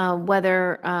and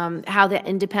whether how the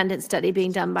independent study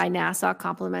being done by NASA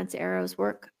complements AARO's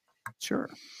work? Sure.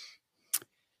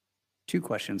 Two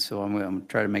questions, so I'm going to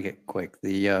try to make it quick.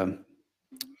 The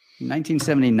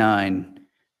 1979,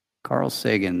 Carl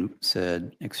Sagan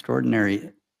said,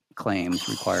 "Extraordinary claims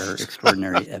require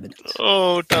extraordinary evidence."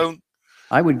 Oh, don't.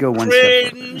 I would go one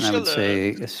step further, and I would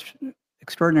say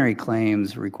extraordinary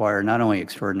claims require not only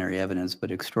extraordinary evidence,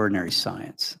 but extraordinary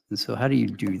science. And so how do you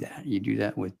do that? You do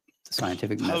that with the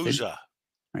scientific method,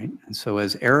 right? And so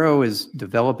as AARO is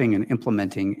developing and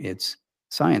implementing its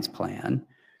science plan,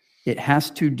 it has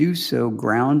to do so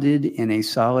grounded in a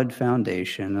solid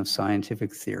foundation of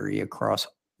scientific theory across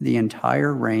the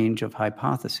entire range of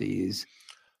hypotheses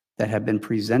that have been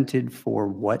presented for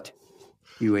what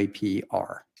UAP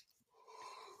are.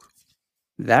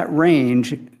 That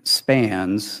range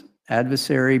spans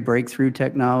adversary breakthrough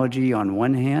technology on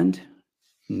one hand,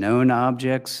 known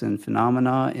objects and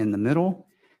phenomena in the middle,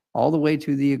 all the way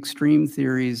to the extreme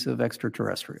theories of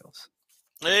extraterrestrials.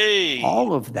 Hey.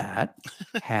 All of that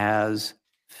has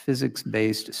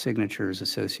physics-based signatures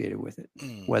associated with it,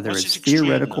 whether it's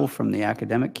theoretical from the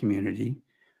academic community,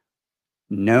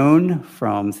 known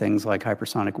from things like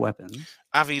hypersonic weapons.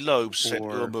 Avi Loeb said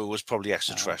UMU was probably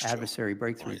extraterrestrial. Adversary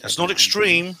breakthrough. Right. That's not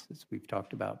extreme. As we've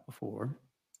talked about before.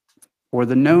 Or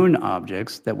the known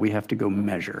objects that we have to go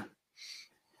measure.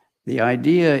 The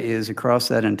idea is across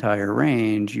that entire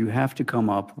range, you have to come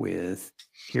up with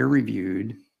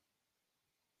peer-reviewed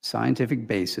scientific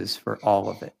basis for all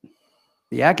of it.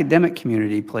 The academic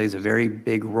community plays a very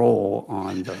big role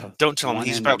on the. Don't tell me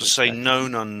he's about to say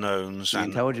known unknowns and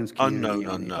intelligence community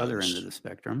unknown on the other end unknowns. of the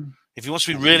spectrum. If he wants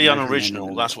to be really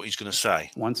unoriginal, that's what he's going to say.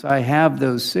 Once I have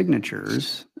those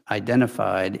signatures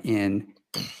identified in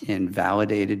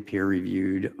validated,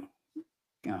 peer-reviewed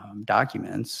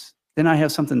documents, then I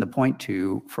have something to point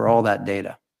to for all that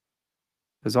data.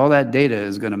 Because all that data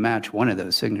is going to match one of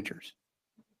those signatures,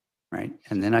 right?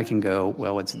 And then I can go,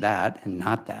 well, it's that and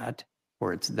not that,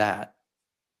 or it's that.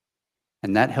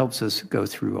 And that helps us go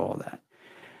through all that.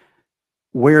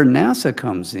 Where NASA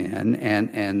comes in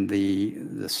and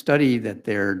the study that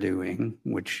they're doing,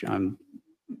 which I'm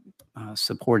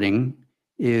supporting,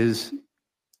 is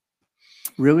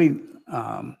really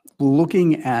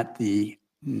looking at the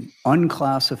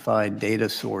unclassified data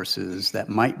sources that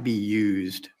might be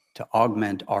used to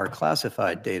augment our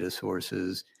classified data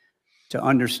sources to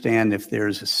understand if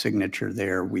there's a signature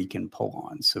there we can pull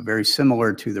on. So very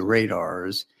similar to the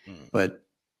radars, but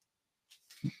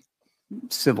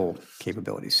civil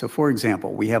capabilities. So for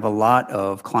example, we have a lot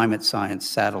of climate science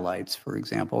satellites, for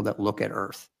example, that look at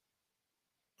Earth.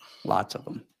 Lots of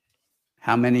them.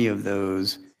 How many of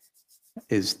those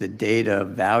is the data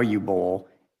valuable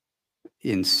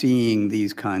in seeing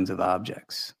these kinds of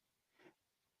objects?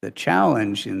 The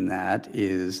challenge in that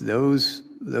is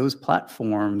those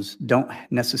platforms don't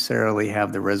necessarily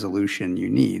have the resolution you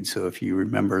need. So if you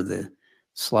remember the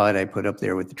slide I put up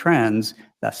there with the trends,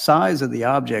 the size of the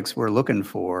objects we're looking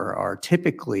for are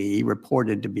typically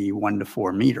reported to be 1 to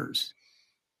 4 meters.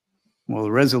 Well,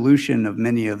 the resolution of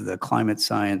many of the climate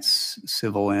science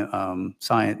civil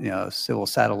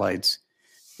satellites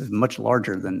is much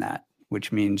larger than that,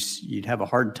 which means you'd have a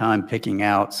hard time picking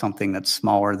out something that's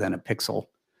smaller than a pixel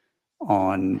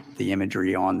on the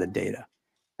imagery on the data.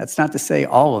 That's not to say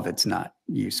all of it's not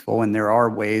useful, and there are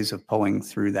ways of pulling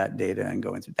through that data and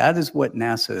going through. That is what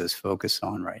NASA is focused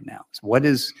on right now. So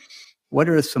what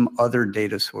are some other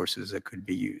data sources that could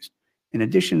be used? In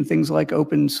addition, things like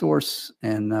open source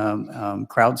and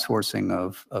crowdsourcing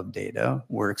of data.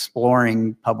 We're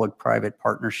exploring public-private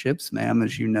partnerships, ma'am,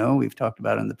 as you know, we've talked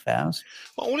about in the past.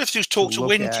 Well, all we have to do is talk to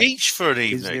Win Keach for an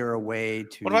evening. Is there a way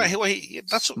to what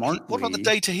about the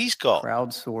data he's got?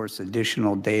 Crowdsource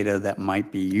additional data that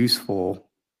might be useful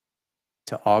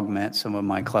to augment some of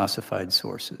my classified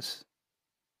sources?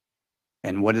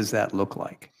 And what does that look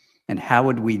like? And how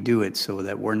would we do it so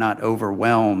that we're not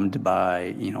overwhelmed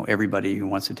by, everybody who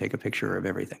wants to take a picture of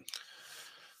everything?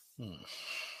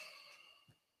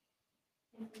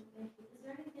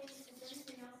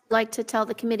 Like to tell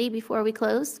the committee before we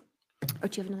close? Or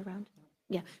do you have another round?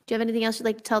 Yeah. Do you have anything else you'd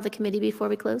like to tell the committee before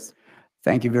we close?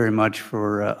 Thank you very much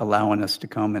for allowing us to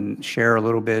come and share a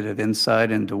little bit of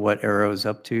insight into what AARO is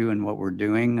up to and what we're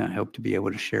doing. I hope to be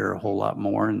able to share a whole lot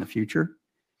more in the future.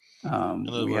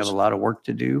 We have a lot of work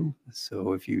to do,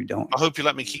 so if you don't, I hope you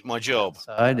let me keep my job.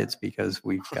 It's because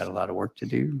we've got a lot of work to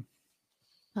do.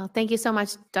 Well, thank you so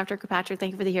much, Dr. Kirkpatrick.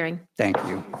 Thank you for the hearing. Thank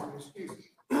you.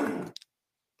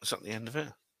 Is that the end of it?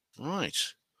 Right.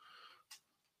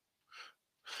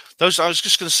 Those, I was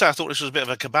just going to say, I thought this was a bit of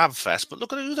a kebab fest, but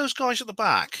look at those guys at the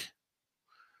back.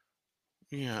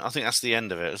 Yeah, I think that's the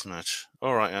end of it, isn't it?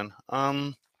 All right,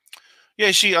 then.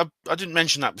 Yeah, see, I didn't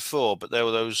mention that before, but there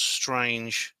were those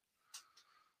strange.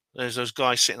 There's those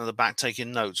guys sitting at the back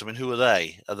taking notes. I mean, who are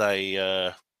they?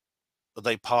 Are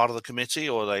they part of the committee,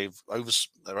 or they're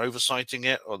oversighting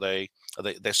it, or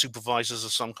they're supervisors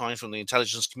of some kind from the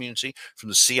intelligence community, from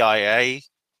the CIA?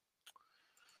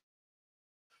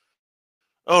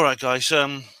 All right, guys.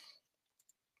 All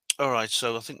right,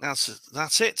 so I think that's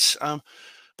it.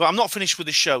 But I'm not finished with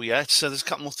the show yet. So there's a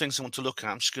couple more things I want to look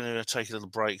at. I'm just going to take a little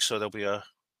break. So there'll be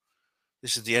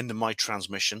this is the end of my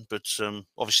transmission, but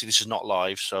obviously this is not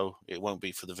live, so it won't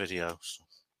be for the video. So.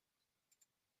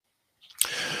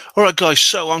 All right, guys,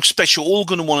 so I'm special. All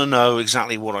going to want to know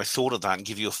exactly what I thought of that and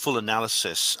give you a full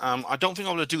analysis. I don't think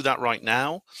I'm going to do that right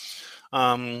now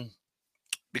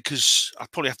because I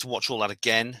probably have to watch all that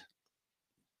again.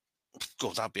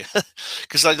 God, that'd be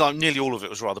because like nearly all of it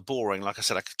was rather boring. Like I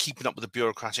said, keeping up with the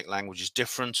bureaucratic language is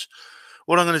different.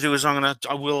 What I'm going to do is I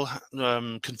will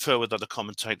confer with other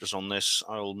commentators on this.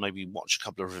 I'll maybe watch a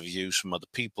couple of reviews from other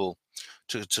people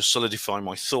to solidify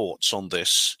my thoughts on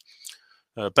this.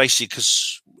 Basically,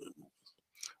 because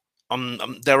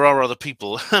there are other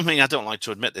people. I mean, I don't like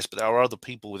to admit this, but there are other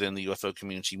people within the UFO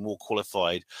community more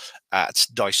qualified at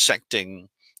dissecting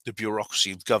the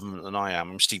bureaucracy of government than I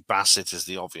am. Steve Bassett is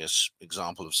the obvious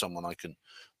example of someone I can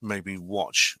maybe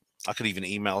watch. I could even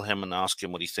email him and ask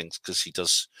him what he thinks, because he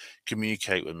does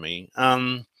communicate with me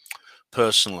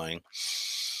personally.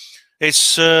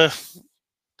 It's you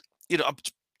know,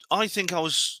 I think I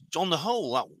was, on the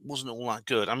whole, that wasn't all that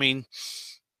good. I mean,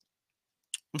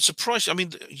 I'm surprised. I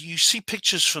mean, you see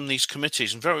pictures from these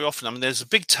committees, and very often, I mean, there's a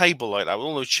big table like that with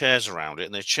all those chairs around it,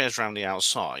 and there's chairs around the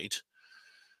outside.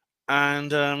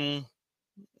 And there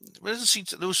doesn't seem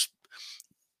to, there was,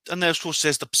 and there, of course,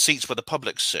 there's the seats where the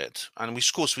public sit. And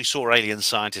of course, we saw alien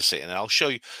scientists sitting there. I'll show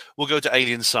you. We'll go to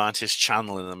Alien Scientist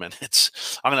channel in a minute.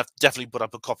 I'm going to definitely put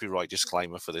up a copyright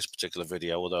disclaimer for this particular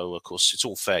video, although, of course, it's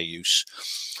all fair use.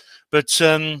 But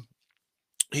I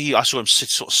saw him sit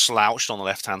sort of slouched on the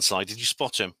left-hand side. Did you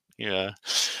spot him? Yeah.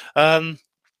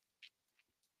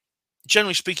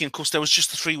 Generally speaking, of course, there was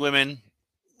just the three women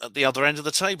at the other end of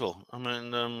the table. I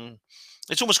mean,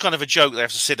 it's almost kind of a joke they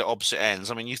have to sit at opposite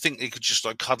ends. I mean, you think they could just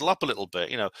like cuddle up a little bit,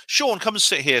 you know. Sean, come and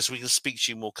sit here so we can speak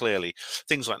to you more clearly.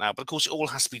 Things like that. But of course, it all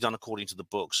has to be done according to the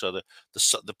book. So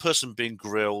the person being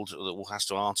grilled that all has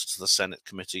to answer to the Senate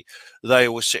committee, they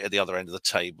always sit at the other end of the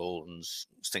table and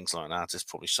things like that. There's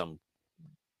probably some.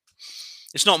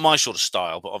 It's not my sort of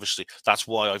style, but obviously that's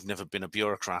why I've never been a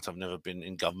bureaucrat. I've never been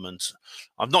in government.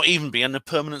 I've not even been a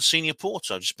permanent senior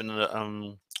porter. I've just been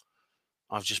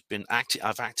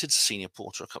I've acted as senior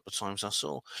porter a couple of times, I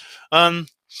saw. But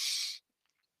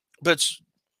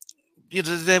you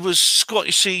know, there was Scott.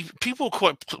 You see, people were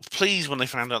quite pleased when they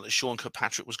found out that Sean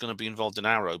Kirkpatrick was going to be involved in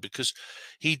Arrow, because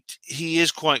he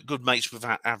is quite good mates with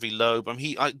Avi Loeb. I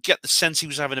mean, I get the sense he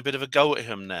was having a bit of a go at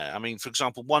him there. I mean, for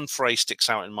example, one phrase sticks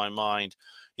out in my mind.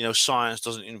 You know, science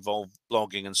doesn't involve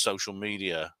blogging and social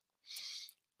media,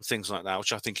 things like that,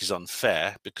 which I think is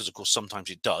unfair, because of course sometimes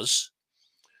it does.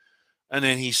 And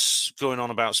then he's going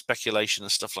on about speculation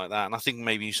and stuff like that. And I think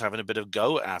maybe he's having a bit of a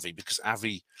go at Avi, because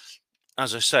Avi,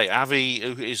 as I say, Avi,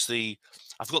 who is I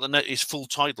forgot his full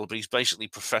title, but he's basically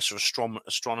Professor of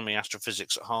Astronomy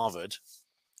Astrophysics at Harvard,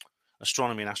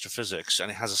 Astronomy and Astrophysics,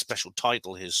 and it has a special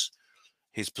title, his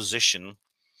position.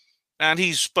 And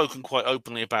he's spoken quite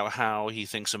openly about how he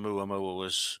thinks Oumuamua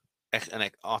was an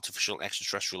artificial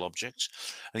extraterrestrial object,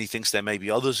 and he thinks there may be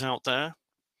others out there.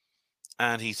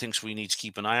 And he thinks we need to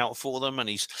keep an eye out for them. And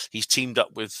he's teamed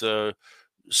up with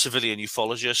civilian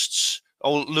ufologists.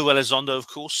 Oh, Lou Elizondo, of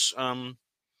course.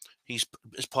 He's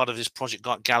as part of his project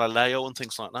Galileo and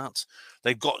things like that.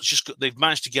 They've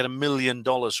managed to get $1 million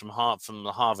from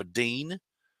the Harvard dean.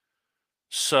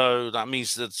 So that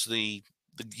means that the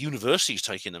university's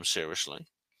taking them seriously.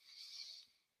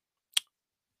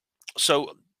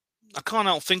 So I can't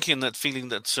help feeling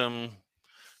that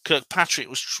Kirkpatrick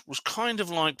was kind of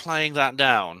like playing that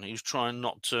down. He was trying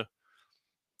not to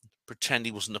pretend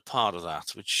he wasn't a part of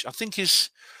that, which I think is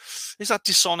that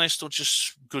dishonest or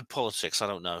just good politics? I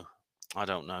don't know.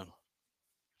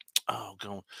 Oh,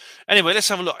 God. Anyway, let's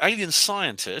have a look. Alien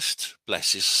Scientist,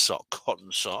 bless his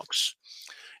cotton socks.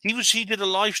 He did a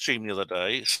live stream the other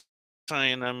day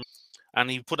saying,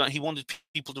 and he wanted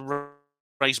people to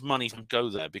raise money and go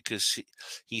there, because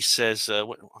he says, I've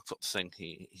got the thing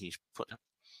he's put.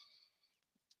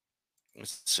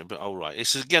 It's a bit all right.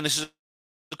 This is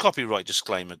a copyright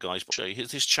disclaimer, guys. I'll show you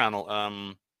his channel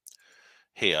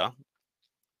here,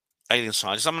 alien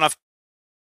scientist. I mean, I've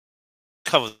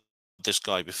covered this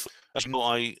guy before.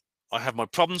 I have my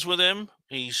problems with him.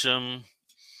 He's I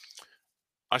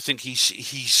think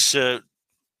he's a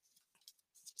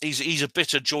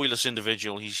bitter, joyless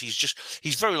individual.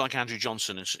 He's very like Andrew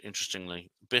Johnson, interestingly,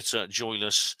 bitter,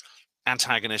 joyless,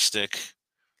 antagonistic,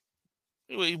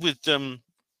 with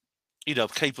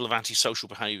capable of antisocial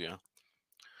behavior.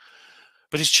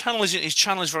 But his channel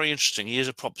is very interesting. He is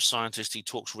a proper scientist. He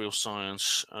talks real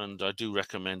science, and I do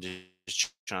recommend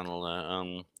his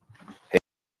channel.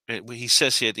 He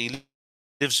says here he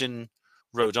lives in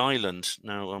Rhode Island.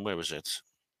 No, where was it?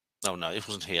 Oh no, it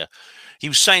wasn't here. He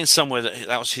was saying somewhere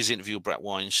that was his interview with Brett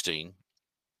Weinstein.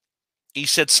 He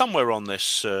said somewhere on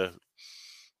this,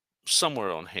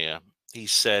 somewhere on here, he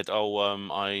said,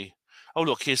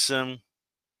 look, his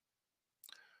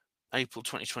April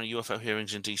 2020 UFO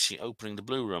hearings in DC opening the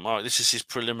Blue Room. All right, this is his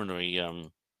preliminary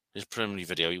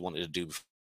video he wanted to do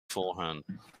beforehand.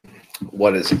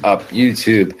 What is up,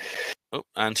 YouTube? Oh,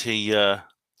 and he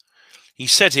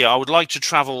said here, I would like to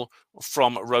travel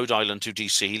from Rhode Island to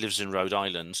DC. He lives in Rhode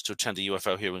Island to attend the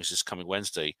UFO hearings this coming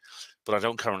Wednesday, but I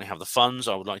don't currently have the funds.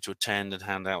 I would like to attend and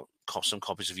hand out some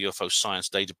copies of UFO science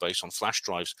database on flash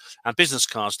drives and business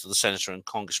cards to the senator and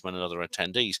congressman and other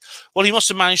attendees. Well, he must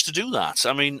have managed to do that.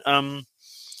 I mean, I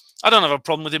don't have a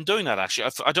problem with him doing that,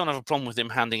 actually. I don't have a problem with him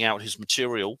handing out his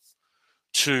material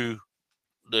to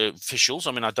the officials.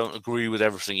 I mean, I don't agree with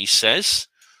everything he says.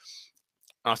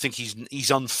 I think he's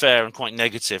unfair and quite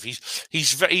negative.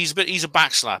 He's a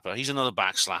backslapper. He's another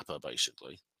backslapper,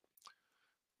 basically.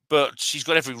 But he's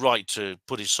got every right to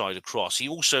put his side across. He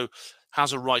also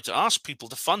has a right to ask people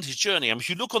to fund his journey. I mean, if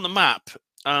you look on the map,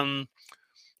 the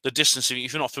distance,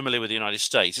 if you're not familiar with the United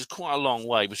States, it's quite a long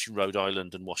way between Rhode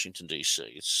Island and Washington, D.C.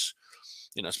 It's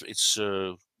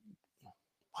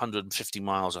 150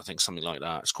 miles, I think, something like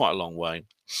that. It's quite a long way.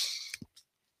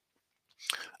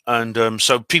 And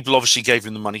so people obviously gave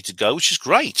him the money to go, which is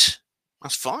great.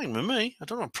 That's fine with me. I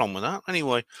don't have a problem with that.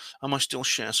 Anyway, am I still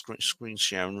screen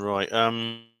sharing? Right.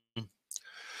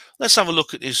 Let's have a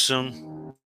look at his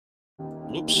oops.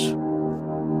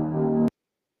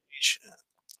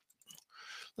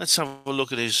 Let's have a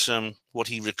look at his what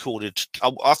he recorded.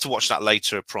 I'll have to watch that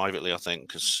later privately, I think,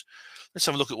 because let's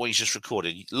have a look at what he's just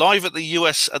recorded. Live at the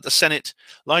US Senate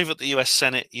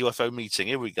UFO meeting.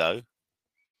 Here we go.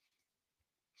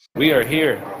 We are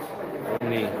here.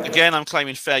 Again, I'm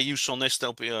claiming fair use on this.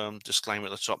 There'll be a disclaimer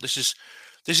at the top. These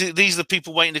are the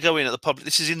people waiting to go in at the public.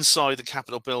 This is inside the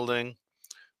Capitol building.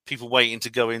 People waiting to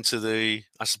go into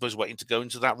waiting to go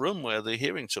into that room where the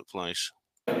hearing took place.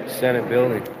 Senate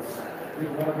building.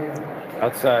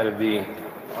 Outside of the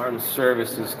Armed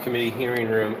Services Committee hearing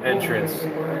room entrance.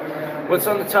 What's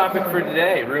on the topic for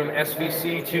today? Room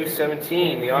SVC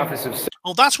 217, the Office of...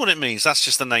 Oh, that's what it means. That's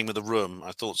just the name of the room.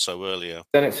 I thought so earlier.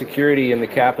 Senate Security in the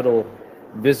Capitol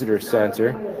Visitor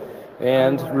Center.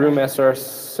 And room SR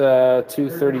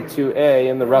 232A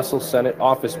in the Russell Senate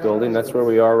Office Building. That's where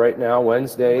we are right now,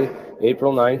 Wednesday,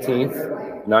 April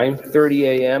 19th, 9:30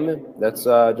 a.m. That's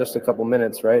just a couple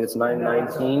minutes, right? It's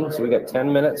 9:19, so we got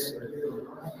 10 minutes.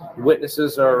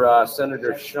 Witnesses are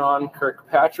Senator Sean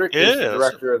Kirkpatrick, who's the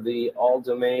director of the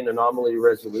All-Domain Anomaly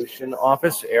Resolution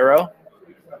Office, AARO.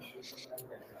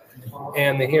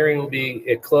 And the hearing will be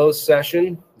a closed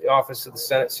session. The Office of the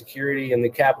Senate Security in the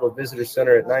Capitol Visitor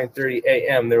Center at 9:30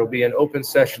 a.m. There will be an open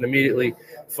session immediately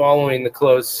following the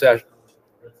closed session.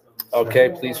 Okay,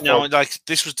 please. Now,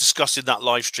 this was discussed in that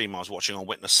live stream I was watching on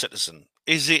Witness Citizen.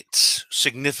 Is it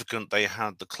significant they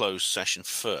had the closed session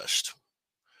first?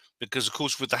 Because, of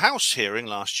course, with the House hearing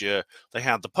last year, they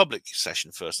had the public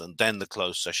session first and then the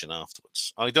closed session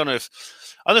afterwards. I don't know if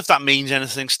that means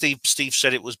anything. Steve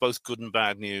said it was both good and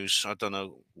bad news. I don't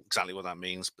know exactly what that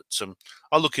means, but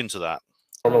I'll look into that.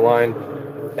 On the line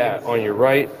on your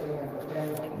right,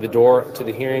 the door to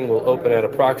the hearing will open at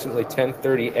approximately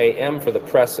 10:30 a.m. for the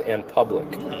press and public.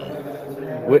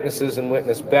 Witnesses and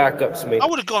witness backups may... I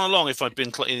would have gone along if I'd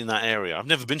been in that area. I've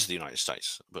never been to the United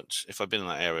States, but if I'd been in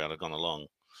that area, I'd have gone along.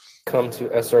 Come to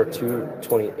SR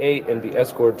 228 and be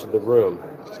escorted to the room.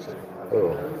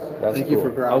 Oh, that's thank cool.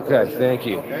 you for okay, thank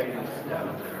you.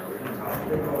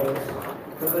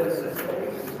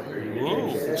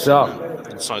 Whoa. So,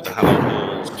 inside the Halloween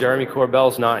halls. Jeremy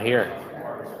Corbell's not here.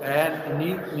 And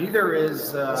neither is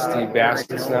Steve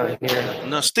Bassett's not here.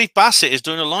 No, Steve Bassett is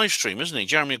doing a live stream, isn't he?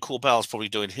 Jeremy Corbell's probably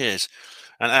doing his.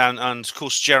 And of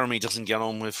course, Jeremy doesn't get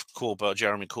on with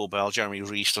Jeremy Corbell. Jeremy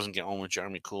Reese doesn't get on with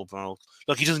Jeremy Corbell.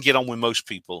 Look, he doesn't get on with most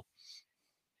people.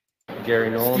 Gary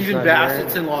Nolan. Stephen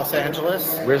Bassett's in Los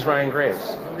Angeles. Where's Ryan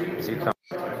Graves? Is he coming?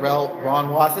 Well, Ron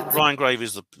Wassett. Ryan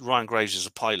Graves is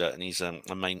a pilot, and he's a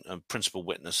main principal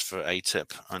witness for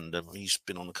ATIP, and he's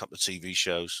been on a couple of TV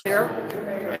shows.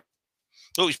 Here.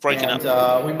 Oh, he's breaking up.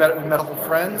 We met a couple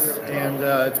friends, and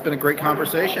it's been a great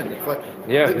conversation.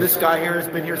 Yeah, this guy here has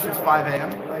been here since 5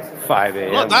 a.m. 5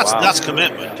 a.m. Well, that's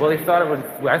commitment. Well, I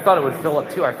thought it would fill up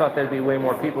too. I thought there'd be way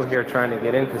more people here trying to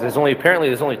get in because there's only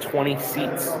 20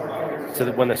 seats.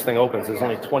 So when this thing opens, there's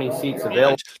only 20 seats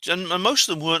available. Yeah, and most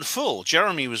of them weren't full.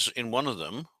 Jeremy was in one of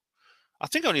them. I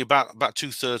think only about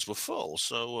 2/3 were full,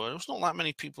 so there was not that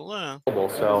many people there.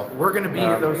 So we're going to be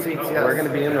in those seats. Yes. We're going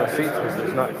to be in those seats because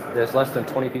there's less than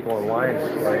 20 people in line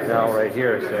right now, right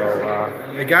here.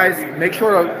 So, hey guys, make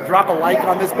sure to drop a like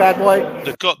on this bad boy.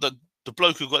 The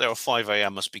bloke who got there at 5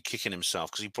 a.m. must be kicking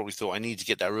himself because he probably thought I need to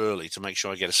get there early to make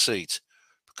sure I get a seat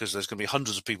because there's going to be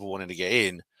hundreds of people wanting to get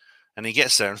in, and he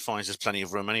gets there and finds there's plenty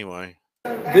of room anyway.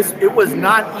 It was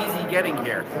not easy getting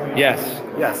here. Yes.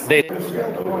 They.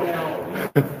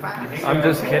 I'm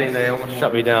just kidding. They almost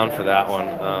shut me down for that one.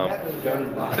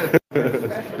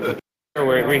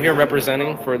 We're here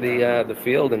representing for the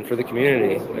field and for the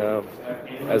community.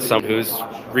 As someone who's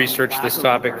researched this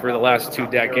topic for the last 2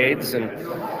 decades and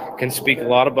can speak a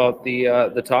lot about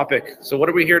the topic. So what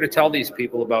are we here to tell these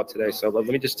people about today? So let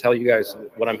me just tell you guys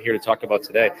what I'm here to talk about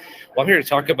today. Well, I'm here to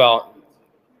talk about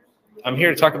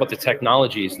the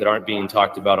technologies that aren't being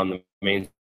talked about on the mainstream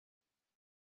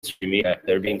media.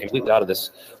 They're being completely out of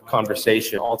this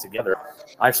conversation altogether.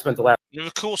 I've spent the last...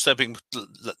 Of course, they're being...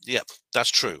 Yeah, that's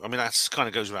true. I mean, that kind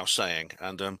of goes without saying.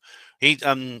 And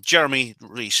Jeremy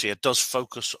Reese here does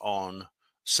focus on,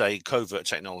 say, covert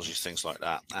technologies, things like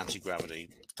that, anti-gravity,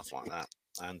 stuff like that.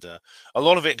 And a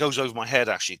lot of it goes over my head,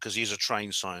 actually, because he's a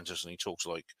trained scientist and he talks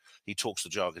the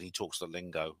jargon, he talks the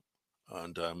lingo.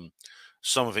 And...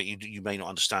 some of it you may not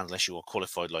understand unless you are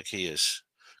qualified like he is.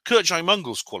 Kurt J.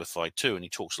 Mungel's qualified too, and he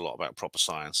talks a lot about proper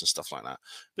science and stuff like that.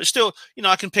 But still,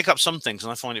 I can pick up some things,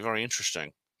 and I find it very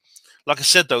interesting. Like I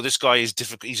said, though, this guy is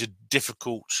difficult. He's a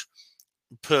difficult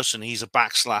person. He's a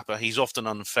backslapper. He's often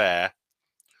unfair,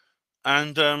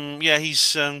 and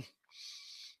he's. I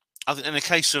think in the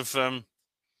case of him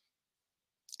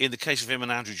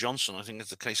and Andrew Johnson, I think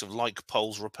it's the case of like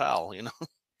poles repel.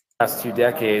 Last 2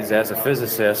 decades as a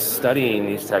physicist studying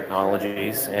these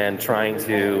technologies and trying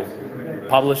to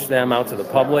publish them out to the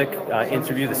public,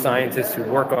 interview the scientists who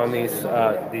work on these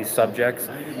subjects,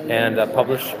 and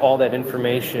publish all that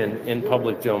information in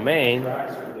public domain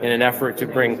in an effort to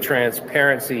bring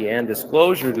transparency and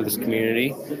disclosure to this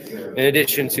community, in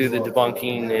addition to the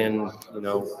debunking and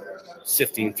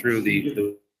sifting through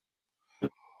the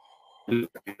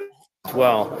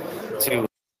to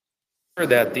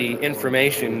that the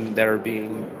information that are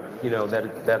being,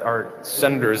 that our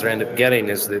senators end up getting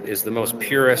is the most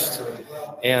purest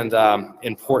and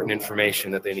important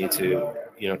information that they need to,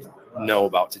 know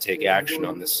about to take action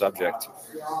on this subject.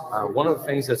 One of the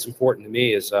things that's important to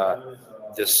me is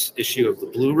this issue of the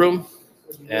Blue Room,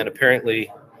 and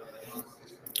apparently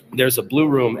there's a Blue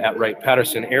Room at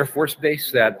Wright-Patterson Air Force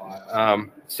Base that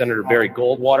Senator Barry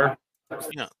Goldwater.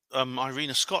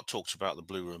 Irina Scott talks about the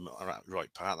Blue Room at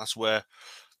Wright-Pat. That's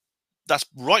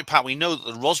Wright-Pat. We know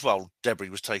that the Roswell debris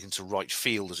was taken to Wright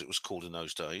Field, as it was called in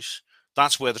those days.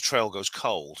 That's where the trail goes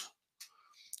cold.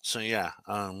 So yeah,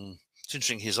 it's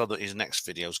interesting. His next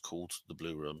video is called the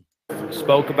Blue Room.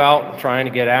 Spoke about trying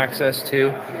to get access to.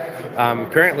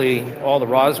 Apparently, all the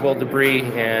Roswell debris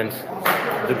and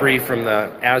debris from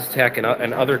the Aztec and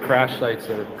other crash sites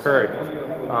that have occurred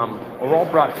were all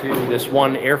brought to this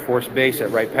one Air Force base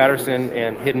at Wright-Patterson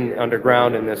and hidden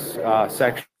underground in this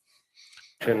section.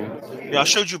 Yeah, I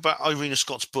showed you about Irina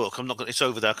Scott's book. It's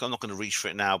over there. I'm not going to reach for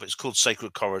it now, but it's called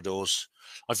Sacred Corridors.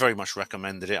 I very much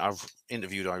recommended it. I've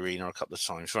interviewed Irina a couple of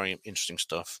times. Very interesting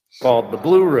stuff. Called the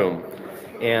Blue Room,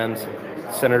 and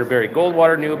Senator Barry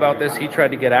Goldwater knew about this. He tried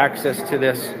to get access to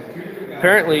this.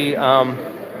 Apparently,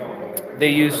 they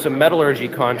used some metallurgy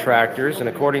contractors, and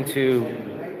according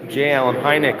to J. Allen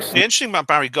Hynek's... The interesting about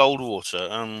Barry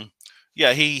Goldwater,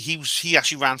 he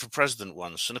actually ran for president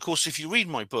once. And of course, if you read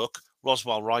my book,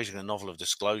 Roswell Rising, a Novel of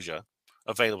Disclosure,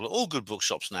 available at all good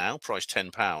bookshops now, priced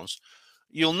 £10,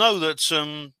 you'll know that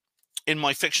in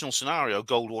my fictional scenario,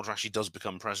 Goldwater actually does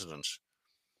become president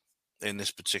in this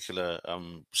particular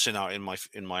scenario,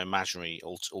 in my imaginary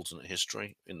alternate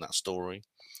history in that story.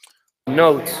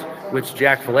 Notes, which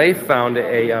Jack Fillet found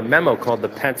a memo called the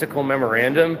Pentacle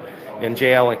Memorandum, and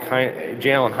J. Allen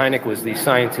Hynek was the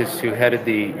scientist who headed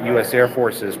the U.S. Air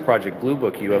Force's Project Blue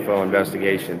Book UFO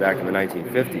investigation back in the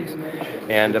 1950s.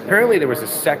 And apparently there was a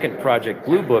second Project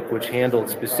Blue Book which handled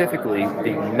specifically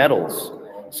the metals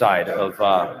side of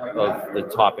the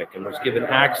topic, and was given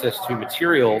access to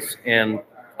materials and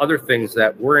other things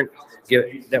that weren't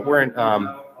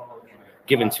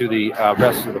given to the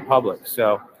rest of the public.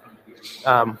 So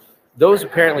those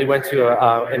apparently went to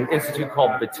an institute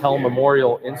called Battelle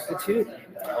Memorial Institute,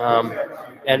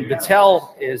 and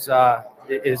Battelle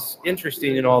is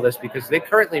interesting in all this because they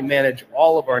currently manage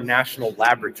all of our national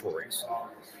laboratories.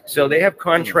 So they have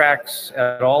contracts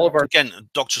at all of our. Again,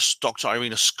 Dr.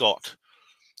 Irina Scott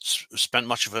spent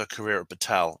much of her career at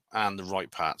Battelle and the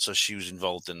Right Pat, so she was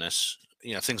involved in this.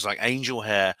 You know, things like angel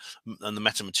hair and the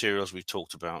metamaterials we've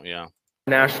talked about. Yeah.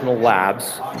 National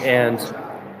labs, and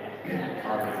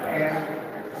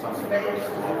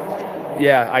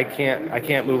yeah, I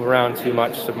can't move around too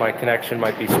much, so my connection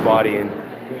might be spotty. And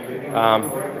I'm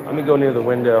gonna go near the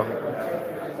window.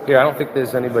 Yeah, I don't think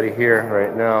there's anybody here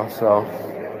right now, so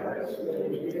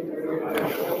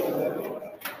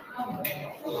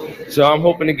I'm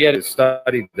hoping to get to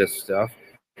study this stuff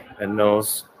and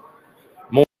knows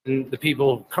more than the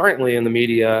people currently in the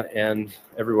media and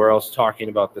everywhere else talking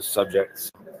about this subject.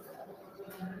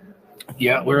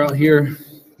 Yeah, we're out here.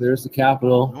 There's the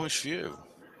Capitol. Nice view.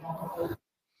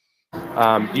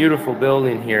 Beautiful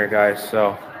building here, guys.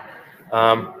 So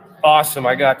awesome.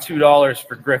 I got $2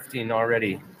 for grifting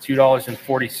already.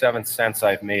 $2.47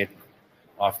 I've made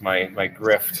off my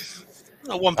grift.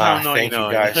 Oh, £1.99. Thank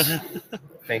you guys.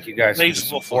 Thank you guys.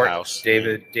 Dave's Waffle House.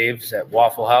 Dave's at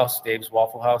Waffle House. Dave's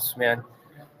Waffle House, man.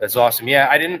 That's awesome. Yeah,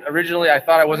 I didn't originally. I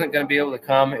thought I wasn't going to be able to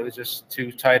come. It was just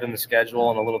too tight on the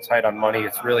schedule and a little tight on money.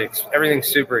 It's really everything's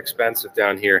super expensive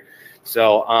down here.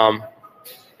 So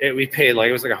we paid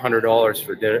it was like $100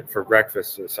 for dinner, for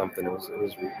breakfast or something. It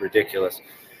was ridiculous.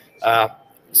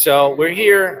 So we're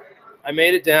here. I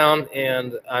made it down,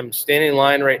 and I'm standing in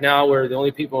line right now. We're the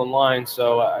only people in line,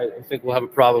 so I think we'll have a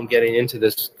problem getting into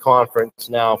this conference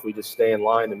now if we just stay in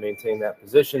line and maintain that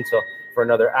position for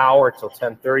another hour till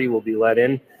 10:30. We'll be let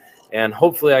in, and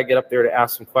hopefully I get up there to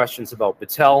ask some questions about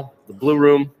Battelle, the Blue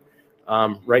Room,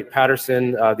 Wright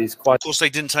Patterson. These questions. Of course, they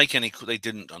didn't take any. They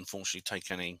didn't, unfortunately, take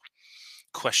any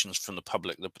questions from the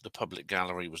public. The public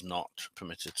gallery was not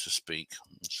permitted to speak.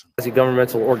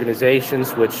 Governmental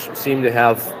organizations which seem to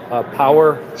have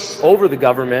power over the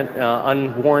government,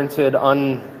 unwarranted,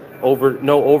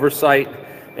 no oversight,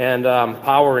 and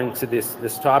power into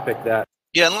this topic. That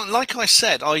like I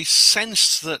said, I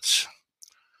sensed that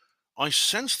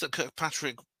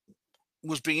Kirkpatrick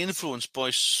was being influenced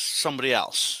by somebody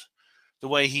else. The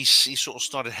way he sort of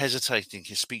started hesitating,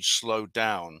 his speech slowed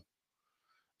down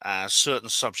as certain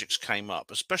subjects came up,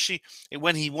 especially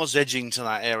when he was edging to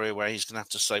that area where he's going to have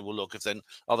to say, well, look,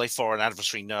 are they foreign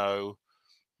adversary? No,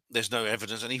 there's no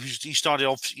evidence. And he started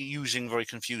off using very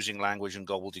confusing language and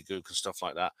gobbledygook and stuff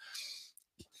like that.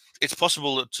 It's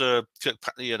possible that,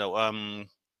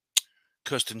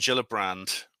 Kirsten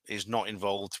Gillibrand is not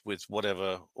involved with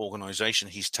whatever organization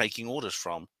he's taking orders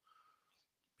from.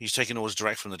 He's taking orders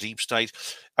direct from the deep state.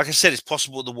 Like I said, it's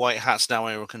possible the White Hats now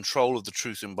are in control of the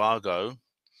truth embargo.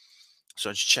 So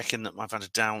just checking that I've had to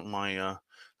down my,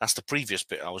 that's the previous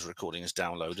bit I was recording is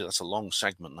downloaded. That's a long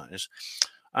segment, that is.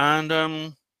 And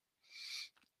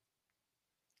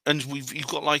you've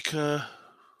got like, yeah,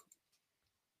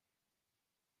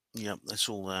 that's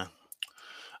all there.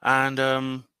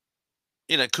 And,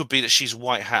 it could be that she's a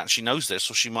white hat. She knows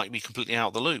this, or she might be completely out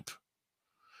of the loop.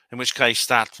 In which case,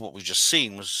 what we've just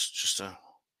seen was just a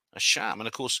sham. And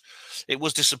of course, it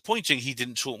was disappointing he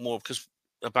didn't talk more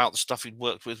about the stuff he'd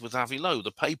worked with Avi Loeb,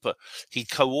 the paper he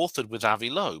co-authored with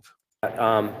Avi Loeb.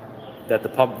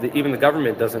 That even the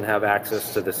government doesn't have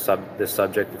access to this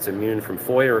subject. It's immune from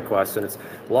FOIA requests, and it's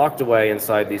locked away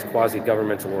inside these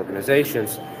quasi-governmental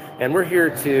organizations. And we're here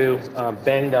to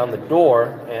bang down the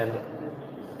door and,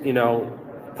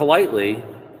 politely,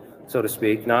 so to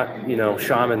speak, not,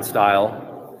 shaman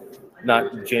style,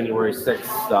 not January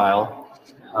 6th style.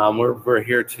 We're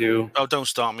here to... Oh, don't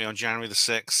start me on January the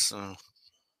 6th.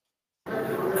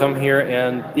 Come here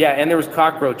and there was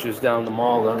cockroaches down the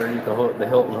mall underneath the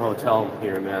Hilton Hotel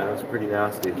here, man. It was pretty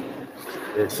nasty.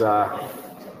 It's a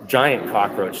giant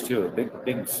cockroach too, a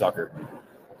big sucker.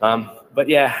 But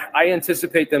yeah, I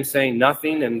anticipate them saying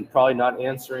nothing and probably not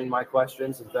answering my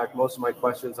questions. In fact, most of my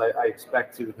questions I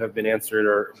expect to have been answered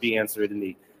or be answered in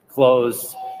the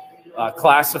closed,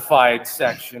 classified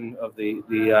section of the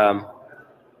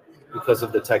because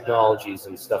of the technologies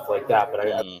and stuff like that.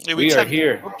 But we are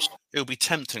here. It would be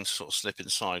tempting to sort of slip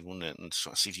inside, wouldn't it, and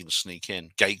sort of see if you can sneak in,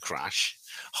 gate crash,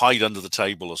 hide under the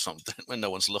table or something when no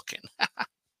one's looking. That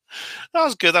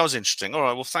was good. That was interesting. All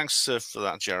right. Well, thanks for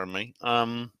that, Jeremy.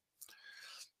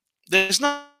 There's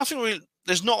nothing really.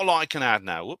 There's not a lot I can add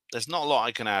now. There's not a lot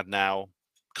I can add now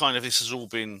kind of, this has all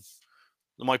been,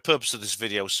 my purpose of this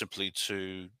video is simply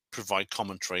to provide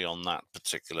commentary on that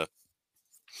particular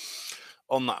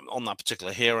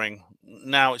hearing.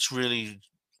 Now it's really,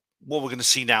 what we're going to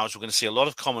see now is we're going to see a lot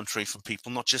of commentary from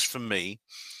people, not just from me.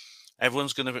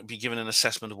 Everyone's going to be given an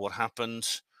assessment of what happened.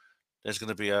 There's going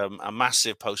to be a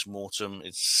massive post-mortem.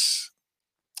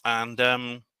 And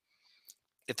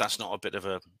if that's not a bit of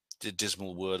a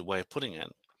dismal way of putting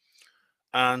it.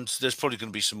 And there's probably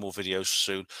going to be some more videos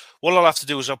soon. What I'll have to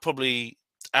do is I'll probably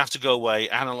have to go away,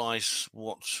 analyze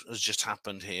what has just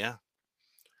happened here,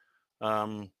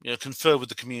 confer with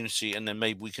the community, and then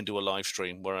maybe we can do a live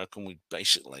stream where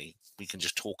we can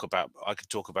just talk about, I could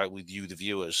talk about with you, the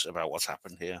viewers, about what's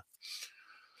happened here.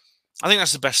 I think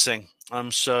that's the best thing.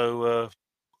 So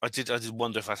I did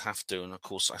wonder if I'd have to, and of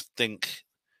course I think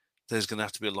there's going to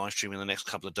have to be a live stream in the next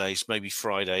couple of days, maybe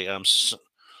Friday. I'm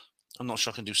not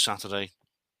sure I can do Saturday,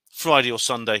 Friday or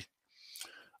Sunday,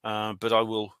 but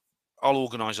I'll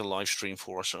organize a live stream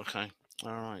for us. Okay,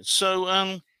 all right.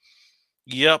 So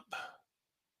yep,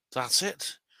 that's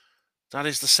it. That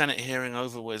is the Senate hearing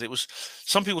over with. It was,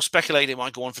 some people speculate it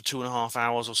might go on for 2.5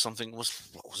 hours or something. What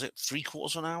was it,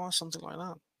 3/4 of an hour, something like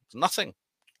that? Nothing.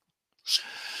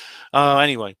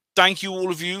 Anyway, thank you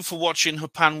all of you for watching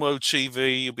Hapanwo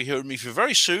TV. You'll be hearing me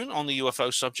very soon on the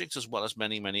UFO subject, as well as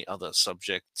many, many other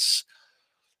subjects.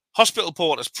 Hospital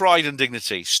Porters, Pride and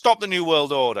Dignity. Stop the New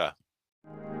World Order.